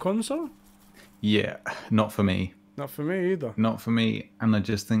brand new console? Yeah, not for me. Not for me either. Not for me. And I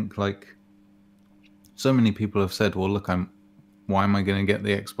just think, like, so many people have said, well, look, why am I going to get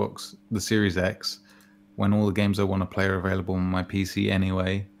the Xbox, the Series X, when all the games I want to play are available on my PC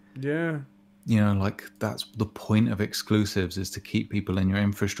anyway? Yeah. You know, like, that's the point of exclusives, is to keep people in your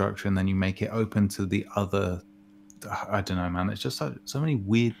infrastructure, and then you make it open to the other. I don't know, man. It's just so many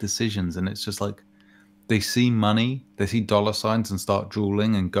weird decisions, and it's just like they see money, they see dollar signs and start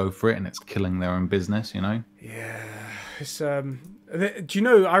drooling and go for it, and it's killing their own business, you know? Yeah. It's, do you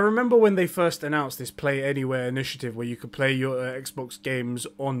know, I remember when they first announced this Play Anywhere initiative where you could play your Xbox games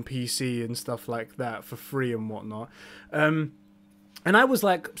on PC and stuff like that for free and whatnot. And I was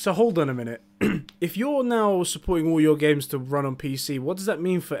like, so hold on a minute. If you're now supporting all your games to run on PC, what does that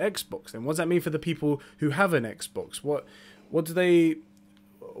mean for Xbox then? What does that mean for the people who have an Xbox? What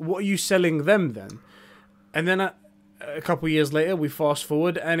are you selling them then? And then a couple of years later, we fast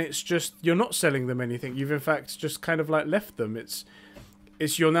forward, and it's just, you're not selling them anything. You've in fact just kind of like left them. It's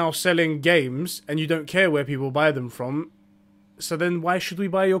you're now selling games, and you don't care where people buy them from. So then why should we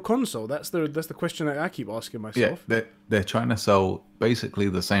buy your console? That's the question that I keep asking myself. Yeah, they're trying to sell basically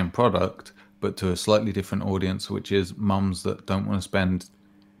the same product, but to a slightly different audience, which is mums that don't want to spend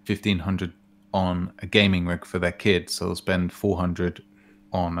 $1,500 on a gaming rig for their kids, so they'll spend $400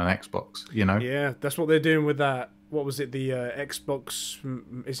 on an Xbox, you know? Yeah, that's what they're doing with that. What was it? The Xbox,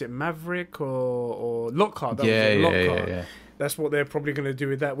 is it Maverick or Lockhart? That was it, Lockhart. Yeah. That's what they're probably going to do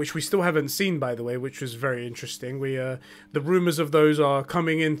with that, which we still haven't seen, by the way, which was very interesting. The rumors of those are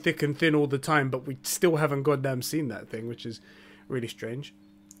coming in thick and thin all the time, but we still haven't goddamn seen that thing, which is really strange.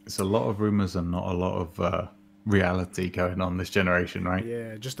 It's a lot of rumors and not a lot of reality going on this generation, right?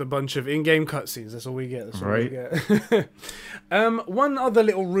 Yeah, just a bunch of in-game cutscenes. That's all we get. That's all right. we get. One other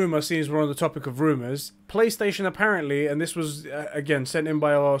little rumor, since we're on the topic of rumors, PlayStation apparently, and this was again sent in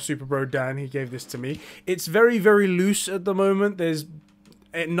by our super bro Dan. He gave this to me. It's very, very loose at the moment. There's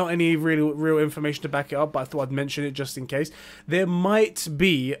not any real information to back it up, but I thought I'd mention it just in case. There might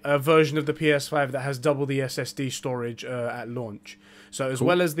be a version of the PS5 that has double the SSD storage at launch. So as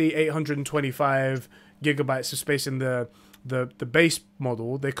well as the 825 gigabytes of space in the base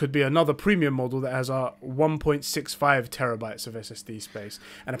model, there could be another premium model that has a 1.65 terabytes of SSD space,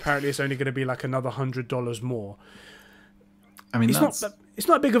 and apparently it's only going to be like another $100 more. I mean, it's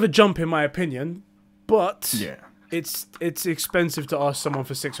not big of a jump in my opinion, but yeah, it's expensive to ask someone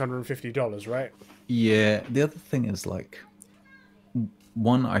for $650, right? Yeah. The other thing is, like,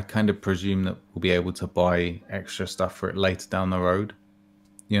 one, I kind of presume that we'll be able to buy extra stuff for it later down the road.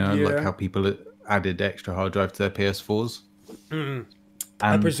 You know, like how people added extra hard drive to their PS4s.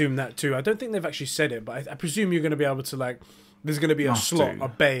 I presume that too. I don't think they've actually said it, but I presume you're going to be able to, like, there's going to be a slot, a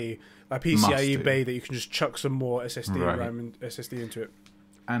bay, a PCIe bay that you can just chuck some more SSD RAM and SSD into it.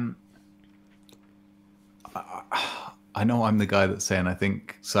 And I know I'm the guy that's saying I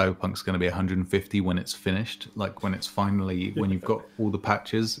think Cyberpunk's going to be 150 when it's finished. Like, when it's finally, when you've got all the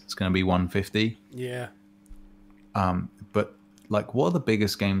patches, it's going to be 150. Yeah. But, like, what are the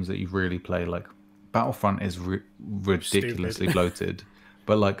biggest games that you've really played? Like, Battlefront is ridiculously bloated.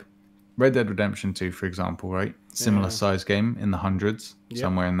 But, like, Red Dead Redemption 2, for example, right? Similar size game in the hundreds,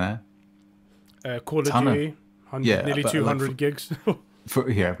 somewhere in there. Call of Duty, nearly 200 like, gigs.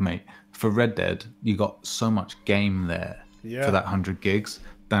 Mate. For Red Dead, you got so much game there for that 100 gigs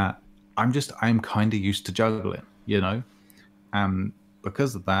that I'm kind of used to juggling, you know? And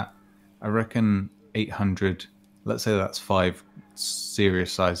because of that, I reckon 800, let's say that's 5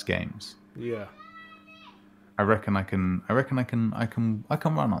 serious sized games. Yeah. I reckon I can run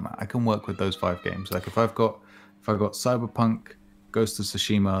on that. I can work with those 5 games. Like, if I've got Cyberpunk, Ghost of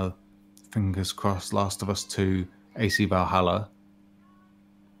Tsushima, fingers crossed, Last of Us 2, AC Valhalla.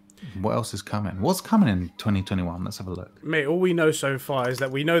 What else is coming? What's coming in 2021? Let's have a look. Mate, all we know so far is that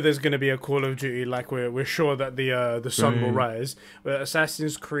we know there's going to be a Call of Duty. Like, we're sure that the sun will rise.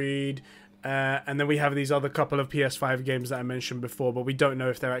 Assassin's Creed, and then we have these other couple of PS5 games that I mentioned before, but we don't know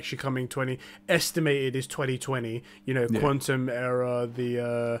if they're actually coming. Estimated is 2020. You know, Quantum Era,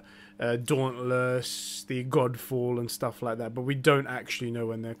 the Dauntless, the Godfall, and stuff like that. But we don't actually know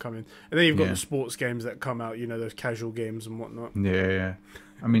when they're coming. And then you've got the sports games that come out. You know, those casual games and whatnot. Yeah.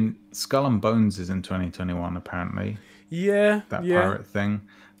 I mean, Skull and Bones is in 2021 apparently. Yeah. That pirate thing.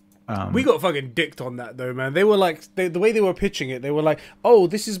 We got fucking dicked on that though, man. They were like, the way they were pitching it, they were like, "Oh,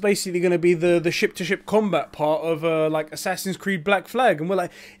 this is basically going to be the ship-to-ship combat part of like Assassin's Creed Black Flag," and we're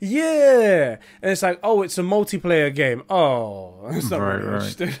like, "Yeah," and it's like, "Oh, it's a multiplayer game." Oh, it's not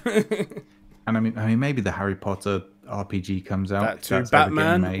right. And I mean, maybe the Harry Potter RPG comes out. That if too. that's ever getting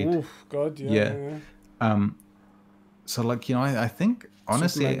Batman. made. Oh God, yeah. Yeah. Yeah. So like, you know, I think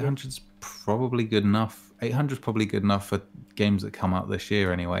honestly Superman 800's probably good enough. 800's probably good enough for games that come out this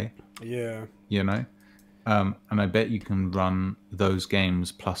year anyway. Yeah. You know? And I bet you can run those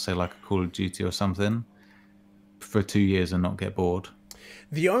games plus say like a Call of Duty or something for 2 years and not get bored.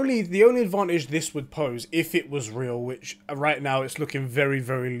 The only advantage this would pose if it was real, which right now it's looking very,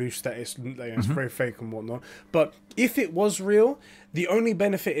 very loose, that it's very fake and whatnot. But if it was real, the only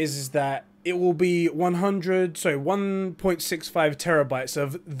benefit is that it will be 1.65 terabytes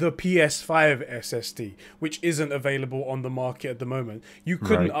of the PS5 SSD, which isn't available on the market at the moment. You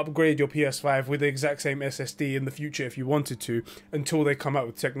couldn't upgrade your PS5 with the exact same SSD in the future if you wanted to, until they come out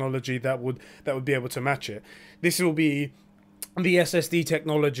with technology that would be able to match it. This will be the SSD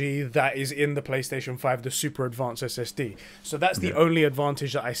technology that is in the PlayStation 5, the super advanced SSD. So that's the only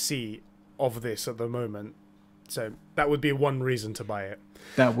advantage that I see of this at the moment. So that would be one reason to buy it.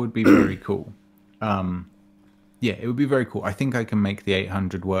 That would be very cool. Yeah, it would be very cool. I think I can make the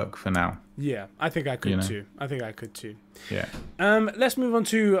 800 work for now. Yeah, I think I could too. I think I could too. Yeah. Let's move on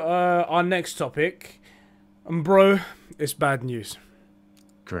to our next topic. And bro, it's bad news.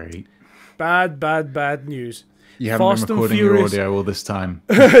 Great. Bad news. You haven't been recording your audio all this time.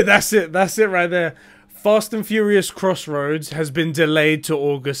 That's it right there. Fast and Furious Crossroads has been delayed to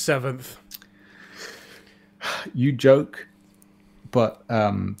August 7th. You joke, but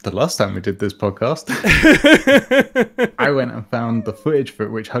the last time we did this podcast, I went and found the footage for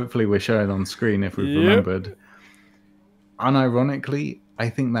it, which hopefully we're showing on screen if we've remembered. Unironically, I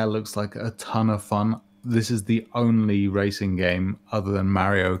think that looks like a ton of fun. This is the only racing game other than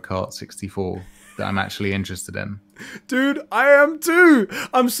Mario Kart 64 that I'm actually interested in. Dude, I am too.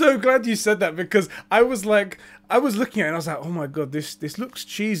 I'm so glad you said that, because I was looking at it and I was like, oh my God, this looks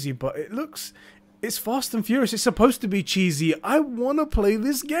cheesy, but it's Fast and Furious. It's supposed to be cheesy. I want to play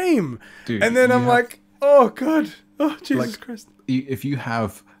this game. Dude, and then I'm like, oh God. Oh, Jesus Christ. If you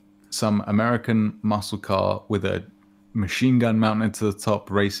have some American muscle car with a machine gun mounted to the top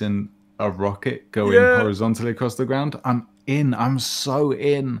racing a rocket going horizontally across the ground, I'm in. I'm so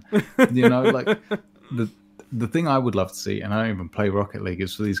in. You know, like the thing I would love to see, and I don't even play Rocket League,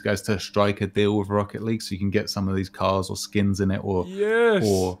 is for these guys to strike a deal with Rocket League so you can get some of these cars or skins in it, or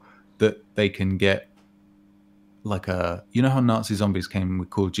that they can get like a, you know how Nazi Zombies came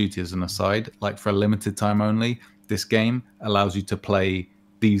with Call of Duty as an aside, like for a limited time only, this game allows you to play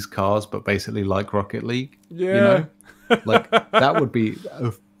these cars but basically like Rocket League. You know, like that would be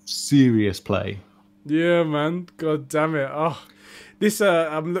a serious play. Yeah, man. God damn it. Oh, this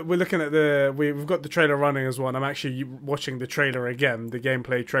we're looking at we've got the trailer running as well, and I'm actually watching the trailer again, the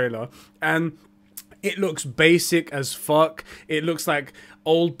gameplay trailer, and it looks basic as fuck. It looks like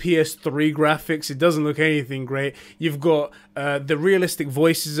old PS3 graphics. It doesn't look anything great. You've got the realistic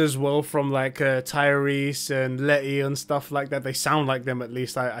voices as well from like Tyrese and Letty and stuff like that. They sound like them, at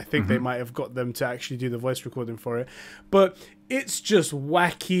least. I think they might have got them to actually do the voice recording for it. But it's just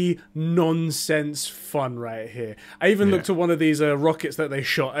wacky nonsense fun right here. I even looked at one of these rockets that they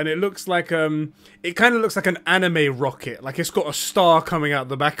shot, and it looks like it kind of looks like an anime rocket. Like it's got a star coming out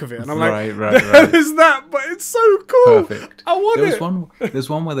the back of it, and I'm like, what is that? But it's so cool. Perfect. I want it. There's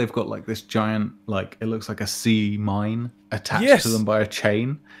one where they've got like this giant, like it looks like a sea mine attached to them by a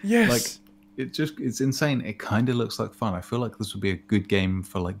chain. Yes. Like it's insane. It kind of looks like fun. I feel like this would be a good game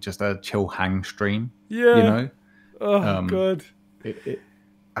for like just a chill hang stream. Yeah. You know. Oh God.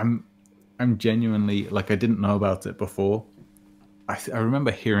 I'm genuinely, like, I didn't know about it before. I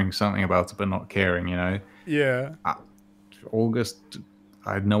remember hearing something about it but not caring. You know. Yeah. August.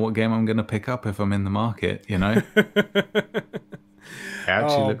 I know what game I'm going to pick up if I'm in the market. You know. It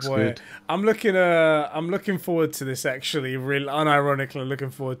actually looks good. I'm looking forward to this, actually. Real unironically looking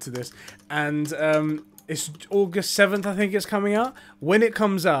forward to this. And it's August 7th, I think it's coming out. When it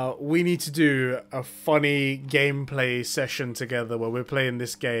comes out, we need to do a funny gameplay session together where we're playing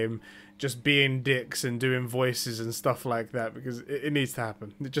this game, just being dicks and doing voices and stuff like that, because it needs to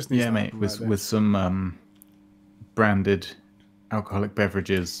happen. It just needs to happen. Yeah, mate, with some branded alcoholic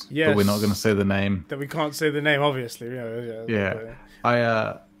beverages, but we're not going to say the name. That we can't say the name, obviously. Yeah.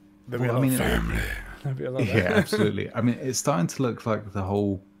 There'll be a lot of family. Yeah, absolutely. I mean, it's starting to look like the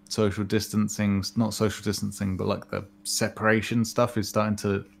whole social distancing, not social distancing, but like the separation stuff is starting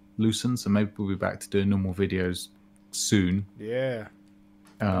to loosen. So maybe we'll be back to doing normal videos soon. Yeah.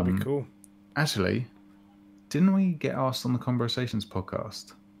 That'd be cool. Actually, didn't we get asked on the Conversations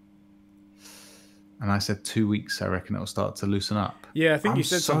podcast? And I said 2 weeks, I reckon it'll start to loosen up. Yeah, I think you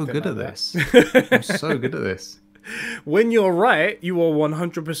said something good like at this. I'm so good at this. When you're right, you are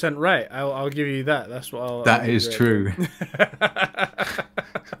 100% right. I'll give you that. That's what That is true.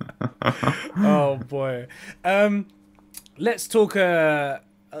 Oh boy. Let's talk a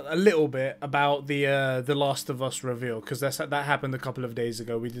little bit about the Last of Us reveal, because that happened a couple of days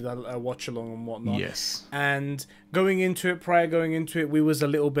ago. We did a watch along and whatnot. Yes. And going into it, we was a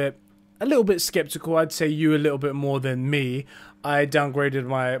little bit skeptical. I'd say you a little bit more than me. I downgraded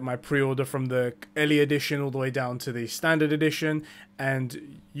my pre-order from the early edition all the way down to the standard edition,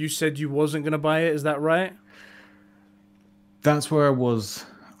 and you said you wasn't gonna buy it. Is that right? That's where I was.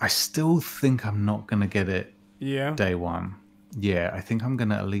 I still think I'm not gonna get it. Yeah. Day one. Yeah, I think I'm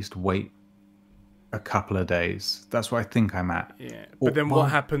gonna at least wait a couple of days. That's where I think I'm at. Yeah. But then what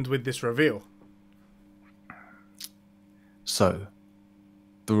happened with this reveal? So,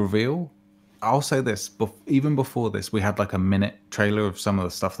 the reveal, I'll say this, even before this, we had like a minute trailer of some of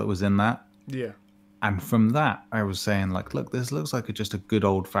the stuff that was in that. Yeah. And from that, I was saying like, look, this looks like just a good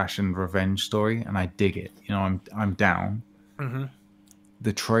old-fashioned revenge story, and I dig it. You know, I'm down. Mm-hmm.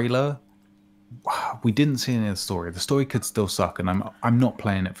 The trailer, we didn't see any of the story. The story could still suck, and I'm not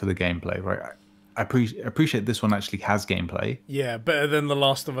playing it for the gameplay, right? I appreciate this one actually has gameplay. Yeah, better than The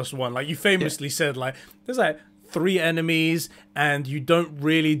Last of Us 1. Like you famously said, like there's like 3 enemies and you don't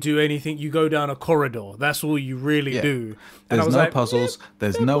really do anything. You go down a corridor. That's all you really do. And there's no puzzles.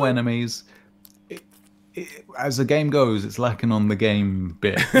 There's no enemies. As the game goes, it's lacking on the game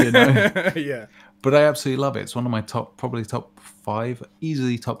bit, you know? Yeah. But I absolutely love it. It's one of my probably top 5,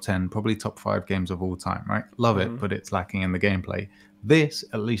 easily top 10, probably top 5 games of all time, right? Love it, but it's lacking in the gameplay. This,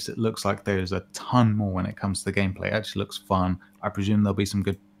 at least it looks like there's a ton more when it comes to the gameplay. It actually looks fun. I presume there'll be some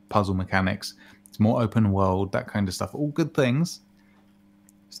good puzzle mechanics. It's more open world, that kind of stuff. All good things.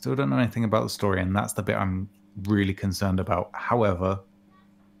 Still don't know anything about the story, and that's the bit I'm really concerned about. However,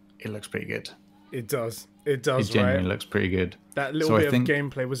 it looks pretty good. It does. It does, It genuinely looks pretty good. That little bit of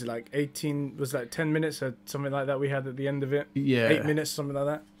gameplay, was it like 18, was that 10 minutes or something like that we had at the end of it? Yeah. 8 minutes, something like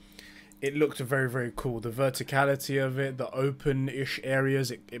that. It looked very, very cool. The verticality of it, the open-ish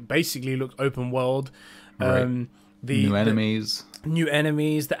areas, it basically looked open world. Right. New enemies. New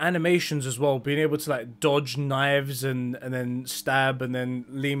enemies, the animations as well, being able to like dodge knives and then stab and then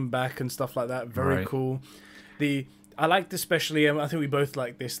lean back and stuff like that. Very cool. I liked especially, I think we both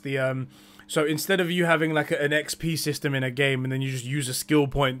like this, so instead of you having like an XP system in a game and then you just use a skill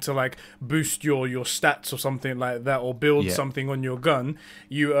point to like boost your stats or something like that, or build something on your gun,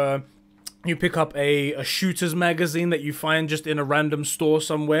 you pick up a shooter's magazine that you find just in a random store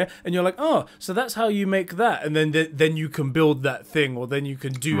somewhere, and you're like, oh, so that's how you make that, and then you can build that thing, or then you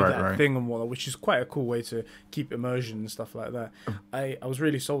can do that thing and whatnot, which is quite a cool way to keep immersion and stuff like that. I was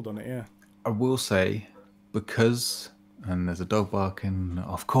really sold on it, yeah. I will say, because, and there's a dog barking,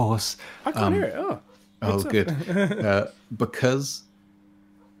 of course. I can't hear it. Oh, good. Because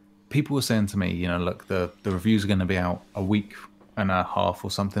people were saying to me, you know, look, the reviews are going to be out a week and a half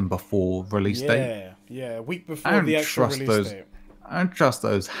or something before release date. Yeah, a week before the actual release date. I don't trust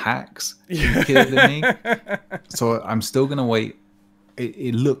those hacks. Are you kidding me? So I'm still going to wait.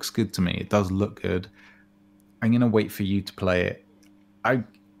 It looks good to me. It does look good. I'm going to wait for you to play it.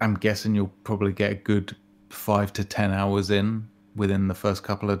 I'm guessing you'll probably get a good 5 to 10 hours in within the first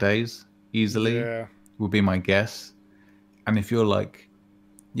couple of days. Easily. Yeah. Would be my guess. And if you're like,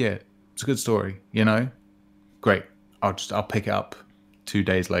 yeah, it's a good story, you know? Great. I'll pick it up 2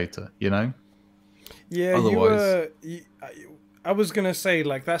 days later, you know? Yeah, otherwise, I was gonna say,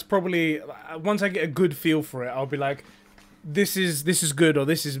 like, that's probably, once I get a good feel for it, I'll be like, this is good or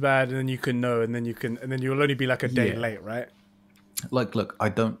this is bad, and then you can know, and then you'll only be like a day late, right? Like, look,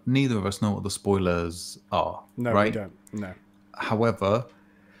 neither of us know what the spoilers are. No, right? We don't. No. However,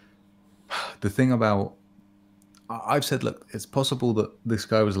 the thing about, I've said, look, it's possible that this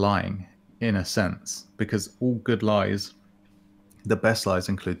guy was lying in a sense, because all good lies, the best lies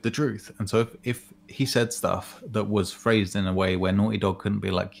include the truth. And so if he said stuff that was phrased in a way where Naughty Dog couldn't be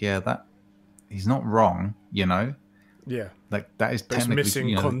like, yeah, that he's not wrong, you know? Yeah. Like that is technically, it's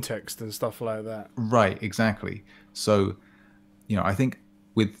missing context and stuff like that. Right, exactly. So, you know, I think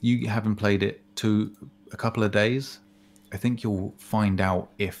with you having played it a couple of days, I think you'll find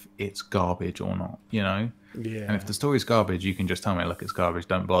out if it's garbage or not, you know? Yeah. And if the story's garbage, you can just tell me, look, it's garbage,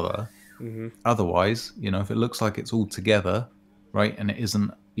 don't bother. Mm-hmm. Otherwise, you know, if it looks like it's all together, right, and it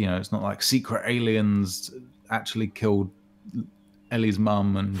isn't, you know, it's not like secret aliens actually killed Ellie's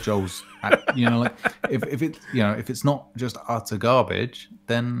mum and Joel's, you know, like if it, you know, if it's not just utter garbage,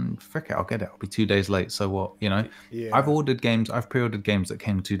 then frick it, I'll get it. I'll be 2 days late. So what, you know? Yeah. I've pre-ordered games that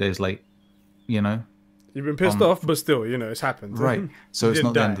came 2 days late. You know, you've been pissed off, but still, you know, it's happened, right? So it's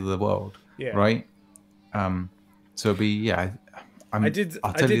not the end of the world, right? So it'll be, yeah. I did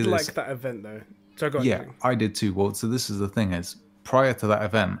like that event though. So go on. Yeah, I did too. Well, so this is the thing is, prior to that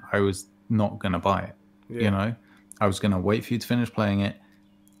event, I was not going to buy it. Yeah. You know, I was going to wait for you to finish playing it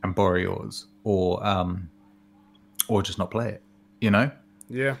and borrow yours, or just not play it. You know.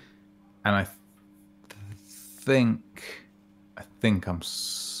 Yeah. And I think I'm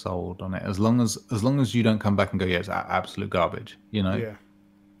sold on it. As long as you don't come back and go, yeah, it's absolute garbage. You know. Yeah.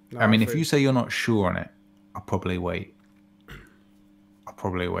 No, I mean, if you say you're not sure on it, I'll probably wait.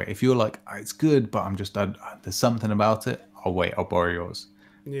 If you're like, oh, it's good, but there's something about it, I'll wait. I'll borrow yours.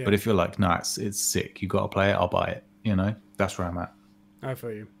 Yeah. But if you're like, no, it's sick, you got to play it, I'll buy it. You know, that's where I'm at. I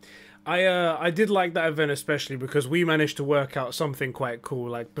feel you. I did like that event especially because we managed to work out something quite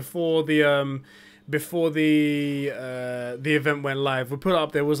cool. Like before the event went live, we put it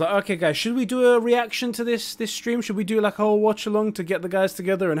up there. Was like, okay, guys, should we do a reaction to this stream? Should we do like a whole watch along to get the guys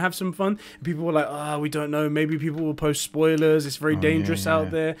together and have some fun? And people were like, we don't know. Maybe people will post spoilers. It's very dangerous out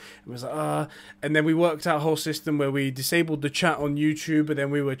there. It was like, and then we worked out a whole system where we disabled the chat on YouTube, and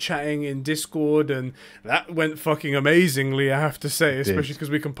then we were chatting in Discord, and that went fucking amazingly, I have to say, especially because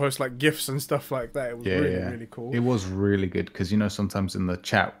we can post like GIFs and stuff like that. It was really cool. It was really good because, you know, sometimes in the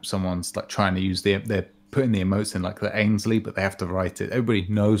chat, someone's like trying to use they're putting the emotes in like the Ainsley, but they have to write it. Everybody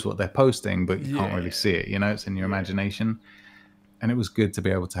knows what they're posting, but you can't really see it. You know, it's in your imagination. And it was good to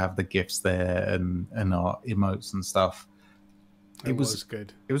be able to have the GIFs there and our emotes and stuff. It was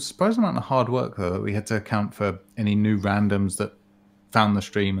good. It was a surprising amount of hard work though. We had to account for any new randoms that found the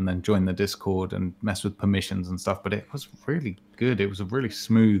stream and then joined the Discord and mess with permissions and stuff. But it was really good. It was a really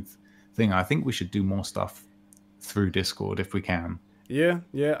smooth thing. I think we should do more stuff through Discord if we can. Yeah,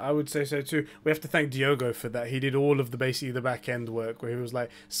 I would say so too. We have to thank Diogo for that. He did all of the back end work where he was like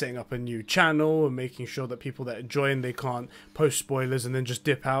setting up a new channel and making sure that people that join, they can't post spoilers and then just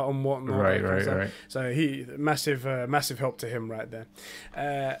dip out and whatnot. Right. So he massive help to him right there.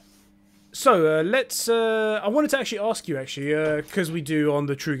 Let's. I wanted to actually ask you because we do on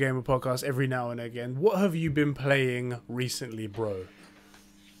the True Gamer podcast every now and again. What have you been playing recently, bro?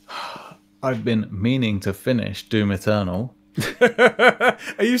 I've been meaning to finish Doom Eternal. Are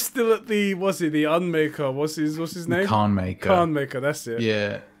you still at the Unmaker? What's his name? Khanmaker, that's it.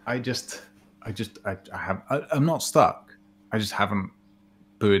 Yeah, I'm not stuck. I just haven't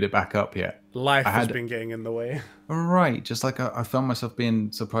booted it back up yet. Life has been getting in the way. Right, just like I found myself being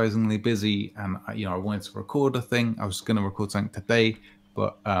surprisingly busy, and I wanted to record a thing. I was going to record something today,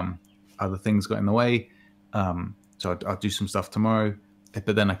 but other things got in the way. So I'll do some stuff tomorrow,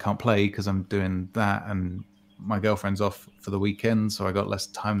 but then I can't play because I'm doing that, and my girlfriend's off for the weekend, so I got less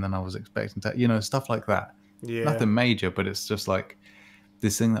time than I was expecting to, stuff like that. Yeah. Nothing major, but it's just like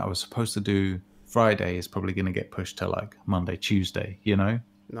this thing that I was supposed to do Friday is probably going to get pushed to like Monday, Tuesday, No,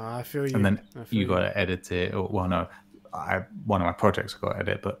 I feel you. And then you got to edit it. One of my projects I got to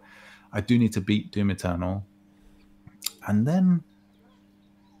edit, but I do need to beat Doom Eternal. And then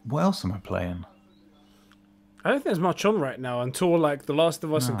what else am I playing? I don't think there's much on right now until like The Last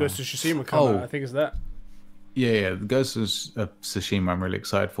of Us and Ghost of Tsushima come out. I think it's that. Yeah, the Ghost of Tsushima I'm really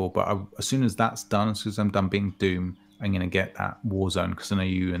excited for, but as soon as that's done, as soon as I'm done beating Doom, I'm going to get that Warzone, because I know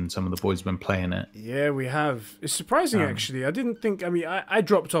you and some of the boys have been playing it. Yeah, we have. It's surprising, actually. I didn't think... I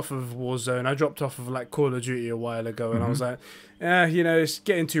dropped off of Warzone. I dropped off of like Call of Duty a while ago, and I was like, it's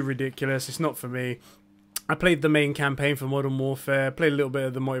getting too ridiculous. It's not for me. I played the main campaign for Modern Warfare, played a little bit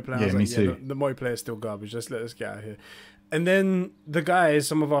of the multiplayer. Yeah, me too. The multiplayer is still garbage. Just let us get out of here. And then the guys,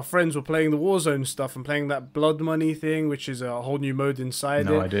 some of our friends, were playing the Warzone stuff and playing that Blood Money thing, which is a whole new mode inside it.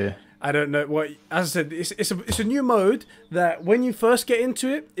 No idea. I don't know what. As I said, it's a new mode that when you first get into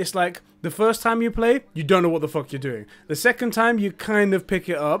it, it's like the first time you play, you don't know what the fuck you're doing. The second time, you kind of pick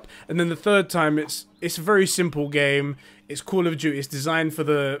it up, and then the third time, it's a very simple game. It's Call of Duty. It's designed for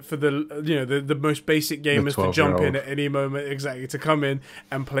the most basic gamers to jump in at any moment, exactly, to come in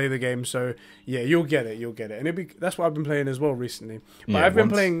and play the game. So yeah, you'll get it, and that's what I've been playing as well recently. But yeah, I've been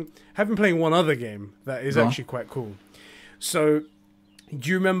playing one other game that is actually quite cool. So, do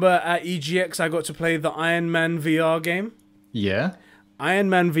you remember at EGX I got to play the Iron Man VR game? Yeah. Iron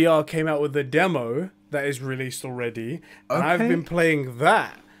Man VR came out with a demo that is released already, and I've been playing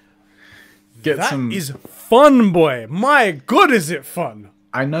that. That is fun, boy. My God, is it fun?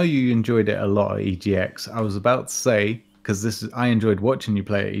 I know you enjoyed it a lot at EGX. I was about to say, because I enjoyed watching you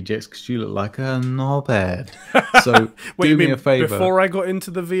play at EGX because you look like a knobhead. So Wait, do me a favor. Before I got into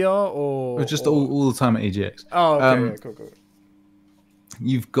the VR, or just all the time at EGX? Oh, okay, cool.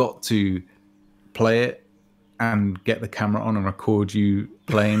 You've got to play it and get the camera on and record you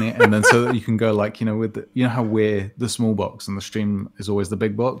playing it, and then so that you can go like, you know, with the, you know how we're the small box and the stream is always the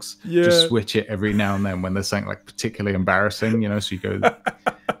big box. Yeah. Just switch it every now and then when there's something like particularly embarrassing, you know. So you go,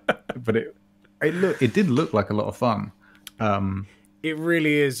 but it did look like a lot of fun. It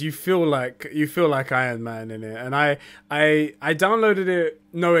really is. You feel like Iron Man in it, and I downloaded it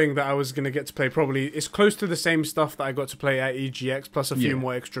knowing that I was gonna get to play probably it's close to the same stuff that I got to play at EGX, plus a few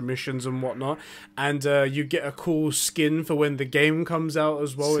more extra missions and whatnot. And you get a cool skin for when the game comes out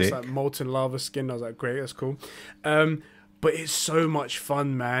as well. Sick. It's like molten lava skin. I was like, great, that's cool. But it's so much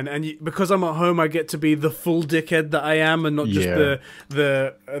fun, man, and because I'm at home, I get to be the full dickhead that I am, and not just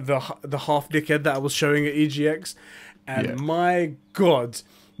the half dickhead that I was showing at EGX. And my God,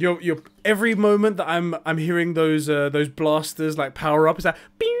 you're every moment that I'm hearing those blasters like power up, it's like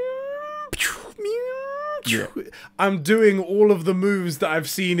I'm doing all of the moves that I've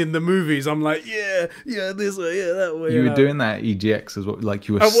seen in the movies. I'm like, yeah, this way, yeah, that way. You were doing that at EGX as well, like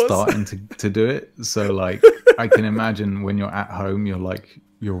you were starting to do it. So like, I can imagine when you're at home,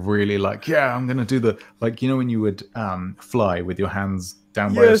 you're really like, yeah, I'm gonna do the, like, you know, when you would fly with your hands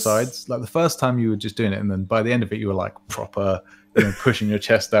down by your sides, like the first time you were just doing it, and then by the end of it you were like proper, you know, pushing your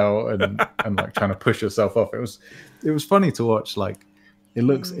chest out and like trying to push yourself off. It was funny to watch. Like it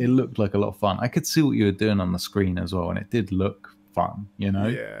looked like a lot of fun. I could see what you were doing on the screen as well, and it did look fun, you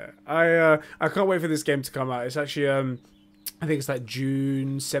know. I can't wait for this game to come out. It's actually I think it's like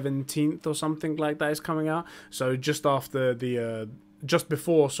June 17th or something like that is coming out, so just after just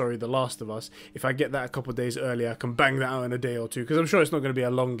before, The Last of Us. If I get that a couple of days earlier, I can bang that out in a day or two, because I'm sure it's not going to be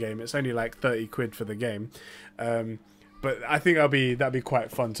a long game. It's only like 30 quid for the game, but I think that'd be quite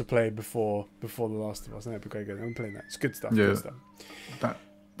fun to play before The Last of Us. That'd be quite good. I'm playing that. It's good stuff. Yeah, good stuff.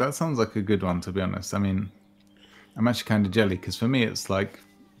 That sounds like a good one, to be honest. I mean, I'm actually kind of jelly, because for me it's like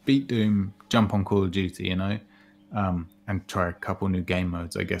beat Doom, jump on Call of Duty, you know, and try a couple new game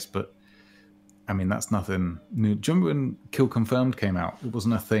modes, I guess, but I mean, that's nothing new. Do you remember when Kill Confirmed came out? It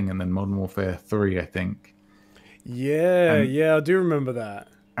wasn't a thing, and then Modern Warfare 3, I think. Yeah, I do remember that.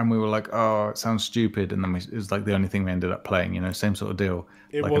 And we were like, oh, it sounds stupid, and then it was like the only thing we ended up playing, you know, same sort of deal.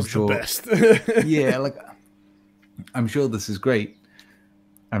 It like, was the best. Yeah, like, I'm sure this is great.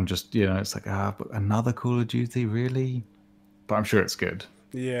 I'm just, you know, it's like, but another Call of Duty, really? But I'm sure it's good.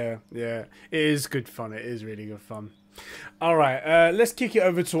 Yeah. It is good fun. It is really good fun. All right, let's kick it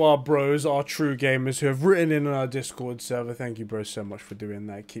over to our bros, our true gamers who have written in on our Discord server. Thank you, bros, so much for doing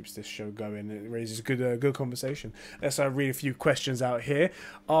that. It keeps this show going. It raises good conversation. Let's read a few questions out here.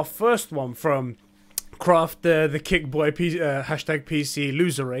 Our first one from Craft, the Kickboy, hashtag PC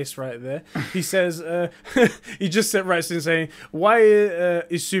loser race right there. He says, he just writes in saying, why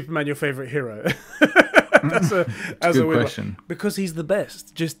is Superman your favorite hero? That's a good question. Because he's the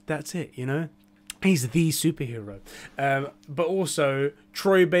best. Just that's it, you know. He's the superhero. But also,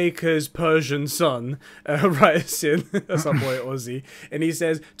 Troy Baker's Persian son writes in, that's our boy Ozzy, and he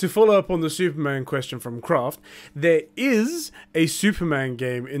says, to follow up on the Superman question from Kraft, there is a Superman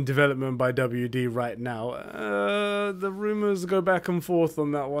game in development by WD right now. The rumors go back and forth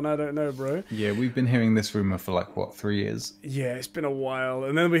on that one. I don't know, bro. Yeah, we've been hearing this rumor for like, what, 3 years? Yeah, it's been a while.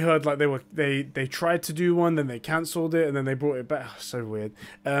 And then we heard like they tried to do one, then they cancelled it, and then they brought it back. Oh, so weird.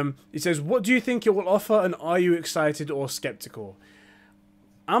 He says, what do you think it will offer, and are you excited or skeptical?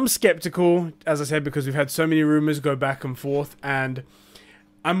 I'm skeptical, as I said, because we've had so many rumors go back and forth, and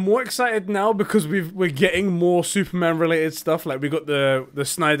I'm more excited now because we're getting more Superman related stuff. Like we got the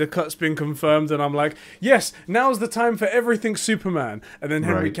Snyder cut's been confirmed, and I'm like, yes, now's the time for everything Superman. And then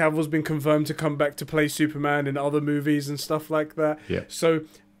Henry Cavill's been confirmed to come back to play Superman in other movies and stuff like that. Yeah. So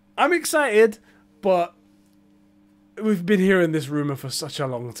I'm excited, but we've been hearing this rumor for such a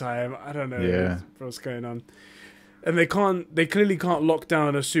long time. I don't know what's going on. And they clearly can't lock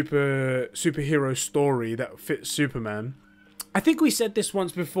down a superhero story that fits Superman. I think we said this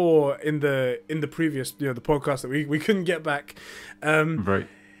once before in the previous, the podcast that we couldn't get back.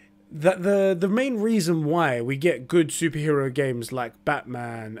 That the main reason why we get good superhero games like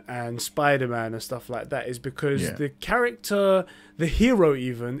Batman and Spider-Man and stuff like that is because the character, the hero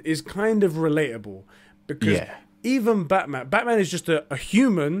even, is kind of relatable. Because even Batman is just a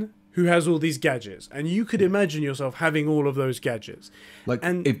human who has all these gadgets, and you could imagine yourself having all of those gadgets. Like,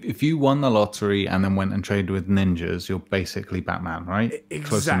 and if you won the lottery and then went and traded with ninjas, you're basically Batman, right?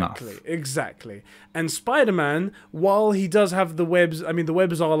 Exactly. And Spider-Man, while he does have the webs, I mean, the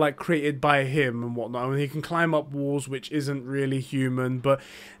webs are like created by him and whatnot, and he can climb up walls, which isn't really human, but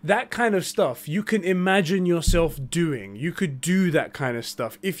that kind of stuff you can imagine yourself doing. You could do that kind of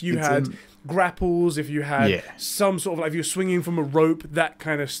stuff if you had grapples, if you had some sort of, like, if you're swinging from a rope, that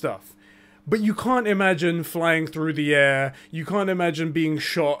kind of stuff. But you can't imagine flying through the air. You can't imagine being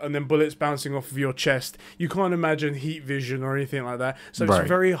shot and then bullets bouncing off of your chest. You can't imagine heat vision or anything like that. So it's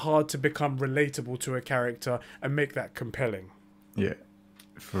very hard to become relatable to a character and make that compelling. Yeah,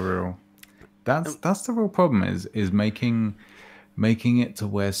 for real. That's the real problem is making it to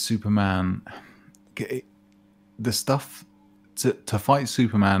where Superman, the stuff to fight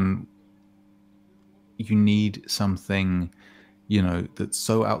Superman, you need something, you know, that's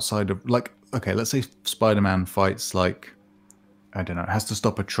so outside of, like, okay, let's say Spider-Man fights, like, I don't know, has to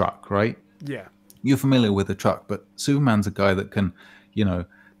stop a truck, right? Yeah. You're familiar with a truck, but Superman's a guy that can, you know,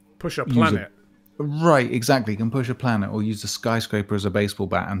 push a planet. Right, exactly. He can push a planet or use a skyscraper as a baseball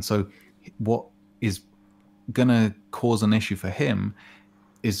bat. And so what is going to cause an issue for him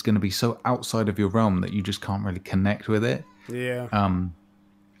is going to be so outside of your realm that you just can't really connect with it. Yeah.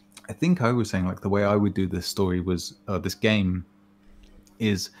 I think I was saying, like, the way I would do this story was, this game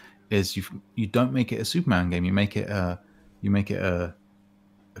is you don't make it a Superman game. You make it a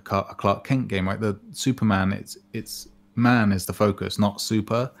Clark Kent game, right? The Superman, it's man is the focus, not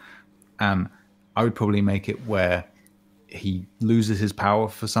super. And I would probably make it where he loses his power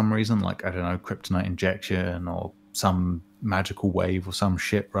for some reason, like, I don't know, kryptonite injection or some magical wave or some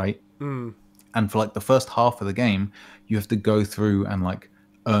shit, right? And for like the first half of the game, you have to go through and like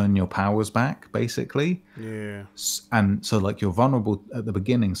earn your powers back, basically. Yeah. And so like you're vulnerable at the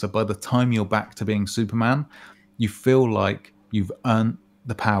beginning. So by the time you're back to being Superman, you feel like you've earned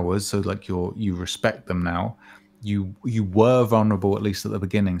the powers. So like you respect them now. You were vulnerable at least at the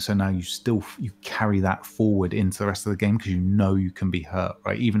beginning, so now you carry that forward into the rest of the game because you know you can be hurt,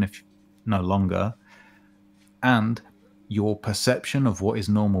 right? Even if no longer. And your perception of what is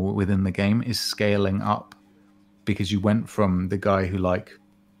normal within the game is scaling up because you went from the guy who, like,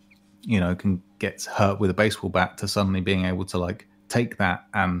 you know, can get hurt with a baseball bat to suddenly being able to like take that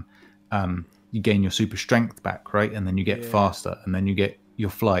and you gain your super strength back, right? And then you get faster, and then you get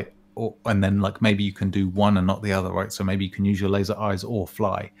your flight. And then like maybe you can do one and not the other, right? So maybe you can use your laser eyes or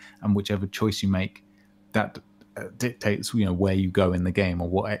fly, and whichever choice you make, that dictates, you know, where you go in the game or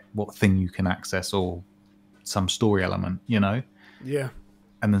what thing you can access or some story element, you know? Yeah.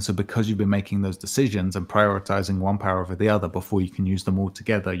 And then so because you've been making those decisions and prioritizing one power over the other before you can use them all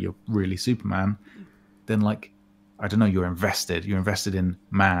together, you're really Superman. Then like, I don't know, you're invested in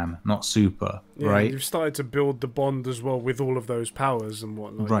man, not super, right? You've started to build the bond as well with all of those powers and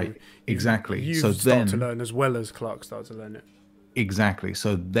whatnot. Right, exactly. You so start then to learn as well as Clark starts to learn it. Exactly.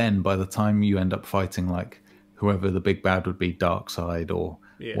 So then by the time you end up fighting like whoever the big bad would be, Darkseid or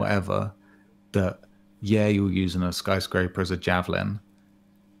whatever, that you're using a skyscraper as a javelin,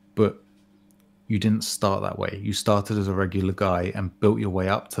 but you didn't start that way. You started as a regular guy and built your way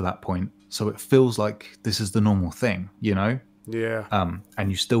up to that point. So it feels like this is the normal thing, you know? Yeah.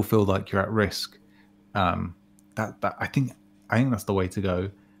 And you still feel like you're at risk. That I think that's the way to go.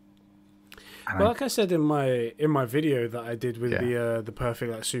 Well, like I said in my video that I did with the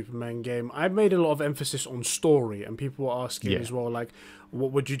perfect like Superman game, I made a lot of emphasis on story, and people were asking as well, like,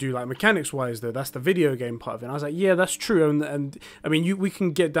 what would you do like mechanics wise though? That's the video game part of it. And I was like, yeah, that's true. And I mean, we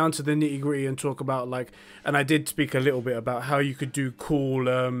can get down to the nitty gritty and talk about like, and I did speak a little bit about how you could do cool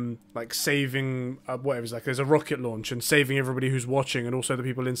like saving whatever, like there's a rocket launch and saving everybody who's watching and also the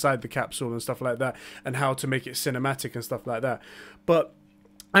people inside the capsule and stuff like that, and how to make it cinematic and stuff like that. But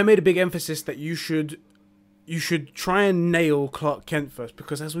I made a big emphasis that you should try and nail Clark Kent first,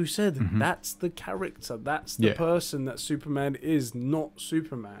 because as we've said, that's the character, that's the person that Superman is, not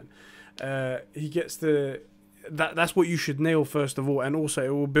Superman. He gets that's what you should nail first of all, and also it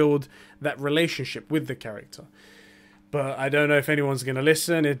will build that relationship with the character. But I don't know if anyone's going to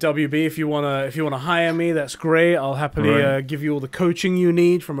listen. WB, if you wanna hire me, that's great. I'll happily give you all the coaching you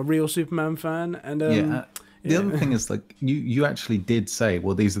need from a real Superman fan. And the other thing is, like, you actually did say,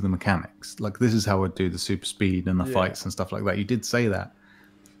 well, these are the mechanics. Like, this is how I do the super speed and the fights and stuff like that. You did say that,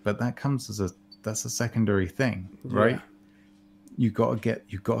 but that comes as that's a secondary thing, right? You gotta get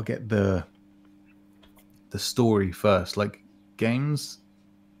the story first. Like,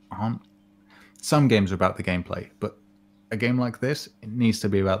 some games are about the gameplay, but a game like this, it needs to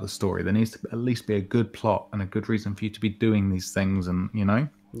be about the story. There needs to at least be a good plot and a good reason for you to be doing these things, and you know.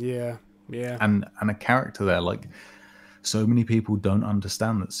 Yeah. And a character there. Like, so many people don't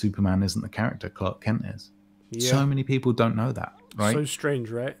understand that Superman isn't the character Clark Kent is. So many people don't know that, right? So strange,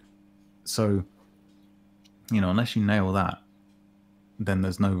 right? So, you know, unless you nail that, then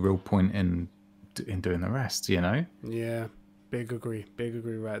there's no real point in doing the rest, you know? Yeah, big agree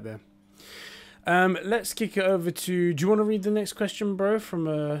right there. Let's kick it over to. Do you want to read the next question, bro? From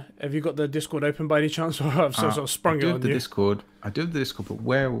have you got the Discord open by any chance, or I've sort of sprung it on you? I do have the Discord, but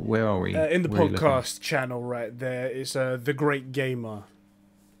where are we? In the podcast channel, right there. It's the Great Gamer.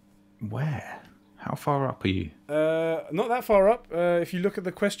 Where? How far up are you? Not that far up. If you look at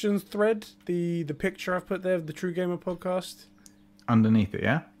the questions thread, the picture I've put there of the True Gamer podcast. Underneath it,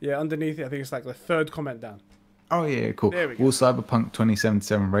 yeah? Yeah, underneath it. I think it's like the third comment down. Oh, yeah, cool. There we go. Will Cyberpunk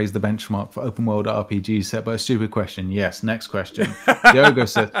 2077 raise the benchmark for open world RPGs set by a stupid question? Yes. Next question. Diogo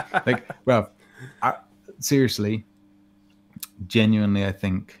said, like, well, seriously, genuinely, I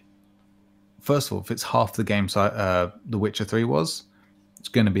think, first of all, if it's half the game The Witcher 3 was, it's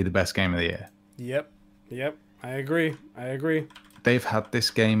going to be the best game of the year. Yep. I agree. They've had this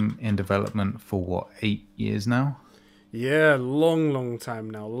game in development for, what, 8 years now? Yeah, long time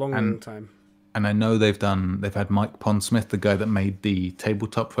now. Long time. And I know they've had Mike Pondsmith, the guy that made the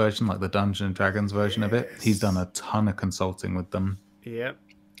tabletop version, like the Dungeons and Dragons version of it. He's done a ton of consulting with them. Yep.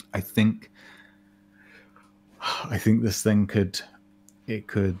 I think this thing could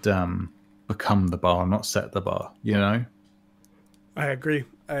become the bar, not set the bar, you know? I agree.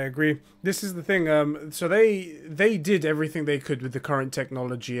 This is the thing. So they did everything they could with the current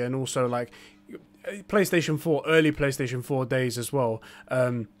technology, and also like PlayStation 4, early PlayStation 4 days as well.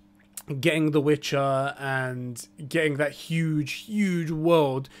 Getting The Witcher and getting that huge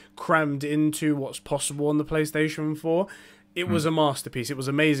world crammed into what's possible on the PlayStation 4. It was a masterpiece. It was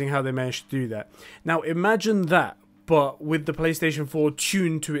amazing how they managed to do that. Now imagine that, but with the PlayStation 4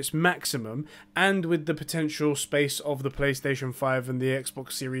 tuned to its maximum, and with the potential space of the PlayStation 5 and the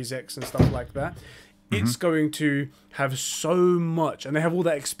Xbox Series X and stuff like that. It's going to have so much, and they have all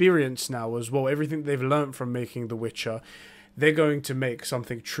that experience now as well, everything they've learned from making The Witcher. They're going to make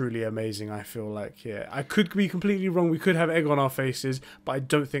something truly amazing, I feel like. Yeah, I could be completely wrong. We could have egg on our faces, but I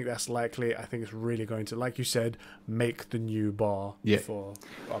don't think that's likely. I think it's really going to, like you said, make the new bar for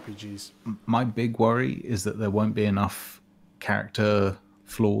RPGs. My big worry is that there won't be enough character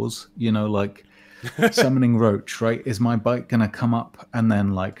flaws, you know, like summoning Roach, right? Is my bike going to come up and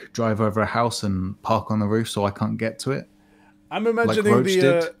then like drive over a house and park on the roof so I can't get to it? I'm imagining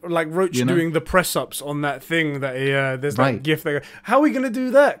Roach doing the press-ups on that thing that there's that gif there. How are we going to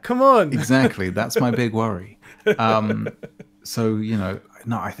do that? Come on. Exactly. That's my big worry. So, you know,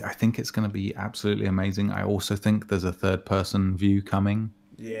 no, I think it's going to be absolutely amazing. I also think there's a third-person view coming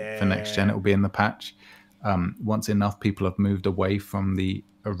for next gen. It will be in the patch. Once enough people have moved away from the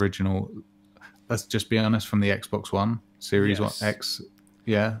original, let's just be honest, from the Xbox One, Series One X,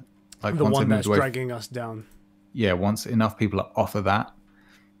 like the one that's dragging us down. Yeah, once enough people are off of that,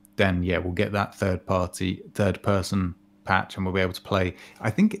 then we'll get that third person patch, and we'll be able to play. I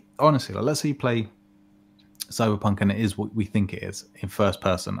think honestly, like, let's say you play Cyberpunk and it is what we think it is in first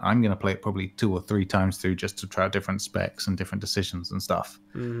person. I'm going to play it probably 2 or 3 times through just to try different specs and different decisions and stuff.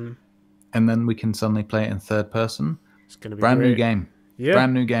 And then we can suddenly play it in third person. It's going to be brand new game. Yeah.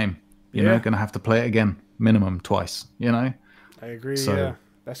 Brand new game. You know, going to have to play it again minimum twice, you know? I agree. So,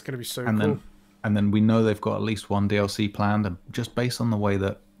 that's going to be so cool. And then we know they've got at least one DLC planned, and just based on the way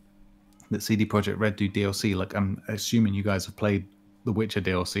that CD Projekt Red do DLC, like I'm assuming you guys have played the Witcher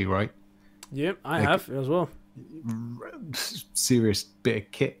DLC, right? Yep, I have as well. Serious bit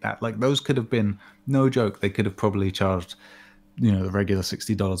of kit that, like, those could have been, no joke, they could have probably charged, you know, the regular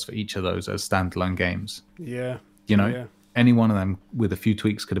 $60 for each of those as standalone games. Yeah. You know, any one of them with a few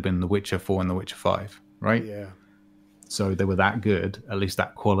tweaks could have been The Witcher 4 and The Witcher 5, right? Yeah. So they were that good, at least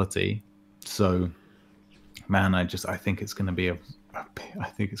that quality. So, man, I think it's going to be a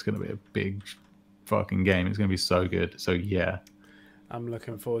big fucking game. It's going to be so good. So yeah, I'm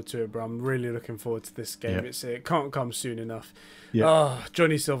looking forward to it, bro. I'm really looking forward to this game. It can't come soon enough. Yeah. Oh,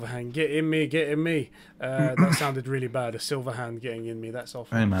 Johnny Silverhand, get in me. That sounded really bad. A Silverhand getting in me. That's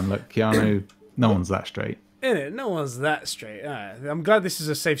awful. Hey man, look, Keanu. No one's that straight. Innit? No one's that straight. I'm glad this is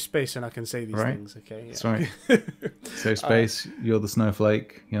a safe space and I can say these things. Okay, that's right. Safe space. You're the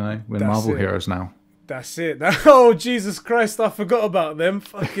snowflake. You know, we're Marvel heroes now. That's it. Oh, Jesus Christ! I forgot about them.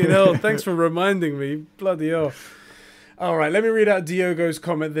 Fucking hell! Thanks for reminding me. Bloody hell! All right, let me read out Diogo's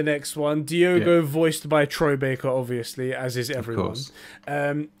comment. The next one, Diogo voiced by Troy Baker, obviously, as is everyone.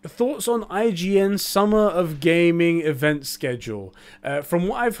 Thoughts on IGN's Summer of Gaming event schedule? From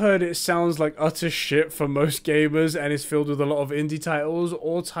what I've heard, it sounds like utter shit for most gamers and is filled with a lot of indie titles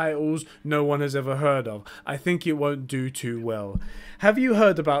or titles no one has ever heard of. I think it won't do too well. Have you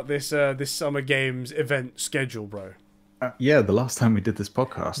heard about this this Summer Games event schedule, bro? Yeah, the last time we did this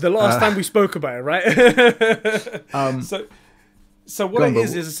podcast. The last time we spoke about it, right? So what it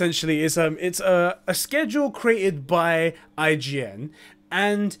is essentially it's a schedule created by IGN,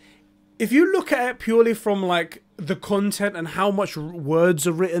 and if you look at it purely from like the content and how much words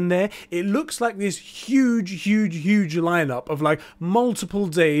are written there, it looks like this huge lineup of like multiple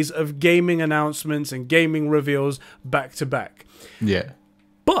days of gaming announcements and gaming reveals back to back. Yeah.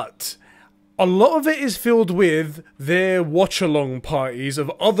 But a lot of it is filled with their watch-along parties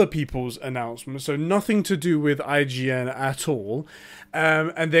of other people's announcements, so nothing to do with IGN at all.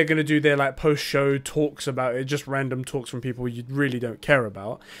 And they're going to do their like post-show talks about it, just random talks from people you really don't care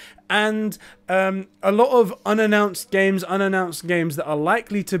about. And a lot of unannounced games that are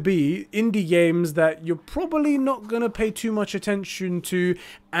likely to be indie games that you're probably not going to pay too much attention to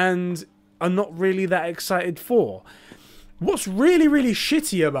and are not really that excited for. What's really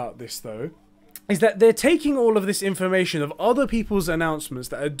shitty about this, though, is that they're taking all of this information of other people's announcements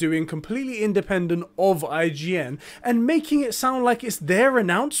that are doing completely independent of IGN and making it sound like it's their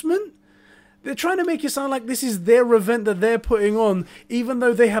announcement. They're trying to make it sound like this is their event that they're putting on, even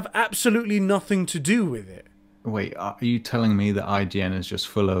though they have absolutely nothing to do with it. Wait, are you telling me that IGN is just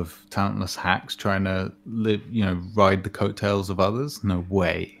full of talentless hacks trying to live, ride the coattails of others? No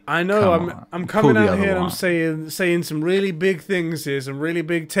way. I know. I'm coming out here and I'm saying some really big things here, some really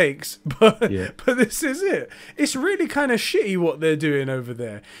big takes, but this is it. It's really kind of shitty what they're doing over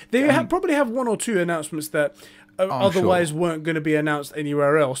there. They probably have one or two announcements that otherwise weren't going to be announced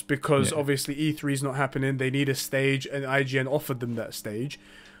anywhere else because obviously E3 is not happening. They need a stage, and IGN offered them that stage,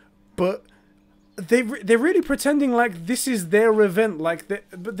 but they're really pretending like this is their event. But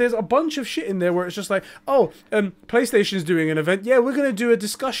there's a bunch of shit in there where it's just like, oh, PlayStation's doing an event. Yeah, we're gonna do a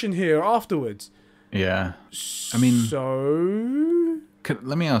discussion here afterwards. Yeah, I mean, so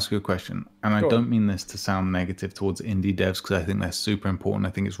let me ask you a question, and I don't mean this to sound negative towards indie devs because I think they're super important.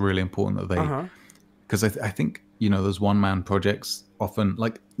 I think it's really important that they, because I think those one-man projects often,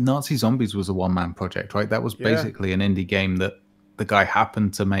 like Nazi Zombies was a one-man project, right? That was basically an indie game that the guy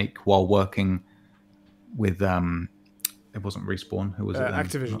happened to make while working with it wasn't Respawn. Who was it then?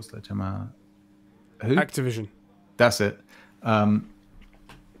 Activision. Who? Activision. That's it. And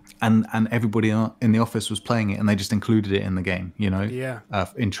everybody in the office was playing it, and they just included it in the game. In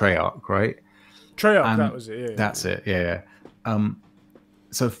Treyarch, right? Treyarch, that was it. Yeah, that's it. Yeah.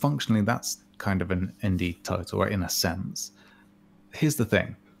 So functionally, that's kind of an indie title, right? In a sense. Here's the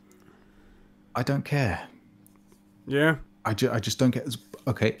thing. I don't care. Yeah. I just don't get.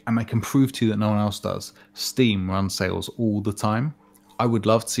 Okay, and I can prove to you that no one else does. Steam runs sales all the time. I would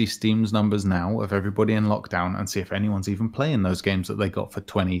love to see Steam's numbers now of everybody in lockdown and see if anyone's even playing those games that they got for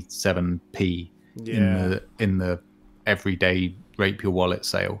 27p in the everyday rape your wallet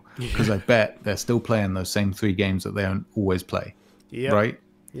sale. Because I bet they're still playing those same 3 games that they don't always play. Right?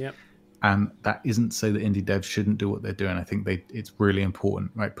 Yep. And that isn't to say that indie devs shouldn't do what they're doing. I think it's really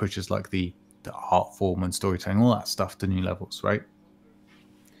important, right? Pushes like the art form and storytelling, all that stuff to new levels, right?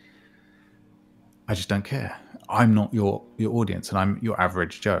 I just don't care. I'm not your audience, and I'm your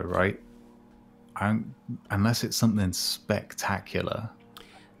average Joe, right? Unless it's something spectacular.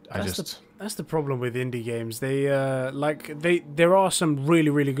 That's the problem with indie games. There are some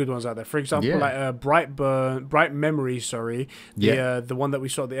really good ones out there. For example, like Bright Memory, the one that we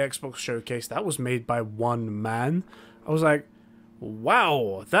saw at the Xbox showcase, that was made by one man. I was like,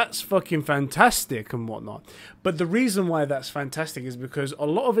 wow, that's fucking fantastic and whatnot. But the reason why that's fantastic is because a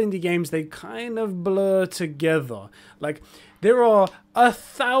lot of indie games, they kind of blur together. Like, there are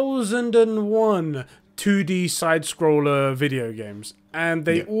 1,001 2D side-scroller video games, and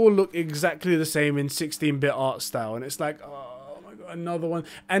they all look exactly the same in 16-bit art style. And it's like, oh my god, another one.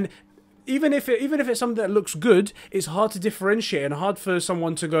 And even if it's something that looks good, it's hard to differentiate and hard for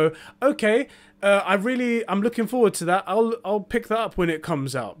someone to go, okay, I'm looking forward to that. I'll pick that up when it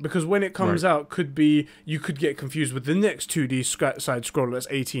comes out, because when it comes out, you could get confused with the next 2D side scroller that's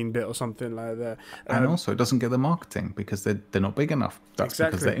 18-bit or something like that. And also, it doesn't get the marketing because they're not big enough. That's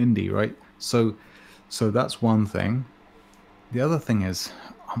because they're indie, right? So that's one thing. The other thing is,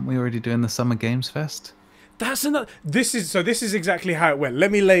 aren't we already doing the Summer Games Fest? That's another. This is exactly how it went.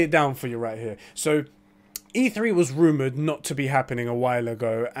 Let me lay it down for you right here. So, E3 was rumored not to be happening a while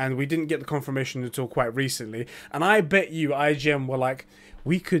ago, and we didn't get the confirmation until quite recently. And I bet you IGN were like,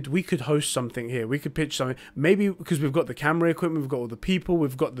 we could host something here. We could pitch something. Maybe because we've got the camera equipment, we've got all the people,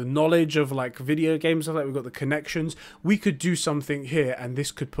 we've got the knowledge of like video games, stuff like we've got the connections. We could do something here, and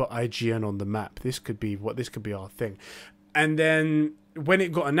this could put IGN on the map. This could be our thing. And then when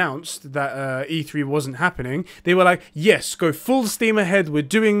it got announced that E3 wasn't happening, they were like, yes, go full steam ahead. We're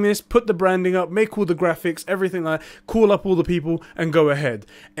doing this. Put the branding up, make all the graphics, everything like that, call up all the people and go ahead.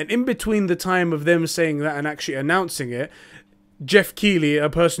 And in between the time of them saying that and actually announcing it, Jeff Keighley, a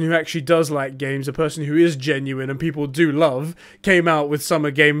person who actually does like games, a person who is genuine and people do love, came out with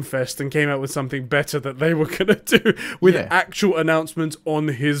Summer Game Fest and came out with something better that they were going to do with actual announcements on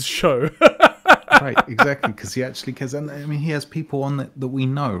his show. Right, exactly, because he actually cares. And I mean, he has people on that we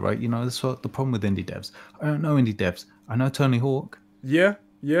know, right? You know, that's what the problem with indie devs. I don't know indie devs. I know Tony Hawk. Yeah.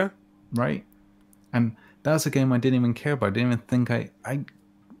 Right? And that's a game I didn't even care about. I didn't even think I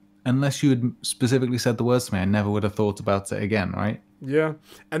unless you had specifically said the words to me, I never would have thought about it again, right? Yeah.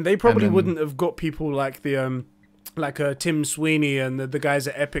 And they probably wouldn't have got people like the Tim Sweeney and the guys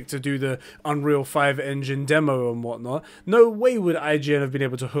at Epic to do the Unreal 5 engine demo and whatnot. No way would IGN have been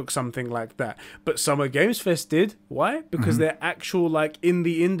able to hook something like that. But Summer Games Fest did. Why? Because they're actual, like, in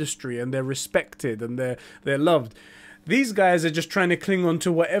the industry and they're respected and they're loved. These guys are just trying to cling on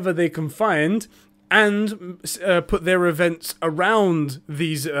to whatever they can find and put their events around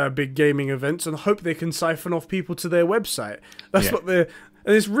these big gaming events and hope they can siphon off people to their website. That's what they're...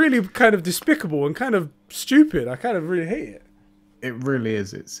 And it's really kind of despicable and kind of stupid. I kind of really hate it. It really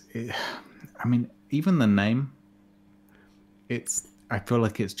is. I mean, even the name, I feel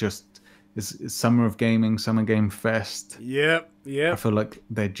like it's Summer of Gaming, Summer Game Fest. Yep. I feel like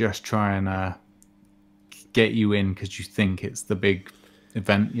they're just trying to get you in because you think it's the big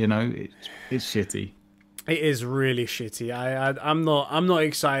event, you know? It's shitty. It is really shitty. I'm not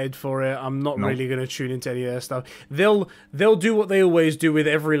excited for it. I'm not really going to tune into any of their stuff. They'll do what they always do with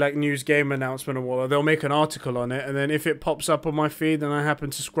every like news game announcement or whatever. They'll make an article on it, and then if it pops up on my feed and I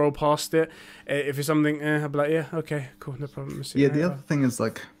happen to scroll past it, if it's something, I'll be like, yeah, okay, cool, no problem. Yeah, the other thing is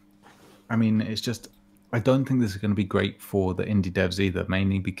like, I mean, it's just I don't think this is going to be great for the indie devs either.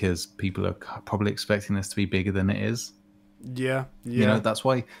 Mainly because people are probably expecting this to be bigger than it is. Yeah. You know, that's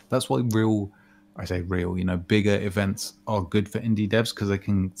why real, you know, bigger events are good for indie devs because they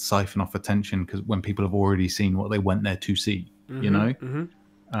can siphon off attention because when people have already seen what they went there to see, you know?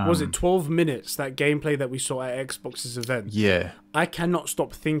 Was it 12 minutes, that gameplay that we saw at Xbox's event? Yeah. I cannot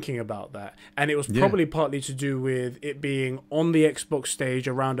stop thinking about that. And it was probably partly to do with it being on the Xbox stage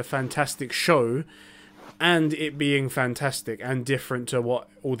around a fantastic show and it being fantastic and different to what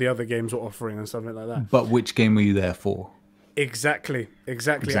all the other games were offering and something like that. But which game were you there for? Exactly.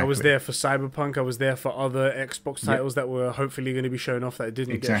 I was there for Cyberpunk. I was there for other Xbox titles that were hopefully going to be shown off that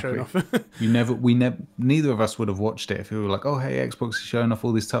didn't get shown off. Neither of us would have watched it if we were like, oh, hey, Xbox is showing off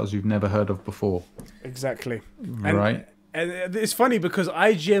all these titles you've never heard of before. Exactly. Right. And it's funny because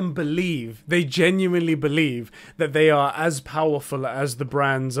IGN they genuinely believe that they are as powerful as the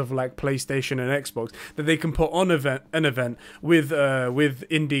brands of like PlayStation and Xbox, that they can put on an event with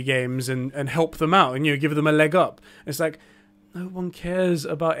indie games and help them out and, you know, give them a leg up. It's like, no one cares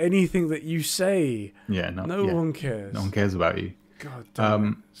about anything that you say. Yeah, no one cares. No one cares about you. God damn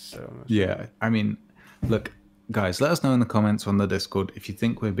it. So much. Yeah, I mean, look, guys, let us know in the comments on the Discord if you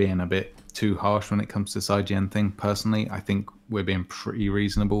think we're being a bit too harsh when it comes to this IGN thing. Personally, I think we're being pretty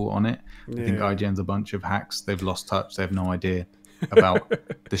reasonable on it. I think IGN's a bunch of hacks. They've lost touch. They have no idea about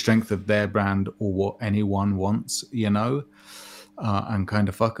the strength of their brand or what anyone wants, you know, and kind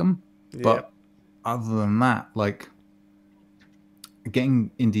of fuck them. But other than that, like, getting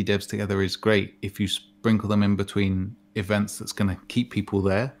indie devs together is great if you sprinkle them in between events that's going to keep people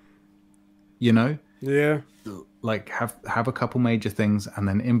there, you know? Yeah. Like, have a couple major things, and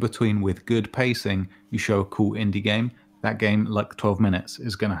then in between with good pacing, you show a cool indie game. That game, like 12 minutes,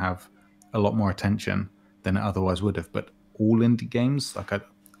 is going to have a lot more attention than it otherwise would have. But all indie games, like,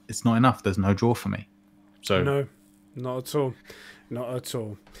 it's not enough. There's no draw for me. So no, not at all. Not at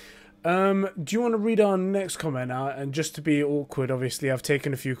all. Do you want to read our next comment out? And just to be awkward, obviously, I've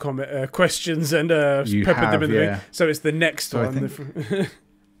taken a few questions and peppered them in the ring. So it's the next one.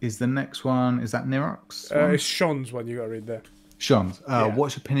 Is the next one, is that Nirox? It's Sean's one you got to read there. Sean's.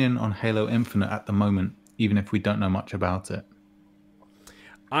 What's your opinion on Halo Infinite at the moment, even if we don't know much about it?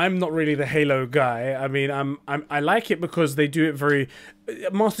 I'm not really the Halo guy. I mean, I like it because they do it very...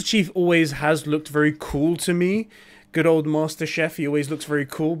 Master Chief always has looked very cool to me. Good old Master Chef, he always looks very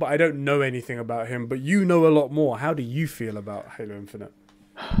cool, but I don't know anything about him. But you know a lot more. How do you feel about Halo Infinite?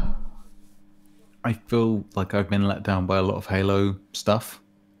 I feel like I've been let down by a lot of Halo stuff.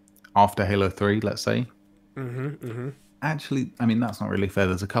 After Halo 3, let's say. Actually, I mean, that's not really fair.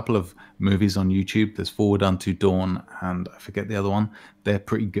 There's a couple of movies on YouTube. There's Forward Unto Dawn, and I forget the other one. They're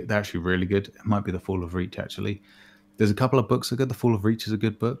pretty good. They're actually really good. It might be The Fall of Reach, actually. There's a couple of books that are good. The Fall of Reach is a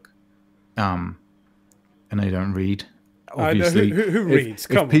good book. I know you don't read. Obviously, who reads?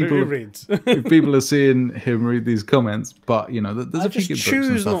 Come on, who reads? If people are seeing him read these comments, but, you know, there's a few good books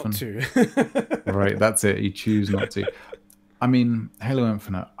and stuff. I just choose not to. Right, that's it. You choose not to. I mean, Halo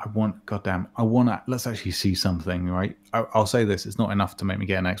Infinite, goddamn, let's actually see something, right? I'll say this, it's not enough to make me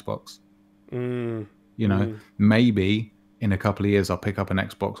get an Xbox. You know, maybe in a couple of years I'll pick up an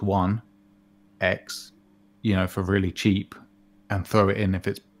Xbox One X, you know, for really cheap and throw it in if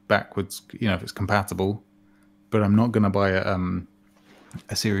it's backwards, you know, if it's compatible. But I'm not going to buy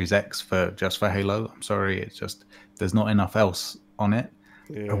a Series X just for Halo. I'm sorry, it's just, there's not enough else on it.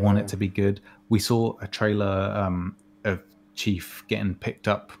 I want it to be good. We saw a trailer of Chief getting picked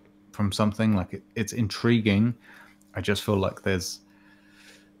up from something, like it's intriguing. I just feel like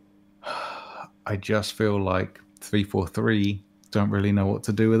 343 don't really know what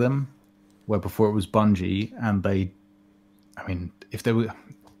to do with him, where before it was Bungie, and I mean, if they were,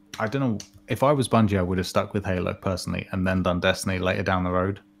 I don't know, if I was Bungie, I would have stuck with Halo personally and then done Destiny later down the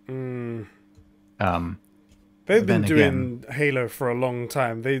road. They've been doing Halo for a long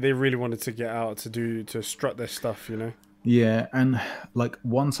time. They really wanted to get out to strut their stuff, you know. Yeah, and like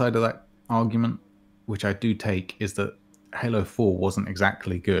one side of that argument, which I do take, is that Halo 4 wasn't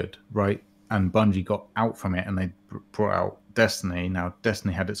exactly good, right? And Bungie got out from it and they brought out Destiny. Now,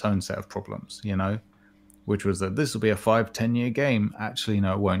 Destiny had its own set of problems, you know, which was that this will be a 5-10 year game. Actually,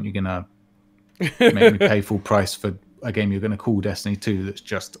 no, it won't. You're going to make me pay full price for a game you're going to call Destiny 2 that's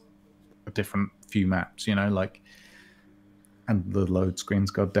just a different few maps, you know, like, and the load screens,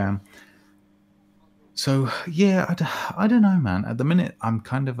 goddamn. So, yeah, I don't know, man. At the minute, I'm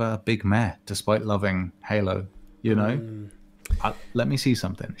kind of a big meh, despite loving Halo, you know? Let me see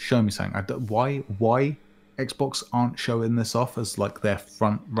something. Show me something. Why Xbox aren't showing this off as, like, their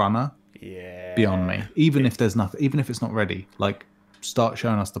front runner? Yeah. Beyond me. Even if there's nothing, even if it's not ready, like, start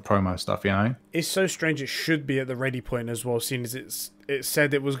showing us the promo stuff, you know? It's so strange. It should be at the ready point as well, seeing as it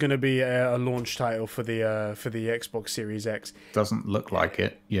said it was going to be a launch title for the Xbox Series X. Doesn't look like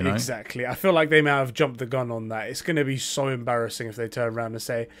it, you know? Exactly. I feel like they may have jumped the gun on that. It's going to be so embarrassing if they turn around and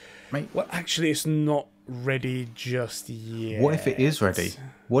say, Mate, well, actually, it's not ready just yet. What if it is ready?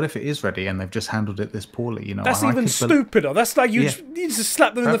 What if it is ready and they've just handled it this poorly? You know, that's even stupider. That's like you just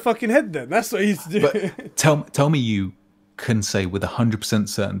slap them in the fucking head. Then that's what you need to do. But tell me you can say with 100%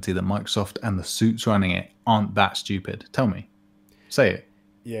 certainty that Microsoft and the suits running it aren't that stupid. Tell me, say it.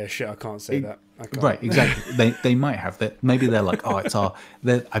 Yeah, shit, I can't say that. I can't. Right, exactly. they might have that. Maybe they're like, oh, it's our.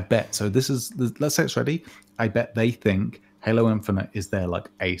 I bet. So this is. Let's say it's ready. I bet they think Halo Infinite is their like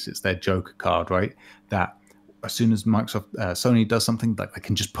ace. It's their Joker card, right? That as soon as Microsoft, Sony does something, like they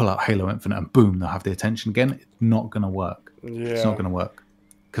can just pull out Halo Infinite and boom, they'll have the attention again. It's not gonna work. Yeah. It's not gonna work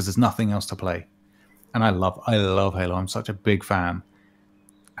because there's nothing else to play. And I love Halo. I'm such a big fan,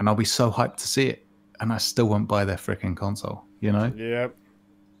 and I'll be so hyped to see it. And I still won't buy their freaking console. You know? Yep.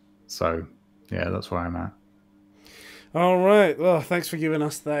 So, yeah, that's where I'm at. All right. Well, thanks for giving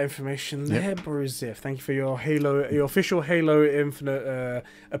us that information there, Bruzif. Thank you for your official Halo Infinite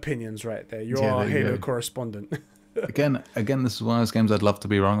opinions right there. You're our Halo correspondent. Again, this is one of those games I'd love to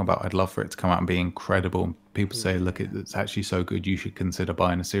be wrong about. I'd love for it to come out and be incredible. People say, look, it's actually so good, you should consider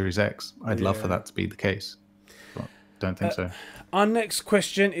buying a Series X. I'd love for that to be the case. But don't think so. Our next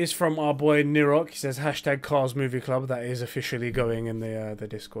question is from our boy Nirok. He says, #Cars Movie Club. That is officially going in the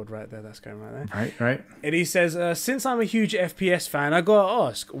Discord right there. That's going right there. Right. And he says, since I'm a huge FPS fan, I got to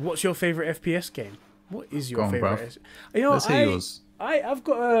ask, what's your favorite FPS game? What is your favorite? You know, let's hear yours. I've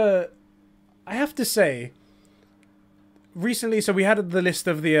got a... I have to say... Recently, so we had the list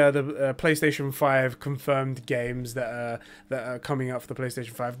of the PlayStation 5 confirmed games that are coming out for the PlayStation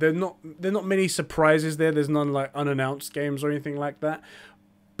 5. They're not many surprises there. There's none like unannounced games or anything like that.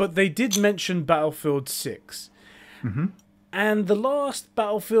 But they did mention Battlefield 6. Mm-hmm. And the last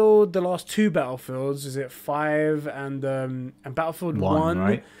two Battlefields, is it 5 and Battlefield 1?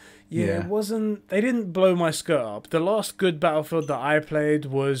 Right? Yeah, it wasn't... They didn't blow my skirt up. The last good Battlefield that I played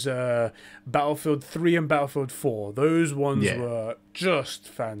was Battlefield 3 and Battlefield 4. Those ones were just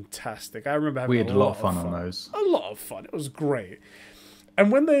fantastic. I remember having a lot of fun on those. A lot of fun. It was great.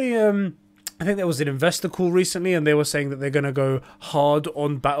 And when they... I think there was an investor call recently, and they were saying that they're going to go hard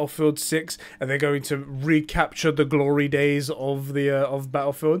on Battlefield 6, and they're going to recapture the glory days of the of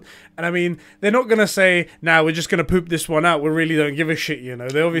Battlefield. And I mean, they're not going to say, "Nah, we're just going to poop this one out. We really don't give a shit." You know,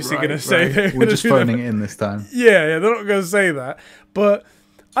 they're obviously going to say, "We're just phoning it in this time." Yeah, they're not going to say that, but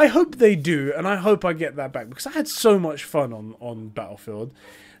I hope they do, and I hope I get that back because I had so much fun on Battlefield.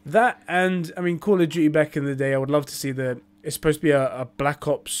 That and I mean, Call of Duty back in the day, I would love to see the. It's supposed to be a Black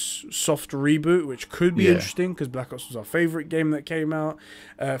Ops soft reboot, which could be interesting because Black Ops was our favorite game that came out,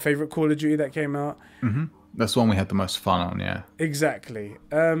 favorite Call of Duty that came out. Mm-hmm. That's the one we had the most fun on, yeah. Exactly.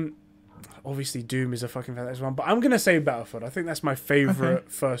 Obviously, Doom is a fucking fantastic one, but I'm gonna say Battlefield. I think that's my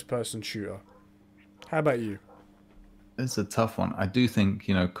favorite first-person shooter. How about you? it's a tough one. I do think,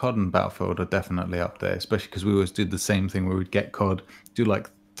 you know, COD and Battlefield are definitely up there, especially because we always did the same thing where we'd get COD, do like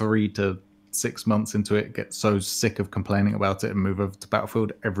 3 to 6 months into it, get so sick of complaining about it, and move over to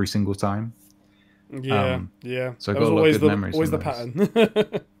Battlefield every single time. Yeah, yeah. So I That got was a lot of good memories. always on the those.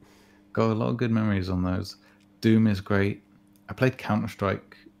 pattern. Got a lot of good memories on those. Doom is great. I played Counter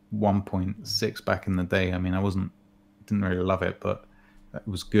Strike 1.6 back in the day. I mean, didn't really love it, but it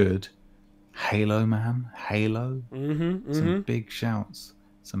was good. Halo, man, Halo. Some big shouts.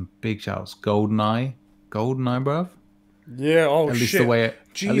 Some big shouts. GoldenEye, bruv. Yeah. Oh At least shit.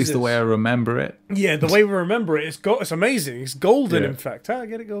 at least the way I remember it. Yeah, the way we remember it, it's amazing. It's golden, Yeah. in fact. I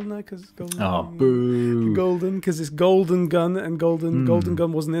get it, golden because it's golden. Oh, boo. Golden because it's golden gun, and golden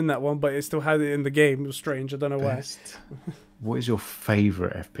gun wasn't in that one, but it still had it in the game. It was strange. I don't know why. Best. What is your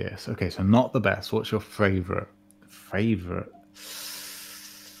favorite FPS? Okay, so not the best. What's your favorite?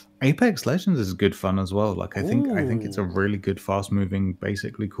 Apex Legends is good fun as well. Like I think it's a really good, fast-moving,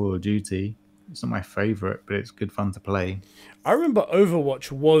 basically Call of Duty. It's not my favorite, but it's good fun to play. I remember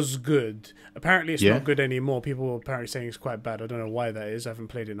Overwatch was good. Apparently, it's Yeah. not good anymore. People are apparently saying it's quite bad. I don't know why that is. I haven't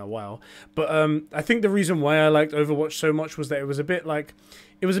played it in a while. But I think the reason why I liked Overwatch so much was that it was a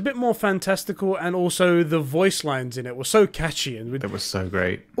bit more fantastical, and also the voice lines in it were so catchy, and That was so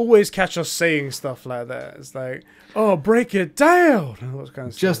great. always catch us saying stuff like that. It's like, oh, break it down. And all that kind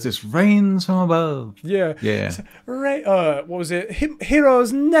of stuff. Justice reigns from above. Yeah. Yeah. What was it?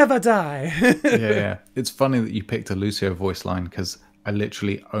 Heroes never die. Yeah. It's funny that you picked a Lucio voice line because I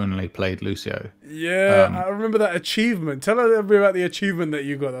literally only played Lucio. Yeah, I remember that achievement. Tell everybody about the achievement that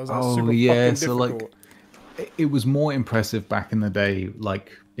you got. That was like, super fucking difficult. Like it was more impressive back in the day,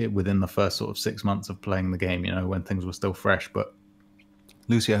 like within the first sort of 6 months of playing the game, you know, when things were still fresh. But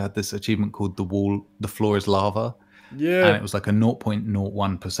Lucio had this achievement called the floor is lava. Yeah. And it was like a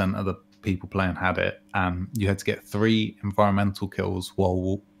 0.01% of the people playing had it. And you had to get 3 environmental kills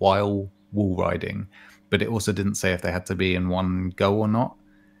while wall riding. But it also didn't say if they had to be in one go or not.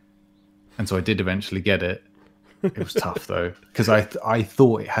 And so I did eventually get it. It was tough though, because I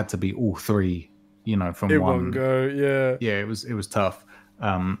thought it had to be all 3, you know, from in one one go. Yeah. Yeah, it was tough.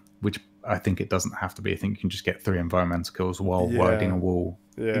 Which I think it doesn't have to be. I think you can just get 3 environmental kills while riding a wall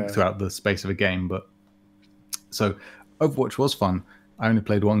throughout the space of a game. But so Overwatch was fun. I only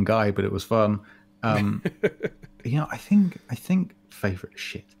played one guy, but it was fun. You know, I think favorite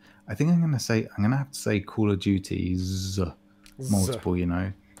shit. I think I'm gonna have to say Call of Duty's multiple. You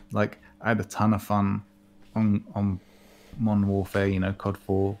know, like I had a ton of fun on Modern Warfare. You know, COD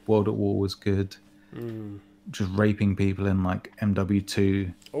 4, World at War was good. Just raping people in like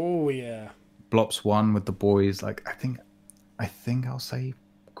MW2. Oh yeah. Blops 1 with the boys. Like I think I'll say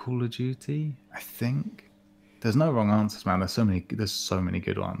Call of Duty. I think. There's no wrong answers, man. There's so many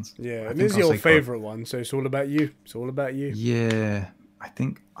good ones. Yeah, and this is your favorite one, so it's all about you. It's all about you. Yeah, I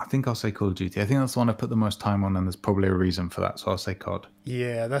think I'll say Call of Duty. I think that's the one I put the most time on, and there's probably a reason for that. So I'll say COD.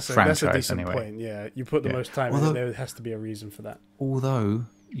 Yeah, that's a decent anyway. point. Yeah, you put the most time in, there has to be a reason for that. Although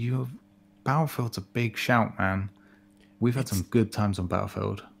Battlefield's a big shout, man. We've had some good times on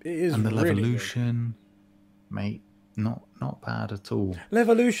Battlefield. It is, and the really Levolution, mate. Not bad at all.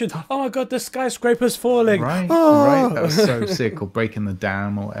 Levolution. Oh my god, the skyscraper's falling. Right, oh. right. That was so sick. Or breaking the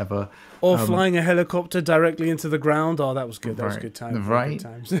dam or whatever. Or flying a helicopter directly into the ground. Oh, that was good. That was a good time. Right.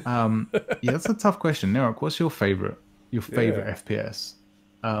 Good times. Yeah, that's a tough question. Nirok, what's your favorite FPS?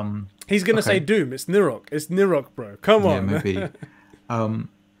 He's gonna say Doom. It's Nirok. It's Nirok, bro. Come on. Yeah, maybe.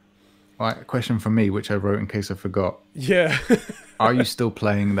 Right, a question from me, which I wrote in case I forgot. Yeah. Are you still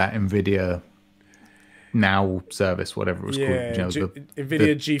playing that NVIDIA Now service, whatever it was called? You know,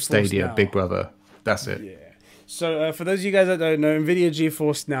 NVIDIA GeForce Stadia, Now. Big Brother. That's it. Yeah. So for those of you guys that don't know, NVIDIA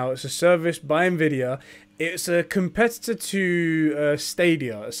GeForce Now, it's a service by NVIDIA. It's a competitor to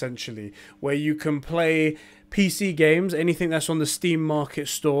Stadia, essentially, where you can play PC games, anything that's on the Steam Market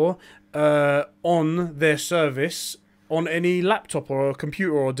Store, on their service, on any laptop or a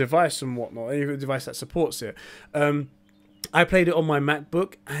computer or device and whatnot, any device that supports it. I played it on my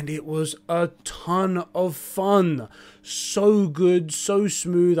MacBook, and it was a ton of fun. So good, so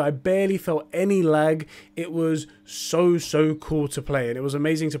smooth. I barely felt any lag. It was so cool to play, and it was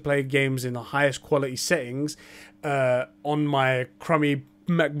amazing to play games in the highest quality settings on my crummy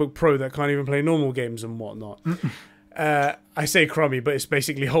MacBook Pro that can't even play normal games and whatnot. I say crummy, but it's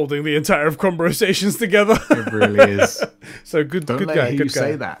basically holding the entire of conversations together. It really is. So good, Don't good let guy. you Good guy.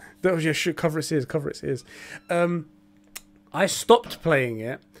 say that. That was cover its ears. Cover its ears. I stopped playing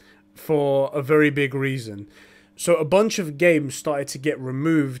it for a very big reason. So a bunch of games started to get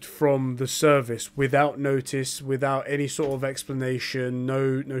removed from the service without notice, without any sort of explanation,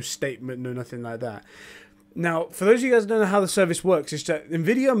 no statement, no nothing like that. Now, for those of you guys who don't know how the service works, is that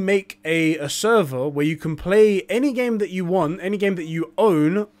Nvidia make a server where you can play any game that you want, any game that you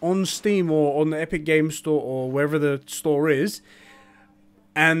own on Steam or on the Epic Games Store or wherever the store is,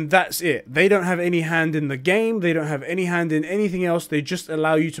 and that's it. They don't have any hand in the game. They don't have any hand in anything else. They just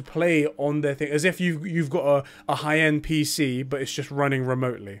allow you to play on their thing, as if you've got a high-end PC, but it's just running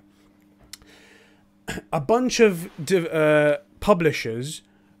remotely. A bunch of publishers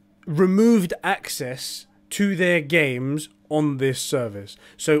removed access to their games on this service.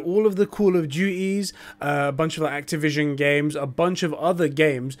 So all of the Call of Duties, a bunch of Activision games, a bunch of other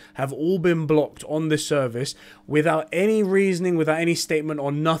games have all been blocked on this service without any reasoning, without any statement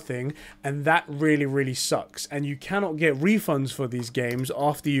or nothing, and that really, really sucks. And you cannot get refunds for these games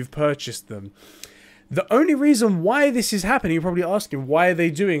after you've purchased them. The only reason why this is happening, you're probably asking, why are they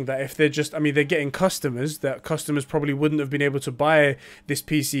doing that if they're just, I mean, they're getting customers, that customers probably wouldn't have been able to buy this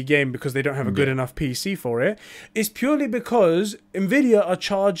PC game because they don't have a good enough PC for it. It's purely because Nvidia are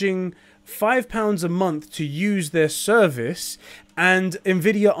charging £5 a month to use their service, and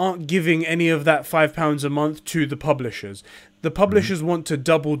Nvidia aren't giving any of that £5 a month to the publishers. The publishers want to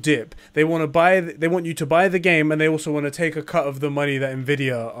double dip. They want to buy. They want you to buy the game, and they also want to take a cut of the money that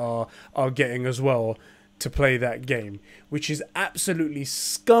Nvidia are getting as well to play that game, which is absolutely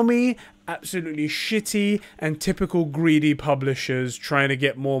scummy, absolutely shitty, and typical greedy publishers trying to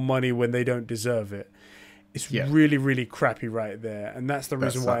get more money when they don't deserve it. It's really, really crappy right there, and that's the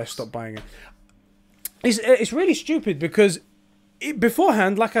reason why I stopped buying it. It's really stupid because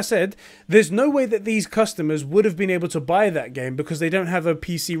beforehand, like I said, there's no way that these customers would have been able to buy that game because they don't have a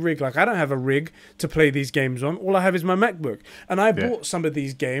PC rig. Like, I don't have a rig to play these games on. All I have is my MacBook. And I bought some of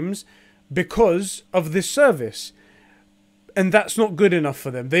these games because of this service. And that's not good enough for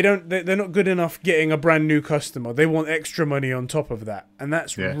them. They're not good enough getting a brand new customer. They want extra money on top of that. And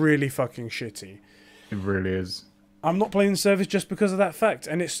that's really fucking shitty. It really is. I'm not playing the service just because of that fact.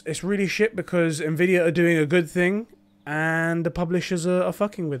 And it's really shit because Nvidia are doing a good thing, and the publishers are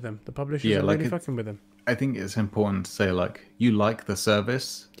fucking with them. The publishers are really fucking with them. I think it's important to say, like, you like the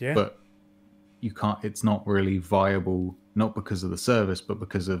service, but you can't. It's not really viable, not because of the service, but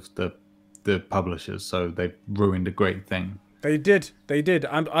because of the publishers. So they've ruined a great thing. They did.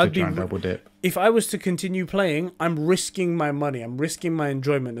 I'd be double dip. If I was to continue playing, I'm risking my money. I'm risking my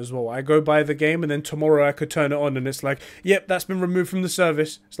enjoyment as well. I go buy the game, and then tomorrow I could turn it on, and it's like, yep, that's been removed from the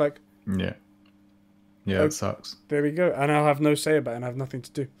service. It's like, yeah, it sucks. There we go. And I'll have no say about it and I have nothing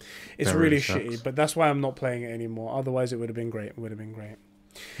to do. It's really shitty, but that's why I'm not playing it anymore. Otherwise, it would have been great. It would have been great.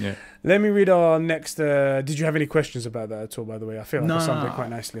 Yeah. Let me read our next... did you have any questions about that at all, by the way? I feel like I summed it quite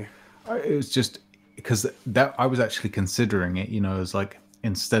nicely. It was just... Because that I was actually considering it, you know, as like,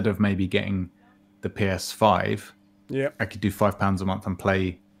 instead of maybe getting the PS5, I could do £5 a month and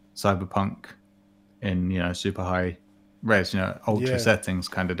play Cyberpunk in, you know, super high res, you know, ultra settings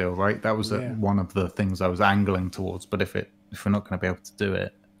kind of deal, right? That was one of the things I was angling towards. But if we're not going to be able to do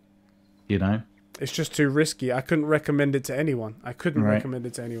it, you know, it's just too risky. I couldn't recommend it to anyone. Recommend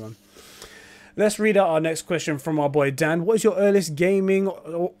it to anyone. Let's read out our next question from our boy Dan. What is your earliest gaming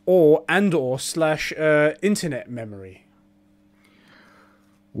or internet memory?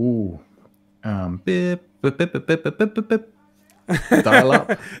 Ooh, bip, bip, bip, bip, bip, bip, bip, bip. Dial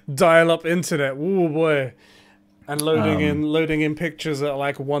up. Dial up internet. Ooh boy. And loading in pictures at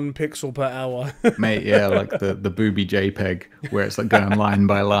like 1 pixel per hour. Mate, yeah, like the booby JPEG where it's like going line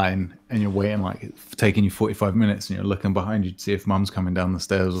by line and you're waiting, like it's taking you 45 minutes and you're looking behind you to see if mum's coming down the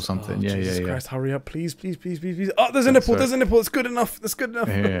stairs or something. Oh, Jesus Christ, hurry up, please. Oh, there's a nipple, It's good enough. That's good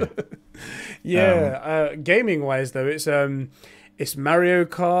enough. Yeah. Gaming wise though, it's Mario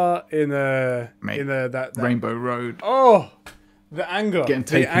Kart in that Rainbow Road. Oh, the anger.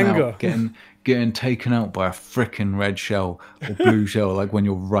 Getting taken out by a frickin' red shell or blue shell, like when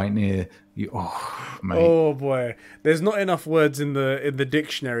you're right near you. Oh, mate. Oh boy, there's not enough words in the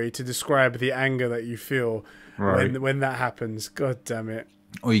dictionary to describe the anger that you feel when that happens. God damn it!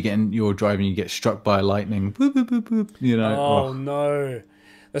 Or you're driving, you get struck by lightning. Boop, boop, boop, boop, you know. Oh no.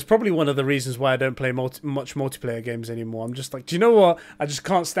 That's probably one of the reasons why I don't play much multiplayer games anymore. I'm just like, do you know what? I just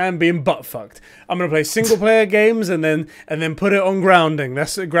can't stand being butt fucked. I'm gonna play single player games and then put it on grounding.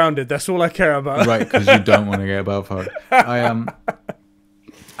 That's grounded. That's all I care about. Right, because you don't want to get butt fucked. I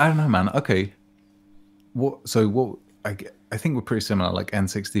don't know, man. Okay, I think we're pretty similar, like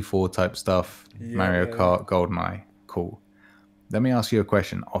N64 type stuff, Mario Kart, GoldenEye. Cool. Let me ask you a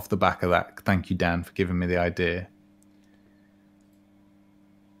question off the back of that. Thank you, Dan, for giving me the idea.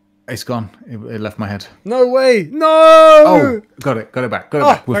 It's gone. It left my head. No way. No. Oh, got it back.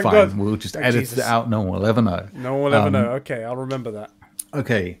 We're fine. God. We'll just edit it out. No one will ever know. No one will ever know. Okay, I'll remember that.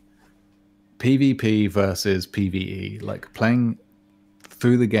 Okay. PvP versus PvE, like playing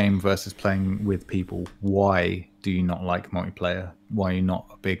through the game versus playing with people. Why do you not like multiplayer? Why are you not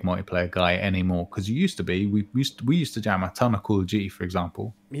a big multiplayer guy anymore? Because you used to be. We used to jam a ton of Call of Duty, for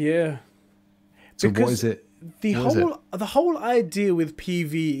example. Yeah. So Because what is it? the whole idea with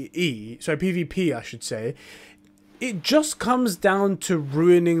PvP, I should say, it just comes down to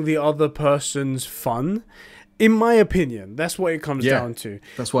ruining the other person's fun. In my opinion, that's what it comes down to.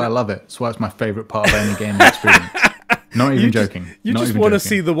 That's why I love it. That's why it's my favorite part of any game experience. Not even joking. You just want to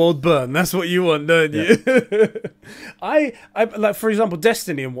see the world burn. That's what you want, don't you? I like, for example,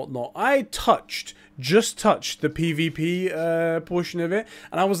 Destiny and whatnot. I just touched the PvP portion of it,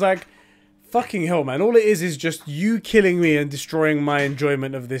 and I was like, fucking hell, man. All it is just you killing me and destroying my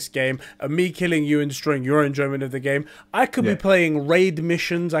enjoyment of this game, and me killing you and destroying your enjoyment of the game. I could be playing raid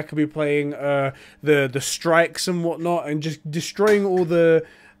missions. I could be playing the strikes and whatnot, and just destroying all the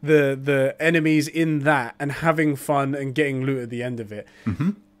enemies in that and having fun and getting loot at the end of it.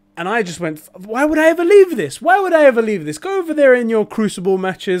 And I just went, why would I ever leave this? Why would I ever leave this? Go over there in your Crucible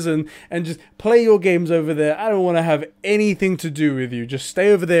matches and just play your games over there. I don't want to have anything to do with you. Just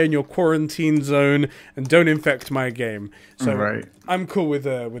stay over there in your quarantine zone and don't infect my game. So I'm cool with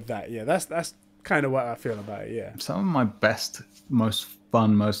that. Yeah, that's kind of what I feel about it. Yeah. Some of my best, most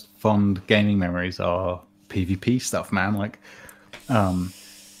fond gaming memories are PvP stuff, man. Like,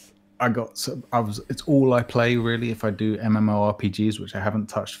 it's all I play really if I do MMORPGs, which I haven't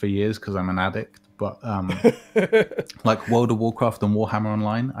touched for years because I'm an addict. But like World of Warcraft and Warhammer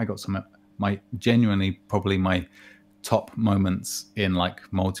Online, I got probably my top moments in like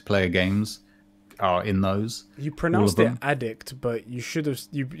multiplayer games are in those. You pronounced it addict, but you should have.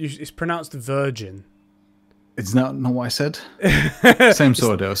 It's pronounced virgin. It's not what I said. Same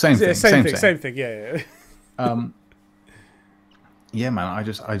sort of deal. Same thing. Same thing. Yeah. Yeah, man, I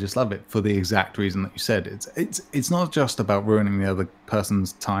just love it for the exact reason that you said. It's not just about ruining the other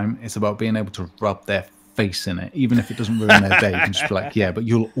person's time. It's about being able to rub their face in it, even if it doesn't ruin their day. You can just be like, yeah, but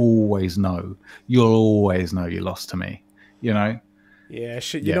you'll always know you lost to me. You know? Yeah,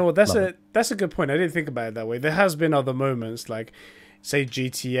 shit. You know what? That's a good point. I didn't think about it that way. There has been other moments, like say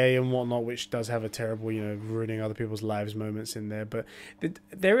GTA and whatnot, which does have a terrible, ruining other people's lives moments in there. But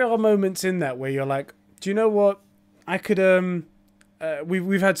there are moments in that where you're like, do you know what? I could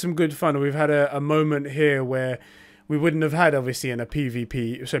we've had some good fun. We've had a moment here where we wouldn't have had, obviously, in a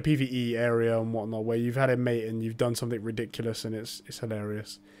PvE area and whatnot, where you've had a mate and you've done something ridiculous and it's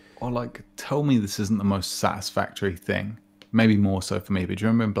hilarious. Or like, tell me this isn't the most satisfactory thing. Maybe more so for me, but do you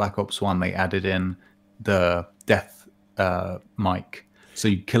remember in Black Ops 1 they added in the death mic? So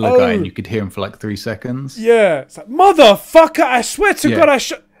you kill a guy and you could hear him for like 3 seconds. Yeah. It's like, motherfucker, I swear to God,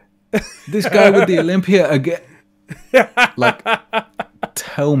 this guy with the Olympia again. Like,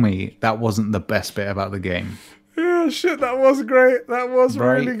 tell me that wasn't the best bit about the game. Yeah, shit, that was great. That was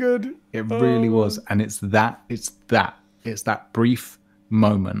really good. It really was. And it's that brief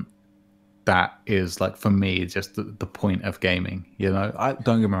moment that is, like, for me, just the point of gaming. I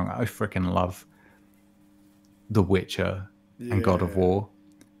don't get me wrong, I freaking love The Witcher and God of War,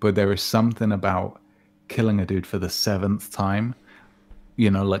 but there is something about killing a dude for the 7th time.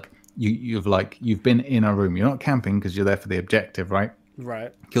 Like, you've been in a room. You're not camping because you're there for the objective, right?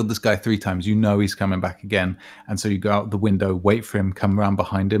 Right. Killed this guy 3 times. He's coming back again, and so you go out the window, wait for him, come around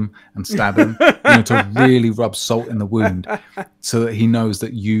behind him, and stab him. To really rub salt in the wound, so that he knows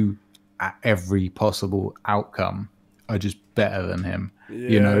that you, at every possible outcome, are just better than him.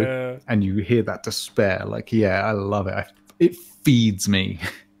 Yeah. And you hear that despair. Like, yeah, I love it. It feeds me.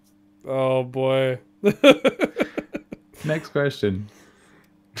 Oh boy. Next question.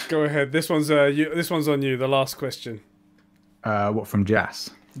 Go ahead. This one's on you. The last question. What, from Jas?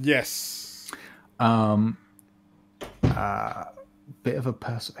 Yes. Bit of a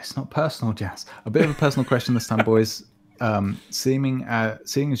it's not personal, Jas. A bit of a personal question this time, boys. Seeing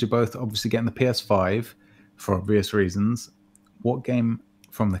as you're both obviously getting the PS5 for obvious reasons, what game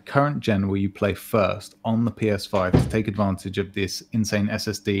from the current gen will you play first on the PS5 to take advantage of this insane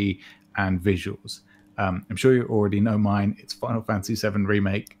SSD and visuals? I'm sure you already know mine. It's Final Fantasy VII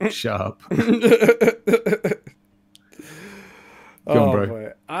Remake. Shut up. Go on,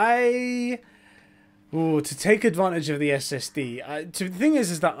 bro. Boy. able to take advantage of the SSD. The thing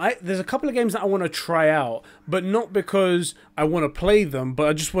is that there's a couple of games that I want to try out, but not because I want to play them, but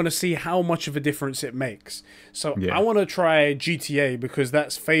I just want to see how much of a difference it makes. So I want to try GTA because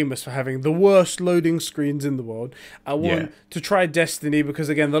that's famous for having the worst loading screens in the world. I want to try Destiny because,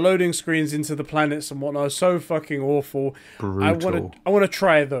 again, the loading screens into the planets and whatnot are so fucking awful. Brutal. I want to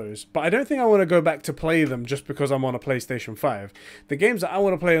try those, but I don't think I want to go back to play them just because I'm on a PlayStation 5. The games that I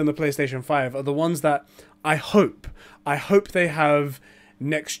want to play on the PlayStation 5 are the ones that I hope they have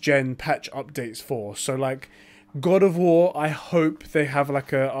next gen patch updates for. So like God of War, I hope they have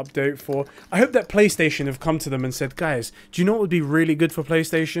like a update for. I hope that PlayStation have come to them and said, guys, do you know what would be really good for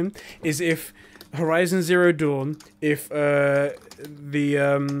PlayStation? Is if Horizon Zero Dawn, if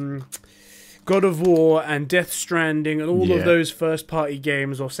God of War and Death Stranding and all of those first-party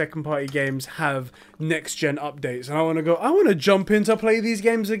games or second-party games have next-gen updates. And I want to jump in to play these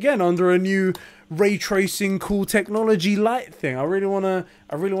games again under a new ray tracing, cool technology light thing. I really want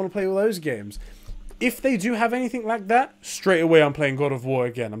to play all those games. If they do have anything like that, straight away I'm playing God of War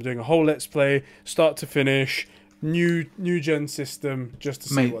again. I'm doing a whole Let's Play, start to finish, new-gen system, just to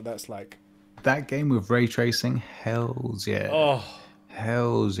see what that's like. That game with ray tracing, hells yeah. Oh.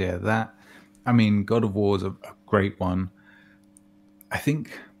 Hells yeah. I mean, God of War is a great one. I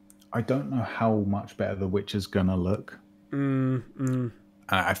don't know how much better The Witcher's gonna look.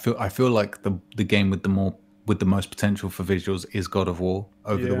 I feel like the game with the most potential for visuals is God of War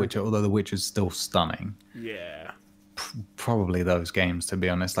over The Witcher, although The Witcher's still stunning. Yeah. Probably those games, to be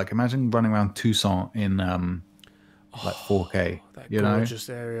honest. Like, imagine running around Tucson in like 4K. That gorgeous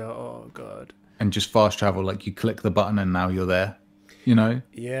area. Oh god. And just fast travel, like you click the button and now you're there. You know?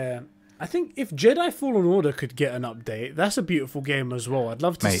 Yeah. I think if Jedi Fallen Order could get an update, that's a beautiful game as well. I'd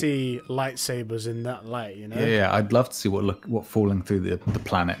love to see lightsabers in that light, you know? Yeah, I'd love to see what falling through the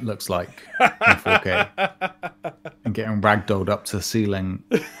planet looks like in 4K. And getting ragdolled up to the ceiling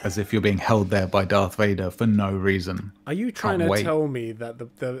as if you're being held there by Darth Vader for no reason. Are you trying to tell me that the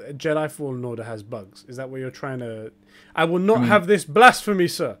Jedi Fallen Order has bugs? Is that what you're trying to... I will not have this blasphemy,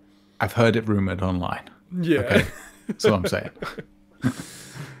 sir. I've heard it rumoured online. Yeah. Okay? That's what I'm saying.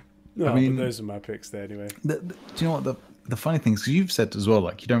 No, I mean, those are my picks there anyway. Do you know what the funny thing is? 'Cause you've said as well,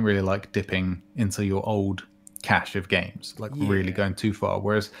 like you don't really like dipping into your old cache of games, like really going too far.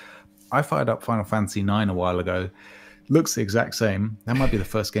 Whereas I fired up Final Fantasy IX a while ago. Looks the exact same. That might be the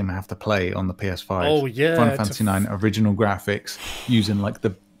first game I have to play on the PS5. Oh yeah, Final Fantasy IX original graphics using like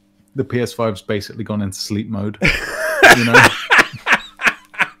the PS5's basically gone into sleep mode. You know.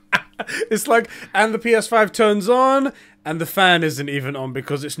 It's like, and the PS5 turns on, and the fan isn't even on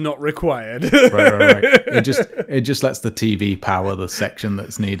because it's not required. Right. It just lets the TV power the section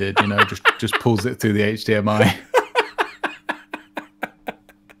that's needed. You know, just pulls it through the HDMI.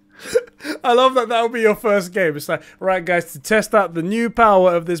 I love that. That'll be your first game. It's like, right, guys, to test out the new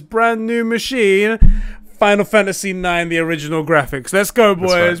power of this brand new machine, Final Fantasy IX, the original graphics. Let's go, boys!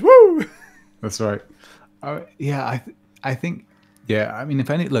 That's right. Woo! That's right. I think. Yeah, I mean,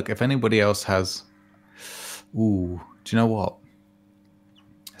 if anybody else has, do you know what?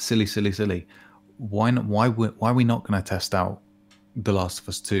 Silly. Why are we not going to test out The Last of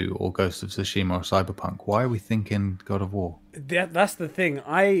Us 2 or Ghost of Tsushima or Cyberpunk? Why are we thinking God of War? That's the thing.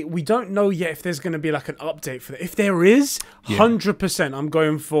 We don't know yet if there's going to be like an update for that. If there is, 100%, I'm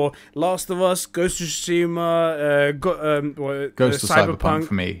going for Last of Us, Ghost of Tsushima, Ghost of Cyberpunk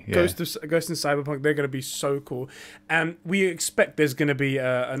for me. Yeah. Ghost and Cyberpunk, they're going to be so cool. And we expect there's going to be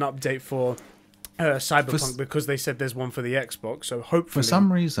an update for Cyberpunk because they said there's one for the Xbox. So hopefully, for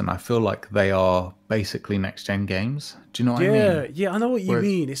some reason, I feel like they are basically next gen games. Do you know what I mean? Yeah, I know what you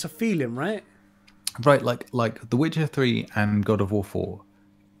mean. It's a feeling, right? Right, like The Witcher 3 and God of War 4,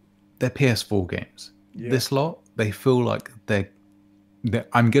 they're PS4 games. Yeah. This lot, they feel like they're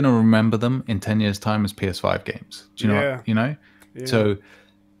I'm gonna remember them in 10 years' time as PS5 games. Do you know? You know? Yeah. So,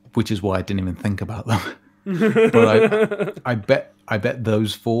 which is why I didn't even think about them. But I bet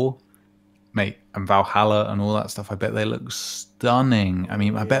those four, mate, and Valhalla and all that stuff, I bet they look stunning. I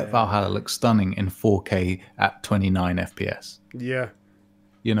mean, I bet Valhalla looks stunning in 4K at 29 FPS. Yeah.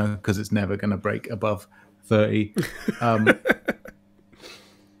 You know, because it's never going to break above 30. That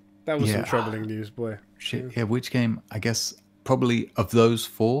was some troubling news, boy. Shit, yeah, which game? I guess probably of those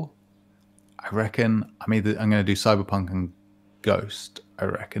four, I reckon I'm going to do Cyberpunk and Ghost, I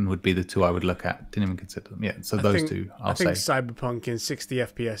reckon, would be the two I would look at. Didn't even consider them. Yeah, so those two, I think Cyberpunk in 60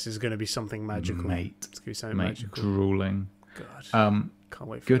 FPS is going to be something magical. Mate, it's going to be something magical. Drooling. God. Can't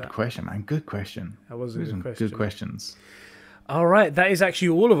wait for that. Good question, man. Good question. That was a good question. Good questions. All right, that is actually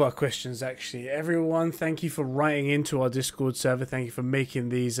all of our questions. Actually, everyone, thank you for writing into our Discord server. Thank you for making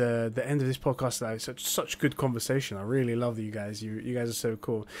these the end of this podcast. That was such good conversation. I really love you guys. You guys are so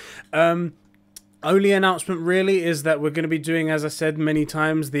cool. Only announcement really is that we're going to be doing, as I said many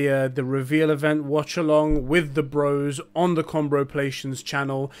times, the reveal event watch along with the bros on the Combroplations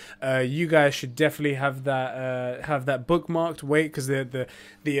channel. You guys should definitely have that bookmarked. Wait, because the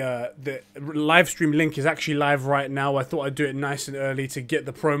live stream link is actually live right now. I thought I'd do it nice and early to get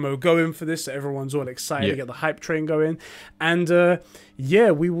the promo going for this, so everyone's all excited to get the hype train going. And yeah,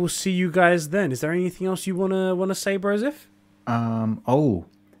 we will see you guys then. Is there anything else you wanna say, Brosif?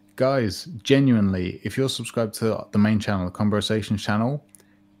 Guys, genuinely, if you're subscribed to the main channel, the Conversations channel,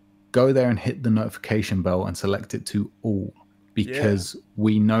 go there and hit the notification bell and select it to all, because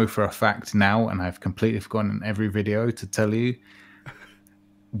we know for a fact now, and I've completely forgotten in every video to tell you,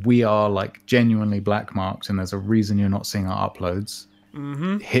 we are like genuinely black marked, and there's a reason you're not seeing our uploads.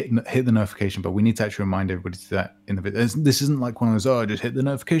 Hit the notification bell. We need to actually remind everybody to do that in the video. This isn't like one of those, just hit the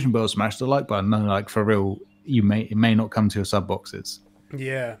notification bell, smash the like button. No, like for real, it may not come to your sub boxes.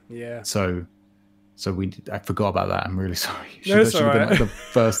 Yeah. So I forgot about that. I'm really sorry. That should have been like the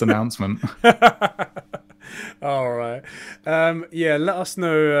first announcement. All right. Yeah, let us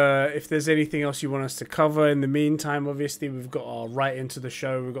know if there's anything else you want us to cover. In the meantime, obviously, we've got our right into the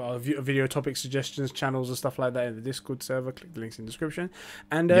show. We've got our video topic suggestions, channels, and stuff like that in the Discord server. Click the links in the description.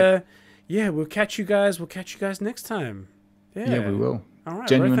 And yeah, we'll catch you guys. We'll catch you guys next time. Yeah, we will. All right.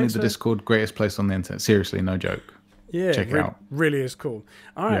 Genuinely, the Discord, greatest place on the internet. Seriously, no joke. Yeah, check it out. Really is cool.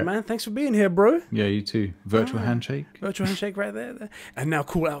 All right, man. Thanks for being here, bro. Yeah, you too. Virtual handshake. Virtual handshake right there. And now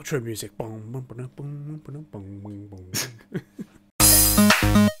cool outro music.